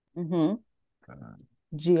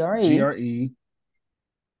 GRE.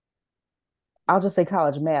 I'll just say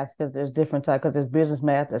college math because there's different types. Because there's business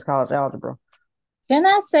math, there's college algebra. Can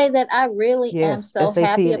I say that I really am so SAT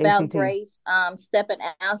happy and about ACT. Grace stepping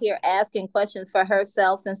out here asking questions for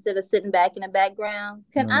herself instead of sitting back in the background?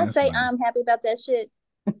 Can I say I'm happy about that shit?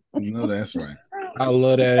 That's right. I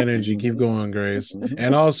love that energy. Keep going, Grace.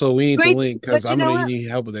 And also, we need to link because I'm going to need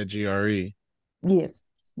help with that GRE. Yes.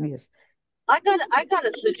 I got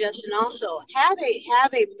a suggestion also. Have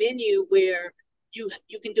a menu where you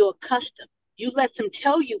can do a custom. You let them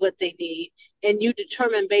tell you what they need, and you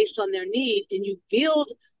determine based on their need, and you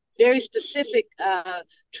build very specific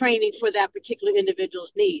training for that particular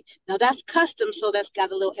individual's need. Now that's custom, so that's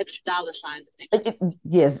got a little extra dollar sign.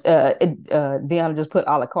 Yes, Deanna just put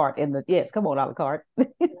a la carte in the. Yes, come on, a la carte.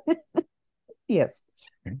 Yes.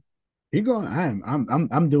 Keep going.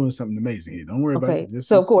 I'm doing something amazing here. Don't worry about it.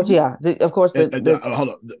 So of course, of course. Hold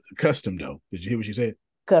on. Custom though. Did you hear what she said?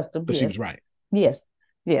 Custom. But she was right. Yes.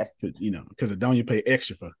 Because don't you pay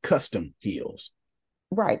extra for custom heels?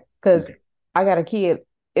 Right. Because I got a kid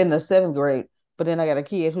in the 7th grade, but then I got a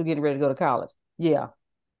kid who's getting ready to go to college. Yeah.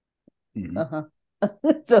 So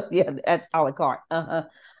that's a la carte.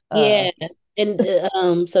 Yeah.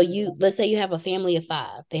 And so let's say you have a family of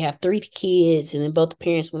 5. They have 3 kids, and then both the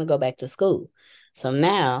parents want to go back to school. So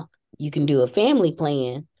now you can do a family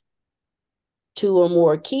plan, 2 or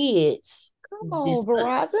more kids. Come on,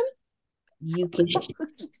 Verizon. You can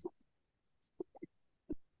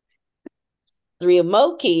 3 or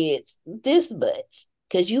more kids this much,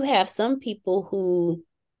 because you have some people who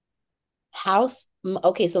so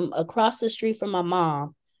across the street from my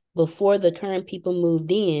mom, before the current people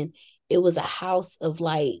moved in, it was a house of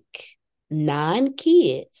like 9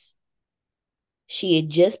 kids. She had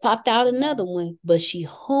just popped out another one, but she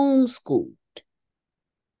homeschooled.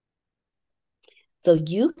 So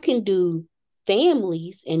you can do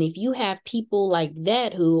families, and if you have people like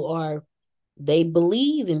that who they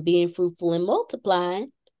believe in being fruitful and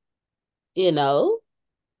multiplying,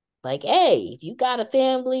 like, hey, if you got a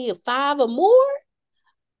family of 5 or more,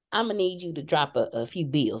 I'm gonna need you to drop a few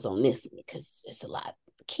bills on this one because it's a lot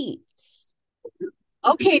of kids.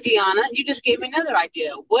 Okay, Deanna, you just gave me another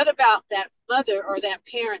idea. What about that mother or that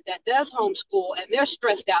parent that does homeschool and they're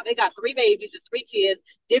stressed out? They got 3 babies and 3 kids,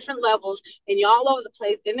 different levels, and you're all over the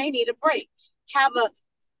place, and they need a break. Have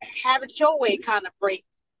it your way kind of break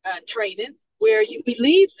training where you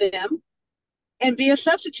relieve them and be a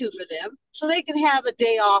substitute for them so they can have a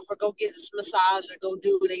day off or go get a massage or go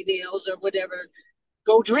do their nails or whatever,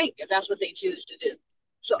 go drink if that's what they choose to do.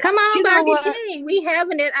 So come on, Barbie King, we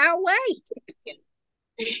having it our way.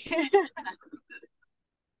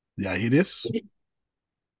 Y'all hear this?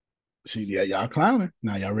 See, y'all clowning.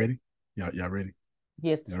 Now y'all ready? Y'all ready?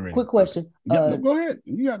 Yes. Ready? Quick question. Go ahead.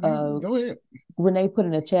 Go ahead. Renee put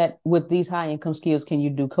in the chat, with these high income skills, can you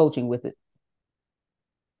do coaching with it?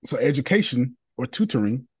 So education or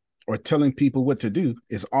tutoring or telling people what to do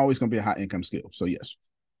is always going to be a high income skill. So yes.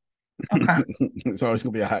 Okay. It's always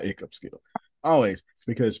going to be a high income skill. Always.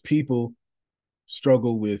 Because people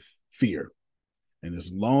struggle with fear. And as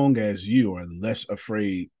long as you are less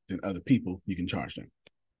afraid than other people, you can charge them.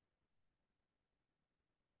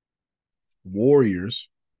 Warriors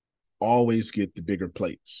always get the bigger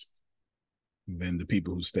plates than the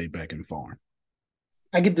people who stay back and farm.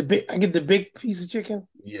 I get the big piece of chicken.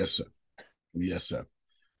 Yes, sir. Yes, sir.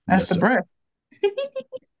 That's the breast.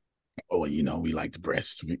 Oh, we like the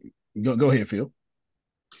breast. Go ahead, Phil.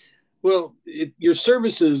 Well, your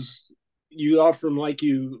services, you offer them like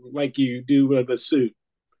you do with a suit.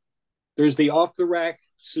 There's the off the rack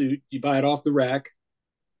suit. You buy it off the rack.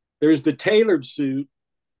 There's the tailored suit,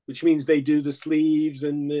 which means they do the sleeves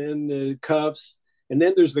and then the cuffs. And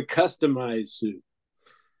then there's the customized suit,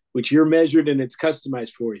 which you're measured and it's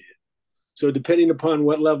customized for you. So depending upon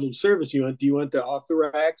what level of service you want, do you want the off the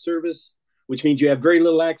rack service, which means you have very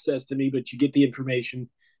little access to me, but you get the information? Do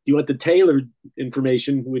you want the tailored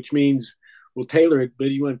information, which means we'll tailor it, but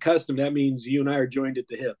you want custom? That means you and I are joined at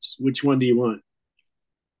the hips. Which one do you want?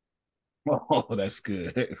 Oh, that's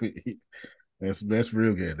good. That's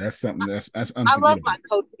real good. That's something that's unforgettable. I love my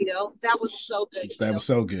coach, That was so good. That was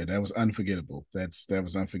so good. That was unforgettable. That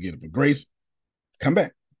was unforgettable. Grace, come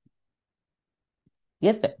back.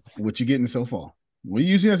 Yes, sir. What you getting so far? We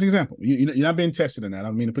use you as an example. You're not being tested in that. I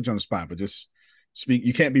don't mean to put you on the spot, but just Speak.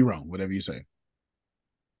 You can't be wrong. Whatever you say.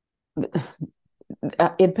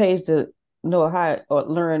 It pays to know how or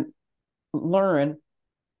learn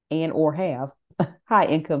and or have high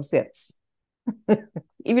income sets. Even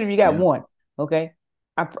if you got one, okay.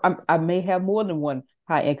 I may have more than one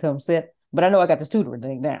high income set, but I know I got this tutoring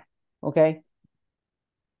thing now. Okay.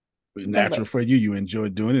 It's natural for you. You enjoy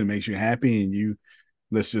doing it. It makes you happy, and you.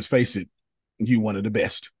 Let's just face it. You one of the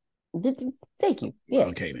best. Thank you. Yes.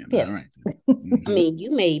 Okay then. Yes. All right. I mean,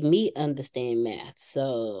 you made me understand math,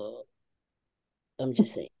 so I'm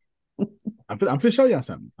just saying. I'm gonna show y'all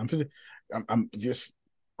something. I'm just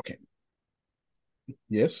okay.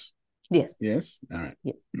 Yes. Yes. Yes. All right.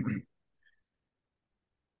 Yeah.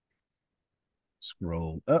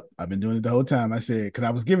 Scroll up. I've been doing it the whole time. I said, because I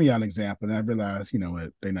was giving y'all an example, and I realized, you know what,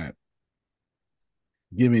 they're not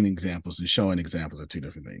giving examples and showing examples are two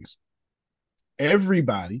different things.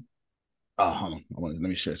 Everybody, hold on. Let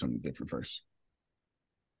me share something different first.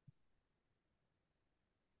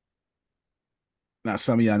 Now,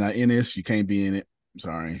 some of y'all not in this. You can't be in it.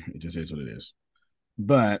 Sorry. It just is what it is.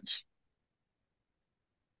 But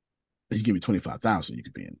if you give me 25,000, you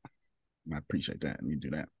could be in it. I appreciate that. Let me do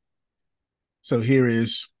that. So here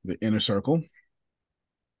is the inner circle.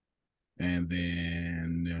 And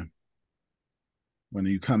then when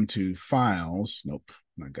you come to files, nope,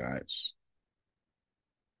 not guides.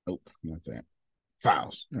 Nope, not that.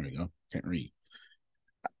 Files. There we go. Can't read.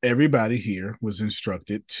 Everybody here was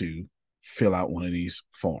instructed to fill out one of these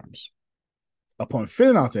forms. Upon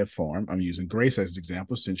filling out that form, I'm using Grace as an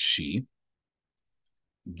example since she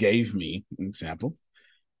gave me an example.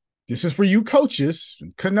 This is for you coaches,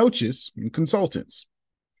 coaches, and consultants.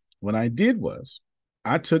 What I did was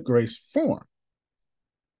I took Grace's form,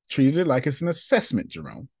 treated it like it's an assessment,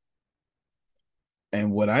 Jerome.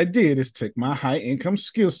 And what I did is take my high income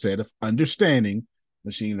skill set of understanding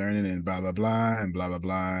machine learning and blah, blah, blah, and blah, blah,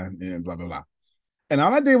 blah, and blah, blah, blah. And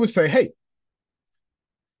all I did was say, hey,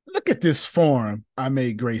 look at this form I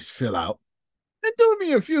made Grace fill out and do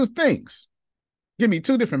me a few things. Give me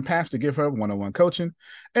 2 different paths to give her one-on-one coaching,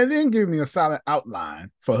 and then give me a solid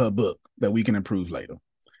outline for her book that we can improve later.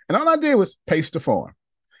 And all I did was paste the form.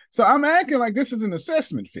 So I'm acting like this is an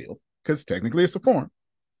assessment field because technically it's a form.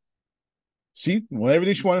 She,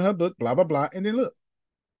 whatever she wanted in her book, blah, blah, blah. And then look,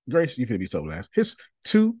 Grace, you feel be so blessed. Here's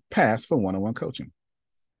 2 paths for one-on-one coaching.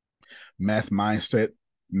 Math mindset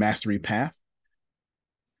mastery path.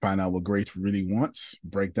 Find out what Grace really wants.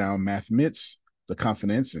 Break down math myths, the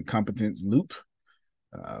confidence and competence loop.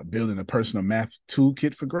 Building a personal math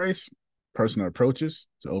toolkit for Grace. Personal approaches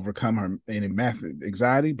to overcome her any math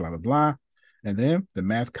anxiety, blah, blah, blah. And then the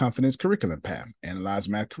math confidence curriculum path. Analyze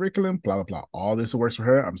math curriculum, blah, blah, blah. All this works for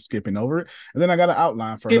her. I'm skipping over it. And then I got an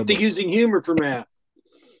outline for her. Skip to using humor for math.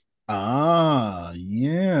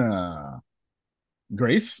 Yeah.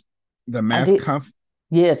 Grace, the math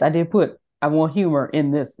Yes, I did put I want humor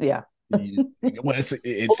in this. Yeah. Well,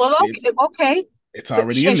 okay. It's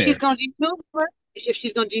already in there. She's going to do humor. If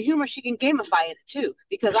she's going to do humor, she can gamify it too.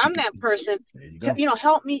 Because I'm that person.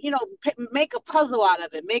 Help me. Make a puzzle out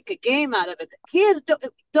of it. Make a game out of it. Kids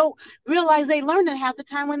don't realize they learn it half the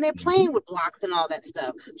time when they're playing with blocks and all that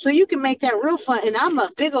stuff. So you can make that real fun. And I'm a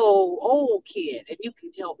big old kid, and you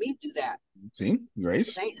can help me do that. See,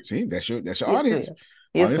 Grace. See, that's your audience.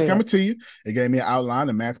 It's coming to you. It gave me an outline,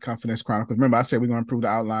 the Math Confidence Chronicles. Remember, I said we're going to improve the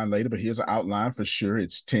outline later, but here's an outline for sure.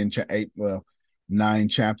 It's 9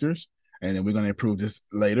 chapters, and then we're going to improve this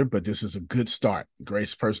later, but this is a good start.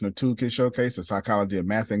 Grace Personal Toolkit Showcase, the psychology of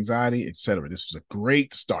math anxiety, etc. This is a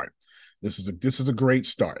great start. This is a great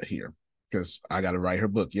start here because I got to write her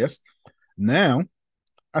book. Yes. Now,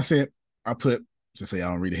 I said, I put, just say I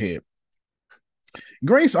don't read ahead.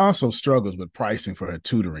 Grace also struggles with pricing for her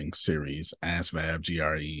tutoring series, ASVAB,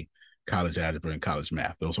 GRE, college algebra, and college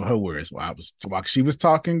math. Those were her words. While she was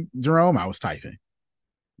talking, Jerome, I was typing.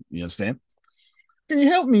 You understand? Can you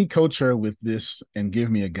help me coach her with this and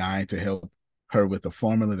give me a guide to help her with a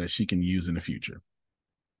formula that she can use in the future?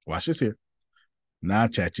 Watch this here. Now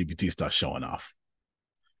ChatGPT starts showing off.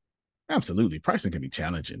 Absolutely. Pricing can be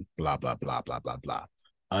challenging. Blah, blah, blah, blah, blah, blah.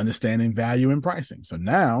 Understanding value in pricing. So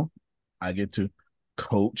now I get to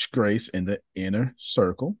coach Grace in the inner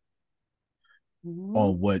circle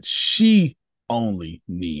on what she only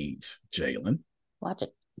needs, Jalen. Watch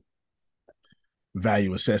it.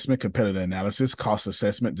 Value assessment, competitive analysis, cost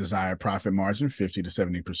assessment, desired profit margin, 50 to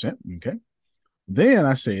 70%. Okay. Then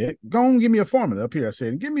I said, go and give me a formula. Up here, I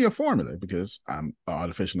said, give me a formula because I'm an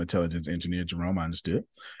artificial intelligence engineer, Jerome, I understood.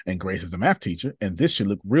 And Grace is a math teacher, and this should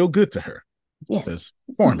look real good to her. Yes. This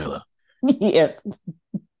formula. Yes.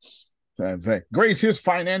 Grace, here's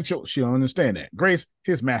financial. She'll understand that. Grace,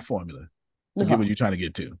 here's math formula. To get what you're trying to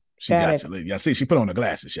get to. She got you. Yeah, see, she put on the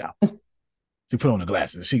glasses, y'all. She put on the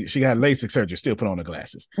glasses. She got LASIK surgery, still put on the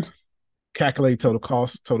glasses. Calculate total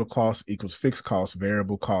cost. Total cost equals fixed cost,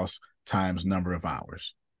 variable cost times number of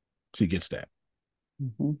hours. She gets that.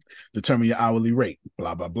 Mm-hmm. Determine your hourly rate.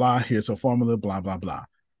 Blah, blah, blah. Here's a formula. Blah, blah, blah.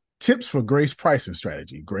 Tips for Grace pricing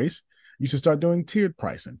strategy. Grace, you should start doing tiered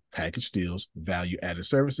pricing, package deals, value-added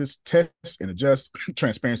services, test and adjust,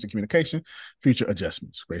 transparency, communication, future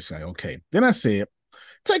adjustments. Grace said, okay. Then I said,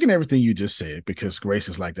 taking everything you just said, because Grace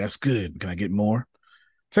is like, that's good. Can I get more?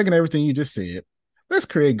 Taking everything you just said, let's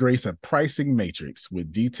create Grace a pricing matrix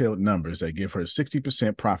with detailed numbers that give her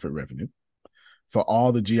 60% profit revenue for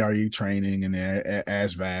all the GRE training and the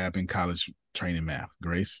ASVAB and college training math.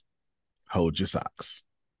 Grace, hold your socks.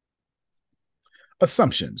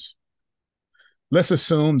 Assumptions. Let's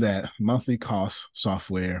assume that monthly cost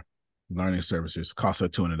software learning services cost her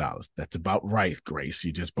 $200. That's about right, Grace.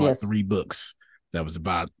 You just bought 3 books. That was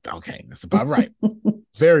about, okay, that's about right.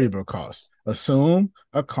 Variable cost. Assume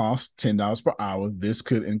a cost $10 per hour. This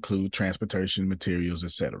could include transportation, materials,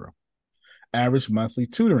 etc. Average monthly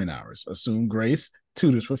tutoring hours. Assume Grace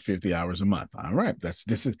tutors for 50 hours a month. All right.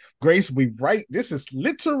 This is Grace. This is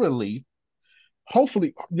literally,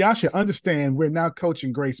 hopefully, y'all should understand we're now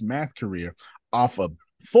coaching Grace math career off a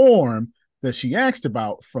form that she asked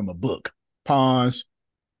about from a book. Pause.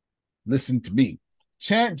 Listen to me.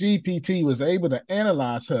 ChatGPT was able to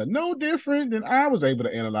analyze her no different than I was able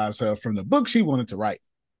to analyze her from the book she wanted to write.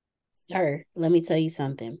 Sir, let me tell you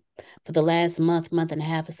something. For the last month and a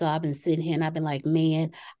half or so, I've been sitting here and I've been like,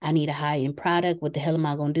 man, I need a high-end product. What the hell am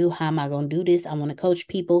I going to do? How am I going to do this? I want to coach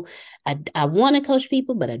people. I want to coach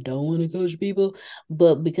people, but I don't want to coach people.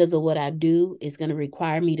 But because of what I do, it's going to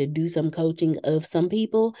require me to do some coaching of some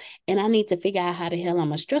people. And I need to figure out how the hell I'm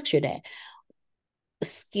going to structure that.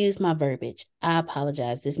 Excuse my verbiage. I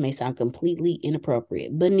apologize. This may sound completely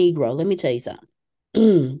inappropriate, but Negro, let me tell you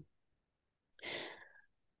something.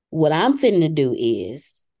 What I'm finna do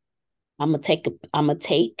is I'm gonna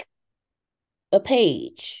take a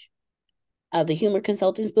page of the Humor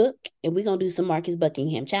Consultants book, and we're gonna do some Marcus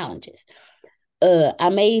Buckingham challenges. I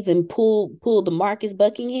may even pull the Marcus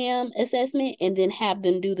Buckingham assessment and then have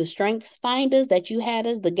them do the strength finders that you had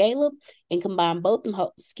as the Gallup and combine both of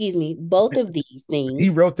these things. He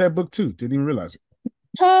wrote that book too. Didn't even realize it.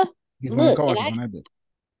 He's Look, on that book.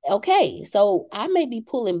 Okay, so I may be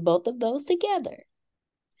pulling both of those together.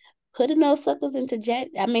 Putting those suckers into Jet.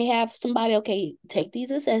 I may have somebody, take these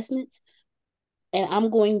assessments, and I'm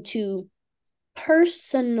going to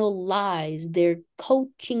personalize their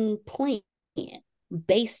coaching plan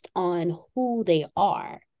based on who they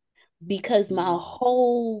are, because my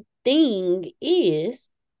whole thing is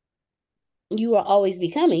you are always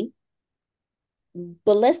becoming,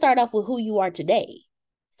 but let's start off with who you are today,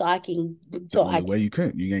 so I can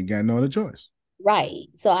you ain't got no other choice, right?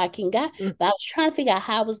 So I can but I was trying to figure out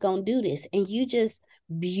how I was going to do this, and you just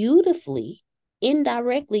beautifully,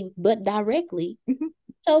 indirectly but directly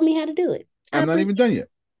told me how to do it. I'm not even done yet.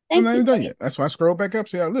 I'm not even done yet. That's why I scroll back up.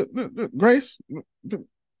 So look, Grace.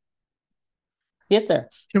 Yes, sir.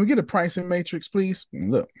 Can we get a pricing matrix, please?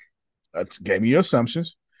 Look, gave me your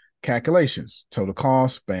assumptions, calculations, total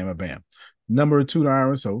cost, bam, bam. Number of tutor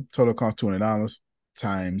hours, so total cost $200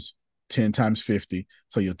 times 10 times 50.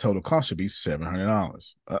 So your total cost should be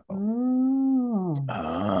 $700.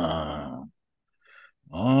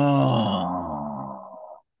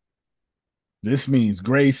 This means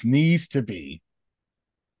Grace needs to be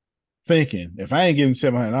thinking, if I ain't getting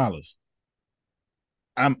 $700,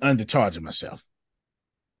 I'm undercharging myself.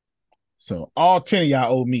 So all 10 of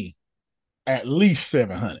y'all owe me at least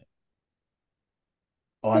 $700.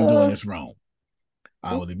 Or I'm doing this wrong.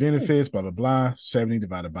 Hourly benefits, blah, blah, blah. 70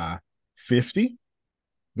 divided by 50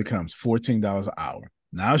 becomes $14 an hour.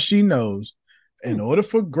 Now she knows in order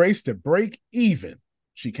for Grace to break even,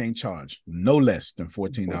 she can't charge no less than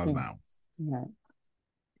 $14 an hour. Right.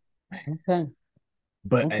 Okay.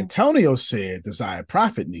 But Antonio said desired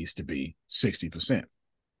profit needs to be 60%.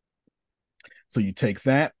 So you take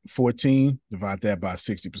that 14, divide that by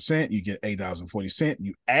 60%, you get $8.40.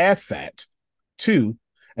 You add that to,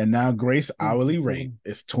 and now Grace hourly rate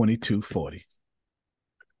is $22.40.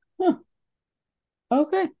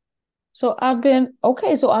 Okay. So I've been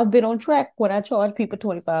on track when I charge people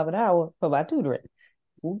 $25 an hour for my tutoring.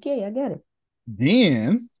 Okay, I get it.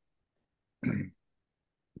 Then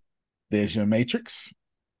there's your matrix.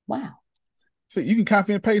 Wow. So you can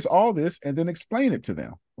copy and paste all this and then explain it to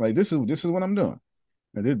them. Like this is what I'm doing.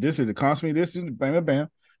 This is it cost me this, bam, bam.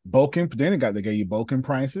 Bulking, then they gave you bulking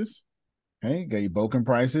prices. Okay, gave you bulking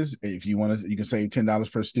prices. If you want to, you can save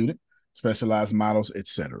 $10 per student, specialized models,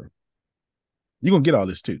 etc. You're going to get all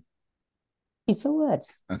this too. Pizza what?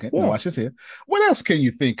 Okay, Yes. now watch this here. What else can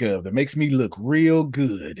you think of that makes me look real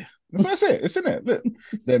good? That's what I said. It's in there. Look,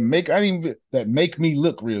 that make me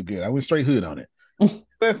look real good. I went straight hood on it.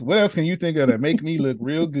 What else can you think of that make me look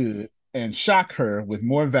real good and shock her with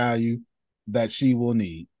more value that she will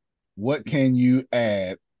need? What can you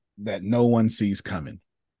add that no one sees coming?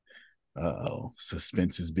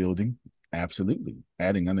 Suspense is building. Absolutely.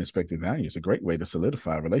 Adding unexpected value is a great way to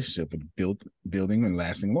solidify a relationship and building and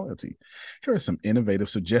lasting loyalty. Here are some innovative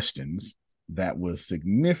suggestions that will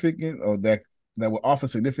significant or that will offer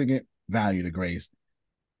significant value to Grace,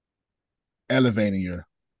 elevating your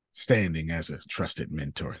standing as a trusted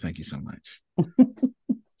mentor. Thank you so much.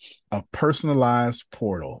 A personalized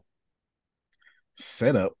portal.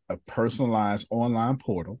 Set up a personalized online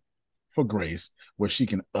portal for Grace where she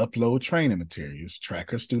can upload training materials,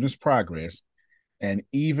 track her students' progress, and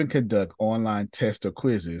even conduct online tests or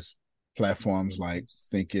quizzes. Platforms like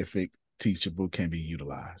Thinkific, Teachable can be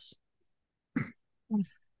utilized.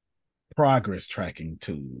 Progress tracking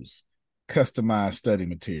tools, customized study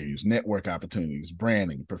materials, network opportunities,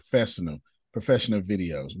 branding, professional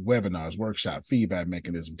videos, webinars, workshop, feedback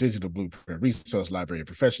mechanism, digital blueprint, resource library,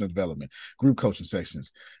 professional development, group coaching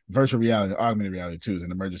sections, virtual reality, augmented reality tools,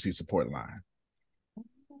 and emergency support line.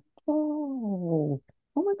 Oh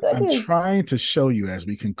my goodness. I'm trying to show you as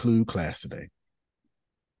we conclude class today.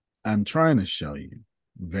 I'm trying to show you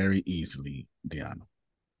very easily, Deanna.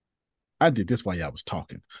 I did this while y'all was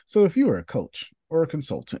talking. So if you are a coach or a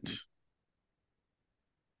consultant,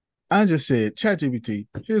 I just said, ChatGPT,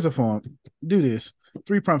 here's a form, do this.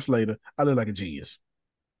 3 prompts later, I look like a genius.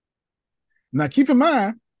 Now, keep in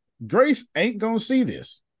mind, Grace ain't going to see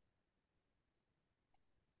this.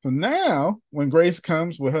 So now, when Grace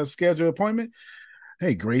comes with her scheduled appointment,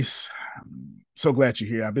 hey, Grace, I'm so glad you're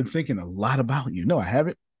here. I've been thinking a lot about you. No, I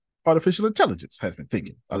haven't. Artificial intelligence has been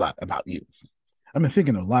thinking a lot about you. I've been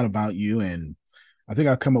thinking a lot about you, and I think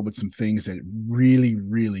I'll come up with some things that really,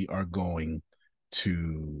 really are going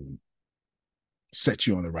to set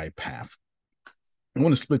you on the right path. I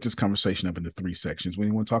want to split this conversation up into 3 sections.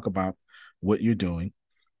 We want to talk about what you're doing.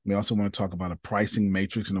 We also want to talk about a pricing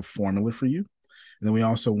matrix and a formula for you. And then we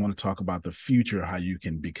also want to talk about the future, how you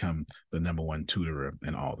can become the #1 tutor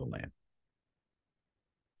in all the land.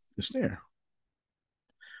 It's there.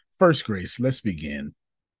 First, Grace, let's begin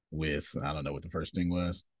with, I don't know what the first thing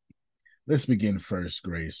was. Let's begin first,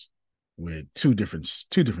 Grace, with two different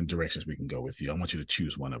directions we can go with you. I want you to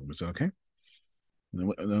choose one of them. Is that okay?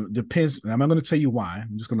 Depends. I'm not going to tell you why.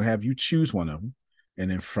 I'm just going to have you choose one of them.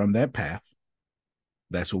 And then from that path,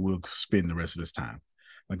 that's what we'll spend the rest of this time.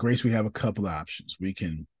 Now, Grace, we have a couple of options. We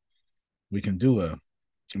can do a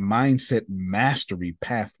mindset mastery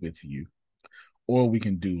path with you, or we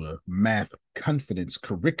can do a math confidence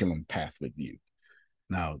curriculum path with you.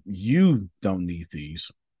 Now, you don't need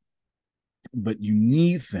these, but you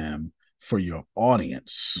need them for your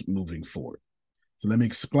audience moving forward. So let me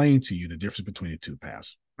explain to you the difference between the 2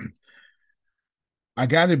 paths. I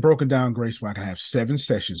got it broken down, Grace, where I can have 7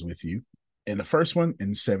 sessions with you in the first one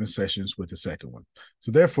and 7 sessions with the second one.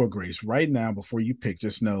 So therefore, Grace, right now, before you pick,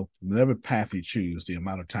 just know whatever path you choose, the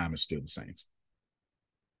amount of time is still the same.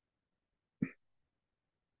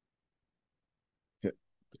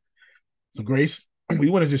 So Grace, we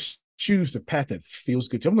want to just choose the path that feels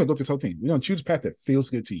good to you. I'm going to go through this whole thing. We're going to choose a path that feels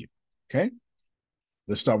good to you. Okay?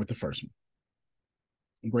 Let's start with the first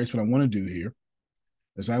one. Grace, what I want to do here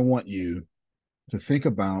is I want you to think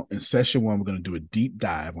about, in session 1, we're going to do a deep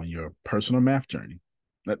dive on your personal math journey.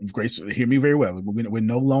 Grace, hear me very well. We're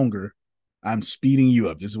no longer, I'm speeding you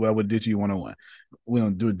up. This is what I would do to you 101. We're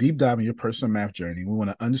going to do a deep dive on your personal math journey. We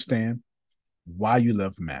want to understand why you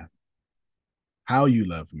love math, how you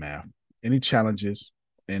love math, any challenges,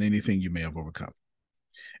 and anything you may have overcome.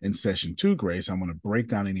 In session 2, Grace, I'm going to break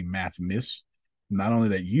down any math myths, not only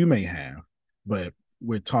that you may have, but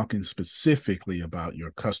we're talking specifically about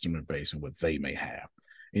your customer base and what they may have,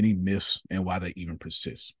 any myths and why they even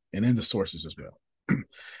persist, and then the sources as well.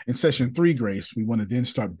 In session 3, Grace, we want to then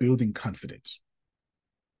start building confidence.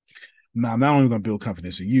 Now, not only going to build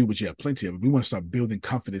confidence in you, but you have plenty of it. We want to start building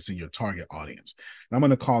confidence in your target audience. And I'm going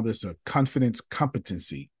to call this a confidence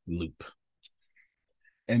competency loop.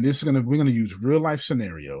 And this is we're going to use real life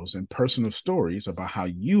scenarios and personal stories about how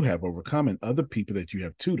you have overcome and other people that you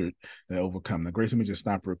have tutored that overcome. Now, Grace, let me just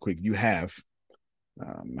stop real quick. You have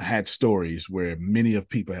had stories where many of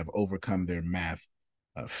people have overcome their math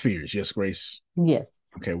fears. Yes, Grace? Yes.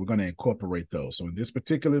 Okay, we're going to incorporate those. So in this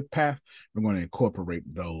particular path, we're going to incorporate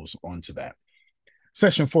those onto that.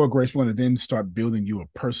 Session 4, Grace, we're going to then start building you a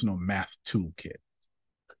personal math toolkit.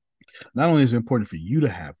 Not only is it important for you to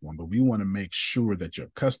have one, but we want to make sure that your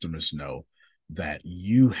customers know that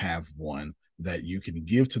you have one that you can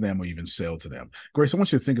give to them or even sell to them. Grace, I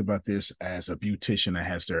want you to think about this as a beautician that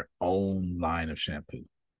has their own line of shampoo.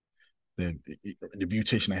 The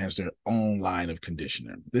beautician that has their own line of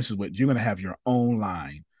conditioner. This is what you're going to have, your own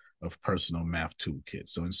line of personal math toolkits.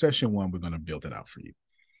 So in session 1, we're going to build it out for you.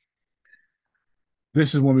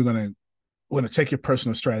 This is when we're going to take your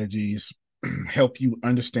personal strategies, help you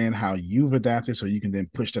understand how you've adapted so you can then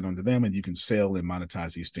push that onto them and you can sell and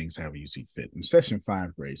monetize these things however you see fit. In session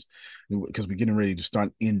 5, Grace, because we're getting ready to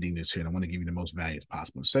start ending this here, and I want to give you the most value as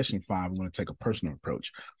possible. In session 5, we're going to take a personal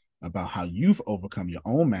approach about how you've overcome your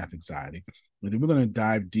own math anxiety. And then we're going to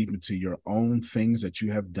dive deep into your own things that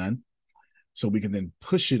you have done so we can then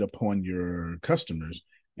push it upon your customers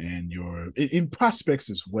and your in prospects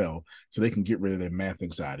as well, so they can get rid of their math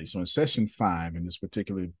anxiety. So in session 5, in this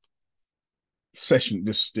particular session,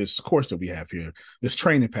 this course that we have here, this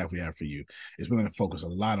training path we have for you, is we're going to focus a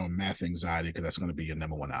lot on math anxiety because that's going to be your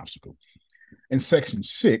number one obstacle. In section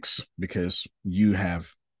 6, because you have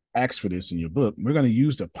asked for this in your book, we're going to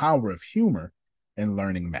use the power of humor in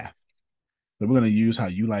learning math. So we're going to use how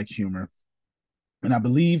you like humor. And I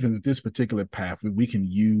believe in this particular path, we can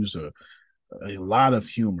use a lot of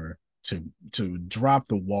humor to drop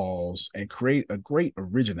the walls and create a great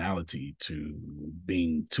originality to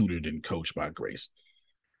being tutored and coached by Grace,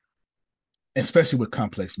 especially with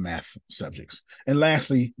complex math subjects. And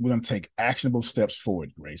lastly, we're going to take actionable steps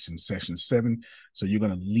forward, Grace, in session 7. So you're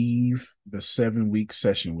going to leave the 7-week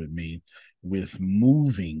session with me with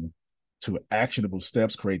moving to actionable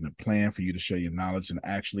steps, creating a plan for you to share your knowledge and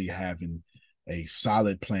actually having a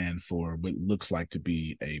solid plan for what looks like to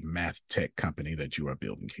be a math tech company that you are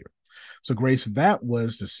building here. So Grace, that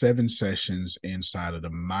was the 7 sessions inside of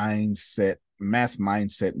the math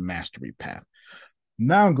mindset mastery path.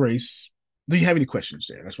 Now, Grace, do you have any questions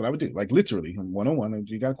there? That's what I would do. Like literally one-on-one.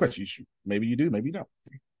 You got a question? Maybe you do, maybe you don't.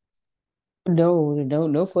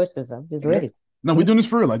 No questions. I'm just ready. No, we're doing this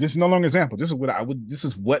for real. Like, this is no longer example. This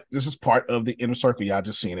is part of the inner circle. Y'all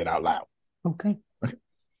just seeing it out loud. Okay.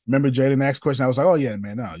 Remember Jaden asked question? I was like, oh yeah,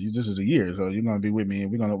 man, no, this is a year, so you're gonna be with me,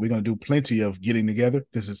 and we're gonna do plenty of getting together.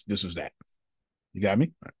 This is that. You got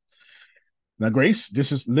me? Right. Now, Grace,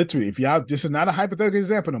 this is literally, this is not a hypothetical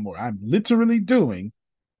example no more. I'm literally doing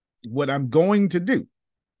what I'm going to do.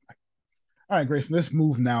 All right, Grace, let's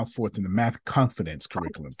move now forth in the math confidence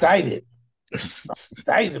curriculum. Excited.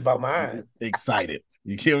 Excited about mine. Excited.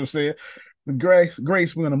 You get what I'm saying? Grace,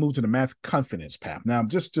 we're going to move to the math confidence path. Now,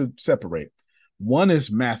 just to separate, one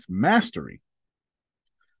is math mastery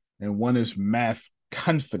and one is math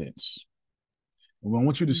confidence. And I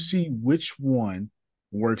want you to see which one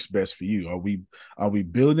works best for you. Are we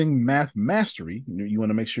building math mastery? You want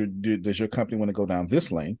to make sure, does your company want to go down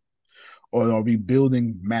this lane? Or are we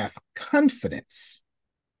building math confidence?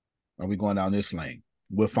 Are we going down this lane?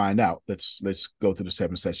 We'll find out. Let's go through the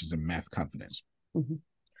 7 sessions in math confidence. Mm-hmm.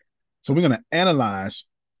 So we're going to analyze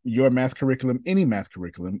your math curriculum, any math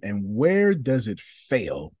curriculum, and where does it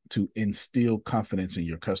fail to instill confidence in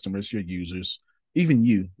your customers, your users, even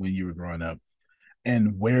you when you were growing up,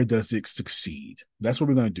 and where does it succeed? That's what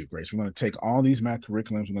we're going to do, Grace. We're going to take all these math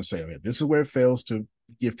curriculums. We're going to say, okay, this is where it fails to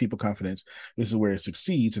give people confidence. This is where it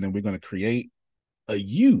succeeds. And then we're going to create a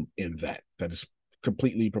you in that is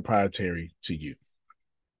completely proprietary to you.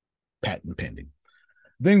 Patent pending.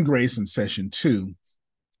 Then, Grace, in session 2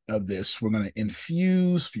 of this, we're going to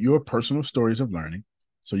infuse your personal stories of learning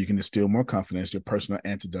so you can instill more confidence, your personal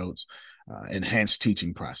antidotes, enhanced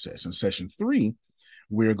teaching process. In session 3,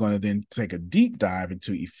 we're going to then take a deep dive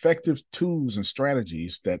into effective tools and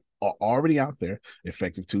strategies that are already out there,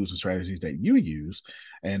 effective tools and strategies that you use,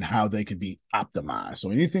 and how they can be optimized. So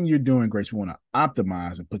anything you're doing, Grace, we want to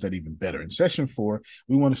optimize and put that even better. In session 4,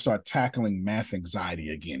 we want to start tackling math anxiety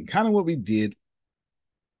again, kind of what we did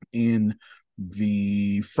in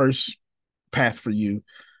the first path for you,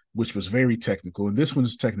 which was very technical. And this one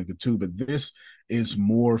is technical too, but this is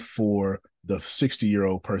more for the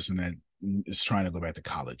 60-year-old person that is trying to go back to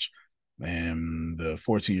college and the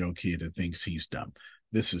 14-year-old kid that thinks he's dumb.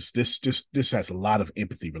 This has a lot of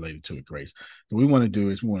empathy related to it, Grace. What we want to do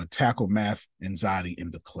is we want to tackle math anxiety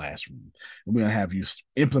in the classroom. And we're going to have you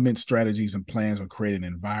implement strategies and plans on creating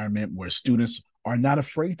an environment where students are not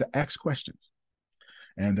afraid to ask questions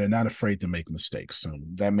and they're not afraid to make mistakes. So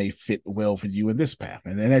that may fit well for you in this path.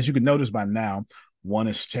 And then, as you can notice by now, one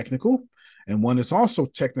is technical and one is also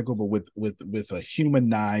technical, but with a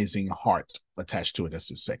humanizing heart attached to it. That's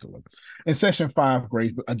the second one. In session 5,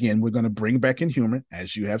 Grace, again, we're going to bring back in humor,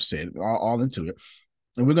 as you have said, all into it.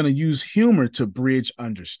 And we're going to use humor to bridge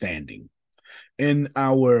understanding. In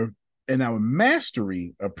our In our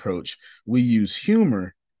mastery approach, we use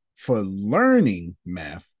humor for learning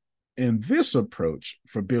math. In this approach,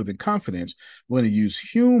 for building confidence, we're going to use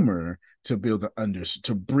humor to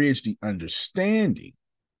to bridge the understanding.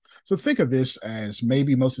 So think of this as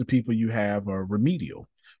maybe most of the people you have are remedial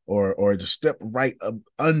or just step right up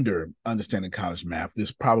under understanding college math.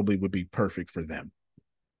 This probably would be perfect for them.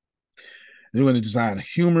 They're going to design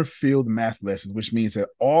humor-filled math lessons, which means that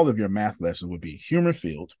all of your math lessons will be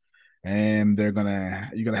humor-filled, and they're going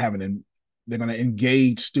to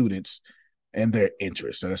engage students and their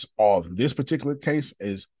interests. So that's all. This particular case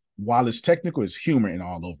is, while it's technical, it's humor and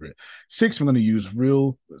all over it. Session 6, we're going to use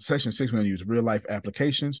real life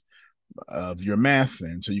applications of your math.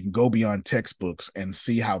 And so you can go beyond textbooks and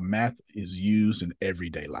see how math is used in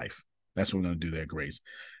everyday life. That's what we're going to do there, Grace.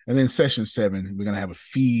 And then session 7, we're going to have a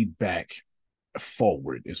feedback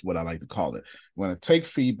forward, is what I like to call it. We're going to take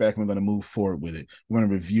feedback and we're going to move forward with it. We're going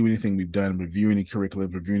to review anything we've done, review any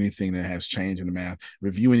curriculum, review anything that has changed in the math,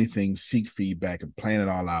 review anything, seek feedback, and plan it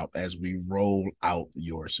all out as we roll out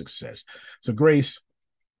your success. So Grace,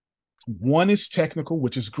 1 is technical,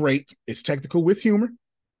 which is great. It's technical with humor.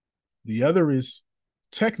 The other is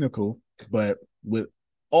technical, but with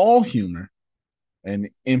all humor and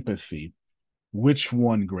empathy. Which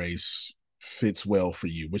one, Grace, fits well for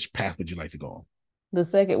you? Which path would you like to go on? The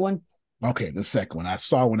second one. Okay, the second one. I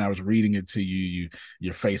saw when I was reading it to you,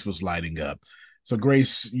 your face was lighting up. So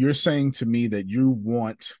Grace, you're saying to me that you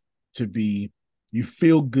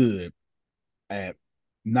feel good at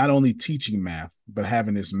not only teaching math, but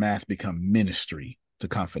having this math become ministry to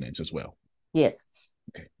confidence as well. Yes.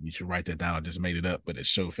 Okay, you should write that down. I just made it up, but it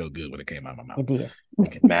sure felt good when it came out of my mouth. It did.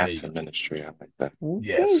 Okay. Math and ministry, I like that.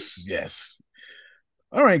 Yes.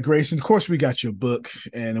 All right, Grace. And of course, we got your book,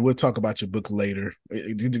 and we'll talk about your book later.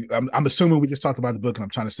 I'm assuming we just talked about the book, and I'm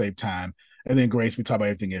trying to save time. And then, Grace, we talk about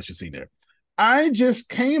everything else you see there. I just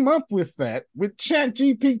came up with that with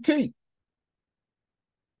ChatGPT.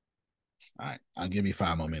 All right, I'll give you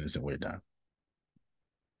 5 more minutes and we're done.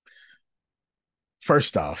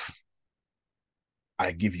 First off,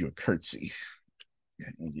 I give you a curtsy.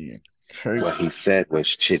 What he said was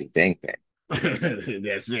chitty bang bang.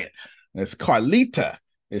 That's it. That's Carlita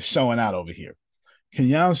is showing out over here. Can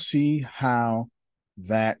y'all see how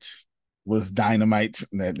that was dynamite?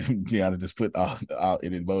 That Deanna just put all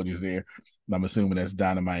in emojis there. I'm assuming that's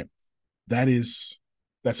dynamite. That's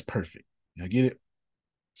perfect. You get it?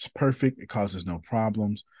 It's perfect. It causes no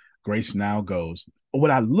problems. Grace now goes. What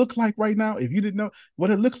I look like right now, if you didn't know, what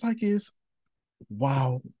it looks like is,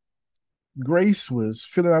 while Grace was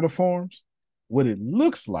filling out the forms, what it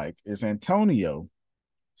looks like is Antonio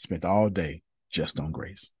spent all day just on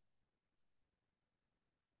Grace.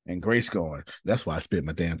 And Grace going, that's why I spent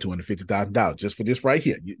my damn $250,000 just for this right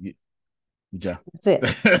here. That's it.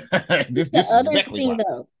 this the other exactly thing,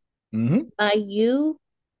 though, by you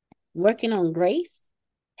working on Grace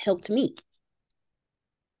helped me.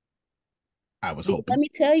 I was hoping. Let me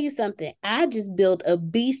tell you something. I just built a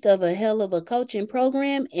beast of a hell of a coaching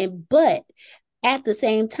program, but at the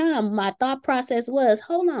same time, my thought process was,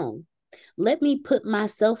 hold on, let me put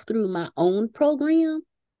myself through my own program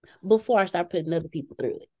before I start putting other people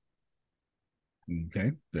through it.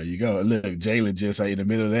 Okay, there you go. Look, Jalen just in the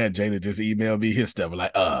middle of that, Jalen just emailed me his stuff.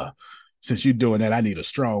 Like, since you're doing that, I need a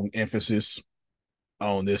strong emphasis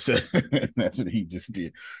on this. That's what he just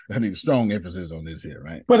did. I need a strong emphasis on this here,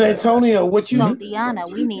 right? But Antonio, what you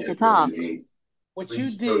Deanna, we need to talk. What you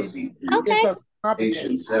did is us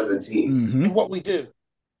competent 17. In what we do.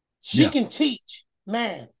 She can teach,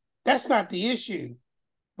 man. That's not the issue.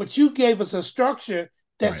 But you gave us a structure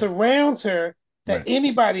that surrounds her, that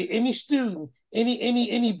anybody, any student,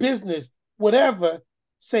 any business, whatever,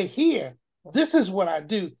 say, here, this is what I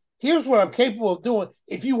do. Here's what I'm capable of doing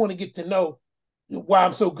if you want to get to know why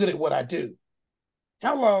I'm so good at what I do.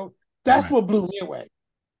 Hello. That's what blew me away.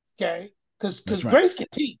 Okay? Because Grace can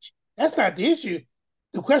teach. That's not the issue.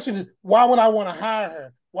 The question is, why would I want to hire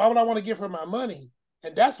her? Why would I want to give her my money?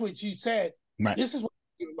 And that's what you said. Right. This is what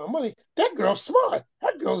I'm giving my money. That girl's smart.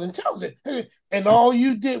 That girl's intelligent. And all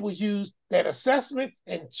you did was use that assessment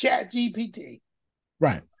and ChatGPT.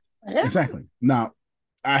 Right. Exactly. Now,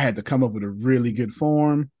 I had to come up with a really good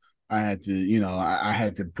form. I had to, I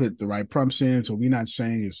had to put the right prompts in. So we're not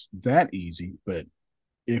saying it's that easy, but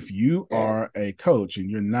if you are a coach and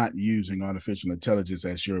you're not using artificial intelligence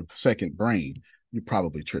as your second brain, you're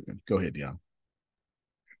probably tripping. Go ahead, Deanna.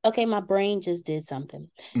 Okay, my brain just did something.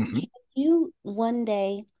 Can you one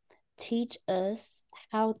day teach us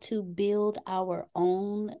how to build our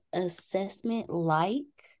own assessment like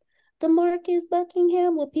the Marcus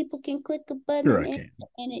Buckingham, where people can click a button? Sure, I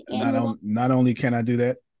can. Not only can I do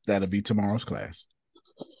that, That'll be tomorrow's class.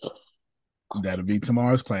 That'll be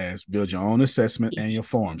tomorrow's class. Build your own assessment and your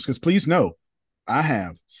forms. Because please know, I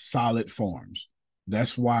have solid forms.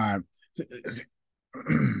 That's why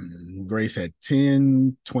Grace had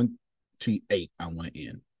 10:28. I want to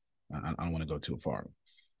end. I don't want to go too far.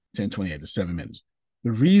 10:28 to 7 minutes.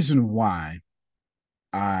 The reason why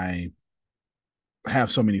I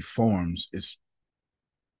have so many forms is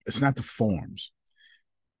it's not the forms.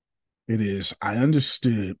 It is, I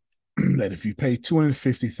understood that if you pay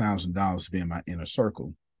 $250,000 to be in my inner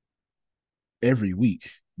circle, every week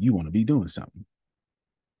you want to be doing something.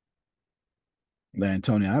 Now,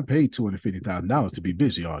 Antonio, I paid $250,000 to be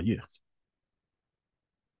busy all year.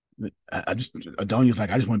 Adonia's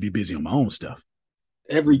like, I just want to be busy on my own stuff.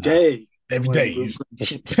 Every day. Every day.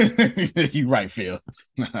 You're right, Phil.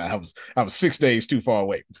 I was 6 days too far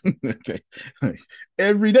away.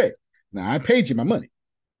 Every day. Now, I paid you my money.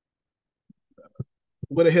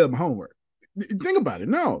 Where the hell is my homework? Think about it.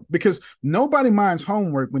 No, because nobody minds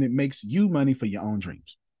homework when it makes you money for your own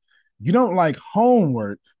dreams. You don't like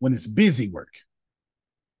homework when it's busy work.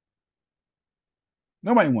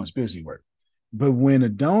 Nobody wants busy work. But when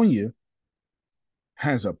Adonia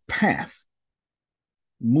has a path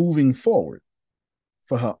moving forward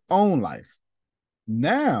for her own life,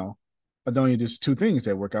 now Adonia does two things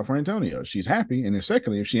that work out for Antonio. She's happy, and then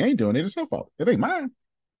secondly, if she ain't doing it, it's her fault. It ain't mine.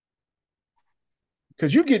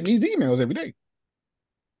 Because you get these emails every day.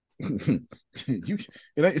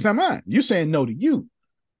 It's not mine. You're saying no to you.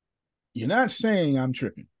 You're not saying I'm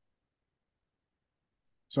tripping.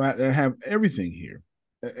 So I have everything here.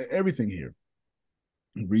 Everything here.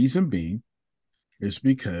 Reason being is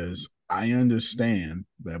because I understand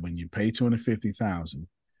that when you pay $250,000,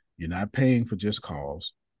 you're not paying for just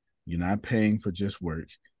calls. You're not paying for just work.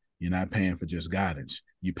 You're not paying for just guidance.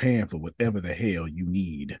 You're paying for whatever the hell you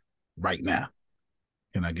need right now.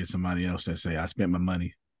 Can I get somebody else that say, I spent my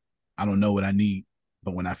money, I don't know what I need,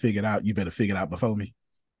 but when I figure it out, you better figure it out before me?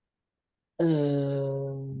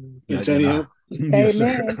 Antonio? Yes,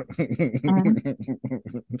 sir.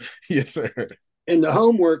 Yes, sir. And the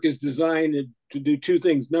homework is designed to do two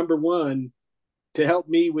things. Number one, to help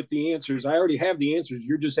me with the answers. I already have the answers.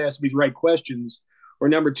 You're just asking me the right questions. Or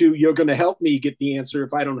number two, you're going to help me get the answer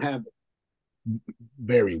if I don't have it.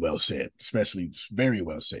 Very well said. Especially very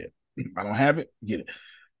well said. I don't have it, get it.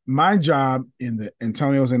 My job in the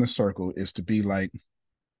Antonio's Inner Circle is to be like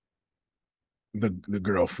the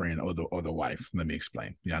girlfriend or the wife. Let me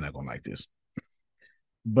explain. Y'all not gonna like this,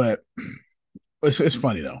 but it's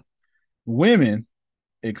funny though. Women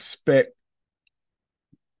expect.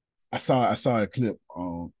 I saw a clip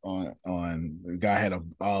on the guy had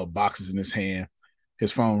all boxes in his hand.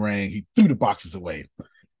 His phone rang. He threw the boxes away.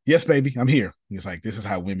 Yes, baby, I'm here. He's like, this is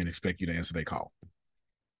how women expect you to answer their call.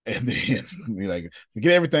 And then be like,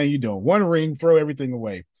 forget everything you're doing. One ring, throw everything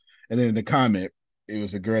away. And then in the comment, it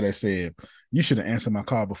was a girl that said, you should have answered my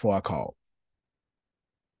call before I called.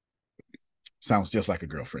 Sounds just like a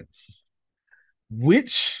girlfriend.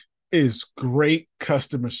 Which is great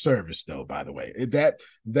customer service, though, by the way.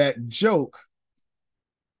 That joke,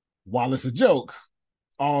 while it's a joke,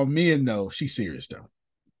 all men know she's serious, though.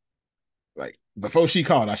 Like, before she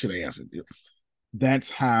called, I should have answered. That's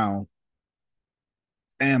how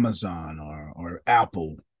Amazon or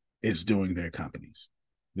Apple is doing their companies.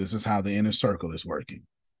 This is how the inner circle is working.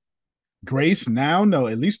 Grace now know,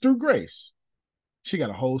 at least through Grace, she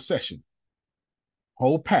got a whole session,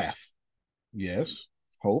 whole path. Yes,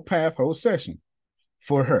 whole path, whole session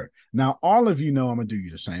for her. Now, all of you know I'm going to do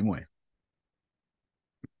you the same way.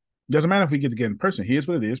 Doesn't matter if we get together in person. Here's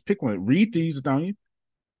what it is. Pick one. Read these down you.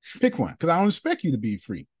 Pick one, because I don't expect you to be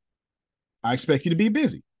free. I expect you to be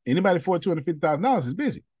busy. Anybody for $250,000 is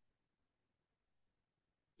busy.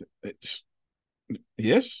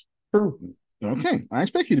 Yes? True. Okay. I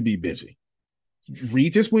expect you to be busy.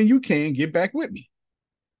 Read this when you can. Get back with me.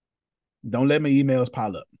 Don't let my emails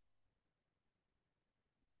pile up.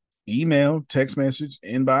 Email, text message,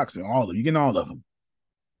 inbox, and all of them. You're getting all of them.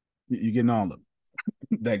 You're getting all of them.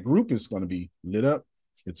 That group is going to be lit up,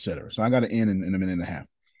 etc. So I got to end in a minute and a half.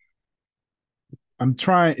 I'm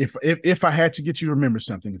trying, if I had to get you to remember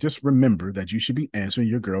something, just remember that you should be answering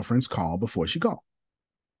your girlfriend's call before she calls.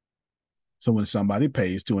 So when somebody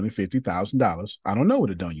pays $250,000, I don't know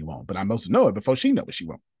what Adonia want, but I'm supposed to know it before she knows what she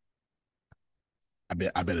want. I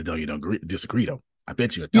bet Adonia don't disagree though. I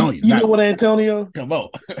bet you Adonia. You know what, Antonio? Come on.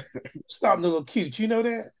 Starting to look cute. You know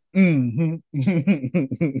that?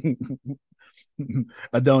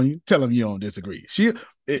 Adonia, tell him you don't disagree.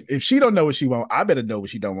 If she don't know what she want, I better know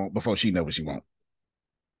what she don't want before she know what she want.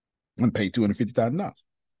 I'm paid $250,000.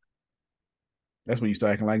 That's when you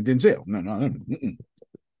start acting like Denzel. No.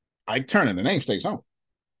 Ike Turner, the name stays on.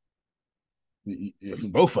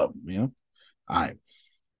 Both of them, you know. All right.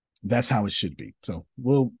 That's how it should be. So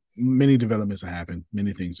many developments will happen,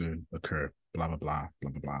 many things will occur, blah, blah, blah,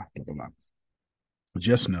 blah, blah, blah, blah, blah, blah. But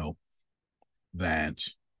just know that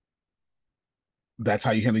that's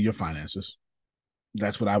how you handle your finances.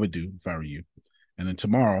 That's what I would do if I were you. And then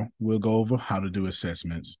tomorrow we'll go over how to do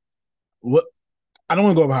assessments. I don't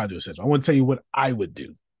want to go over how to do assessments. I want to tell you what I would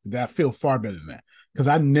do. That I feel far better than that, because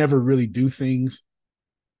I never really do things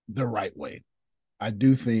the right way. I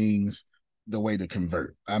do things the way to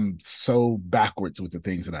convert. I'm so backwards with the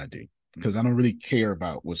things that I do because I don't really care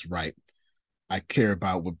about what's right. I care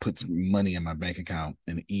about what puts money in my bank account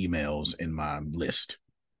and emails in my list.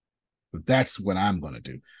 But that's what I'm going to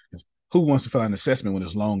do. Who wants to fill out an assessment when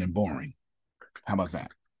it's long and boring? How about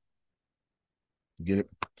that? Get it?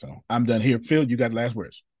 So I'm done here. Phil, you got last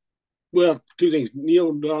words. Well, two things.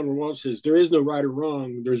 Neil Donald Walsh says there is no right or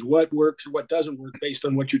wrong. There's what works or what doesn't work based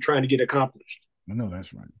on what you're trying to get accomplished. I know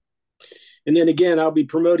that's right. And then again, I'll be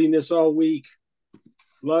promoting this all week.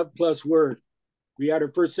 Love plus work. We had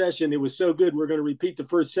our first session. It was so good. We're going to repeat the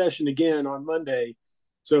first session again on Monday.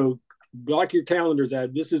 So block your calendars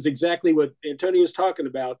out. This is exactly what Antonio is talking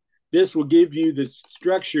about. This will give you the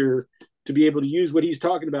structure to be able to use what he's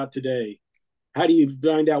talking about today. How do you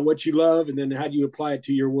find out what you love, and then how do you apply it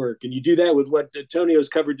to your work? And you do that with what Antonio's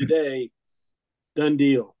covered today. Done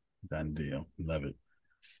deal. Done deal. Love it.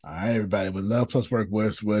 All right, everybody. But love plus work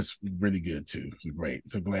was really good too. It was great.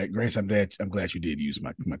 So glad, Grace. I'm glad you did use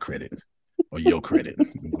my credit or your credit.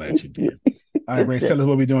 I'm glad you did. All right, Grace. Tell us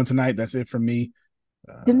what we're doing tonight. That's it from me.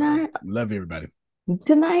 Good night. Love everybody.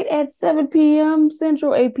 Tonight at 7 p.m.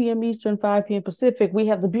 Central, 8 p.m. Eastern, 5 p.m. Pacific, we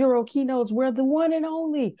have the Bureau keynotes where the one and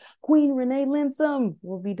only Queen Renee Linsom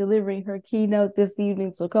will be delivering her keynote this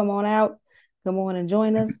evening. So come on out. Come on and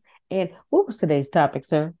join us. And what was today's topic,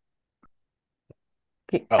 sir?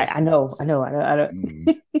 I know.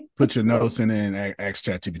 Put your notes in there and ask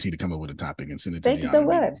ChatGPT to come up with a topic and send it to Thank you so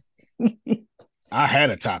much. I had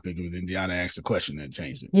a topic, and then Deanna asked a question and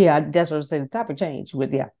changed it. Yeah, that's what I'm saying. The topic changed,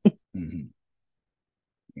 but yeah. Mm-hmm.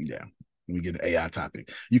 Yeah, we get the AI topic.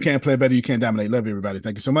 You can't play better. You can't dominate. Love you, everybody.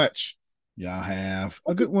 Thank you so much. Y'all have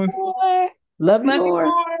a good one. Love you more.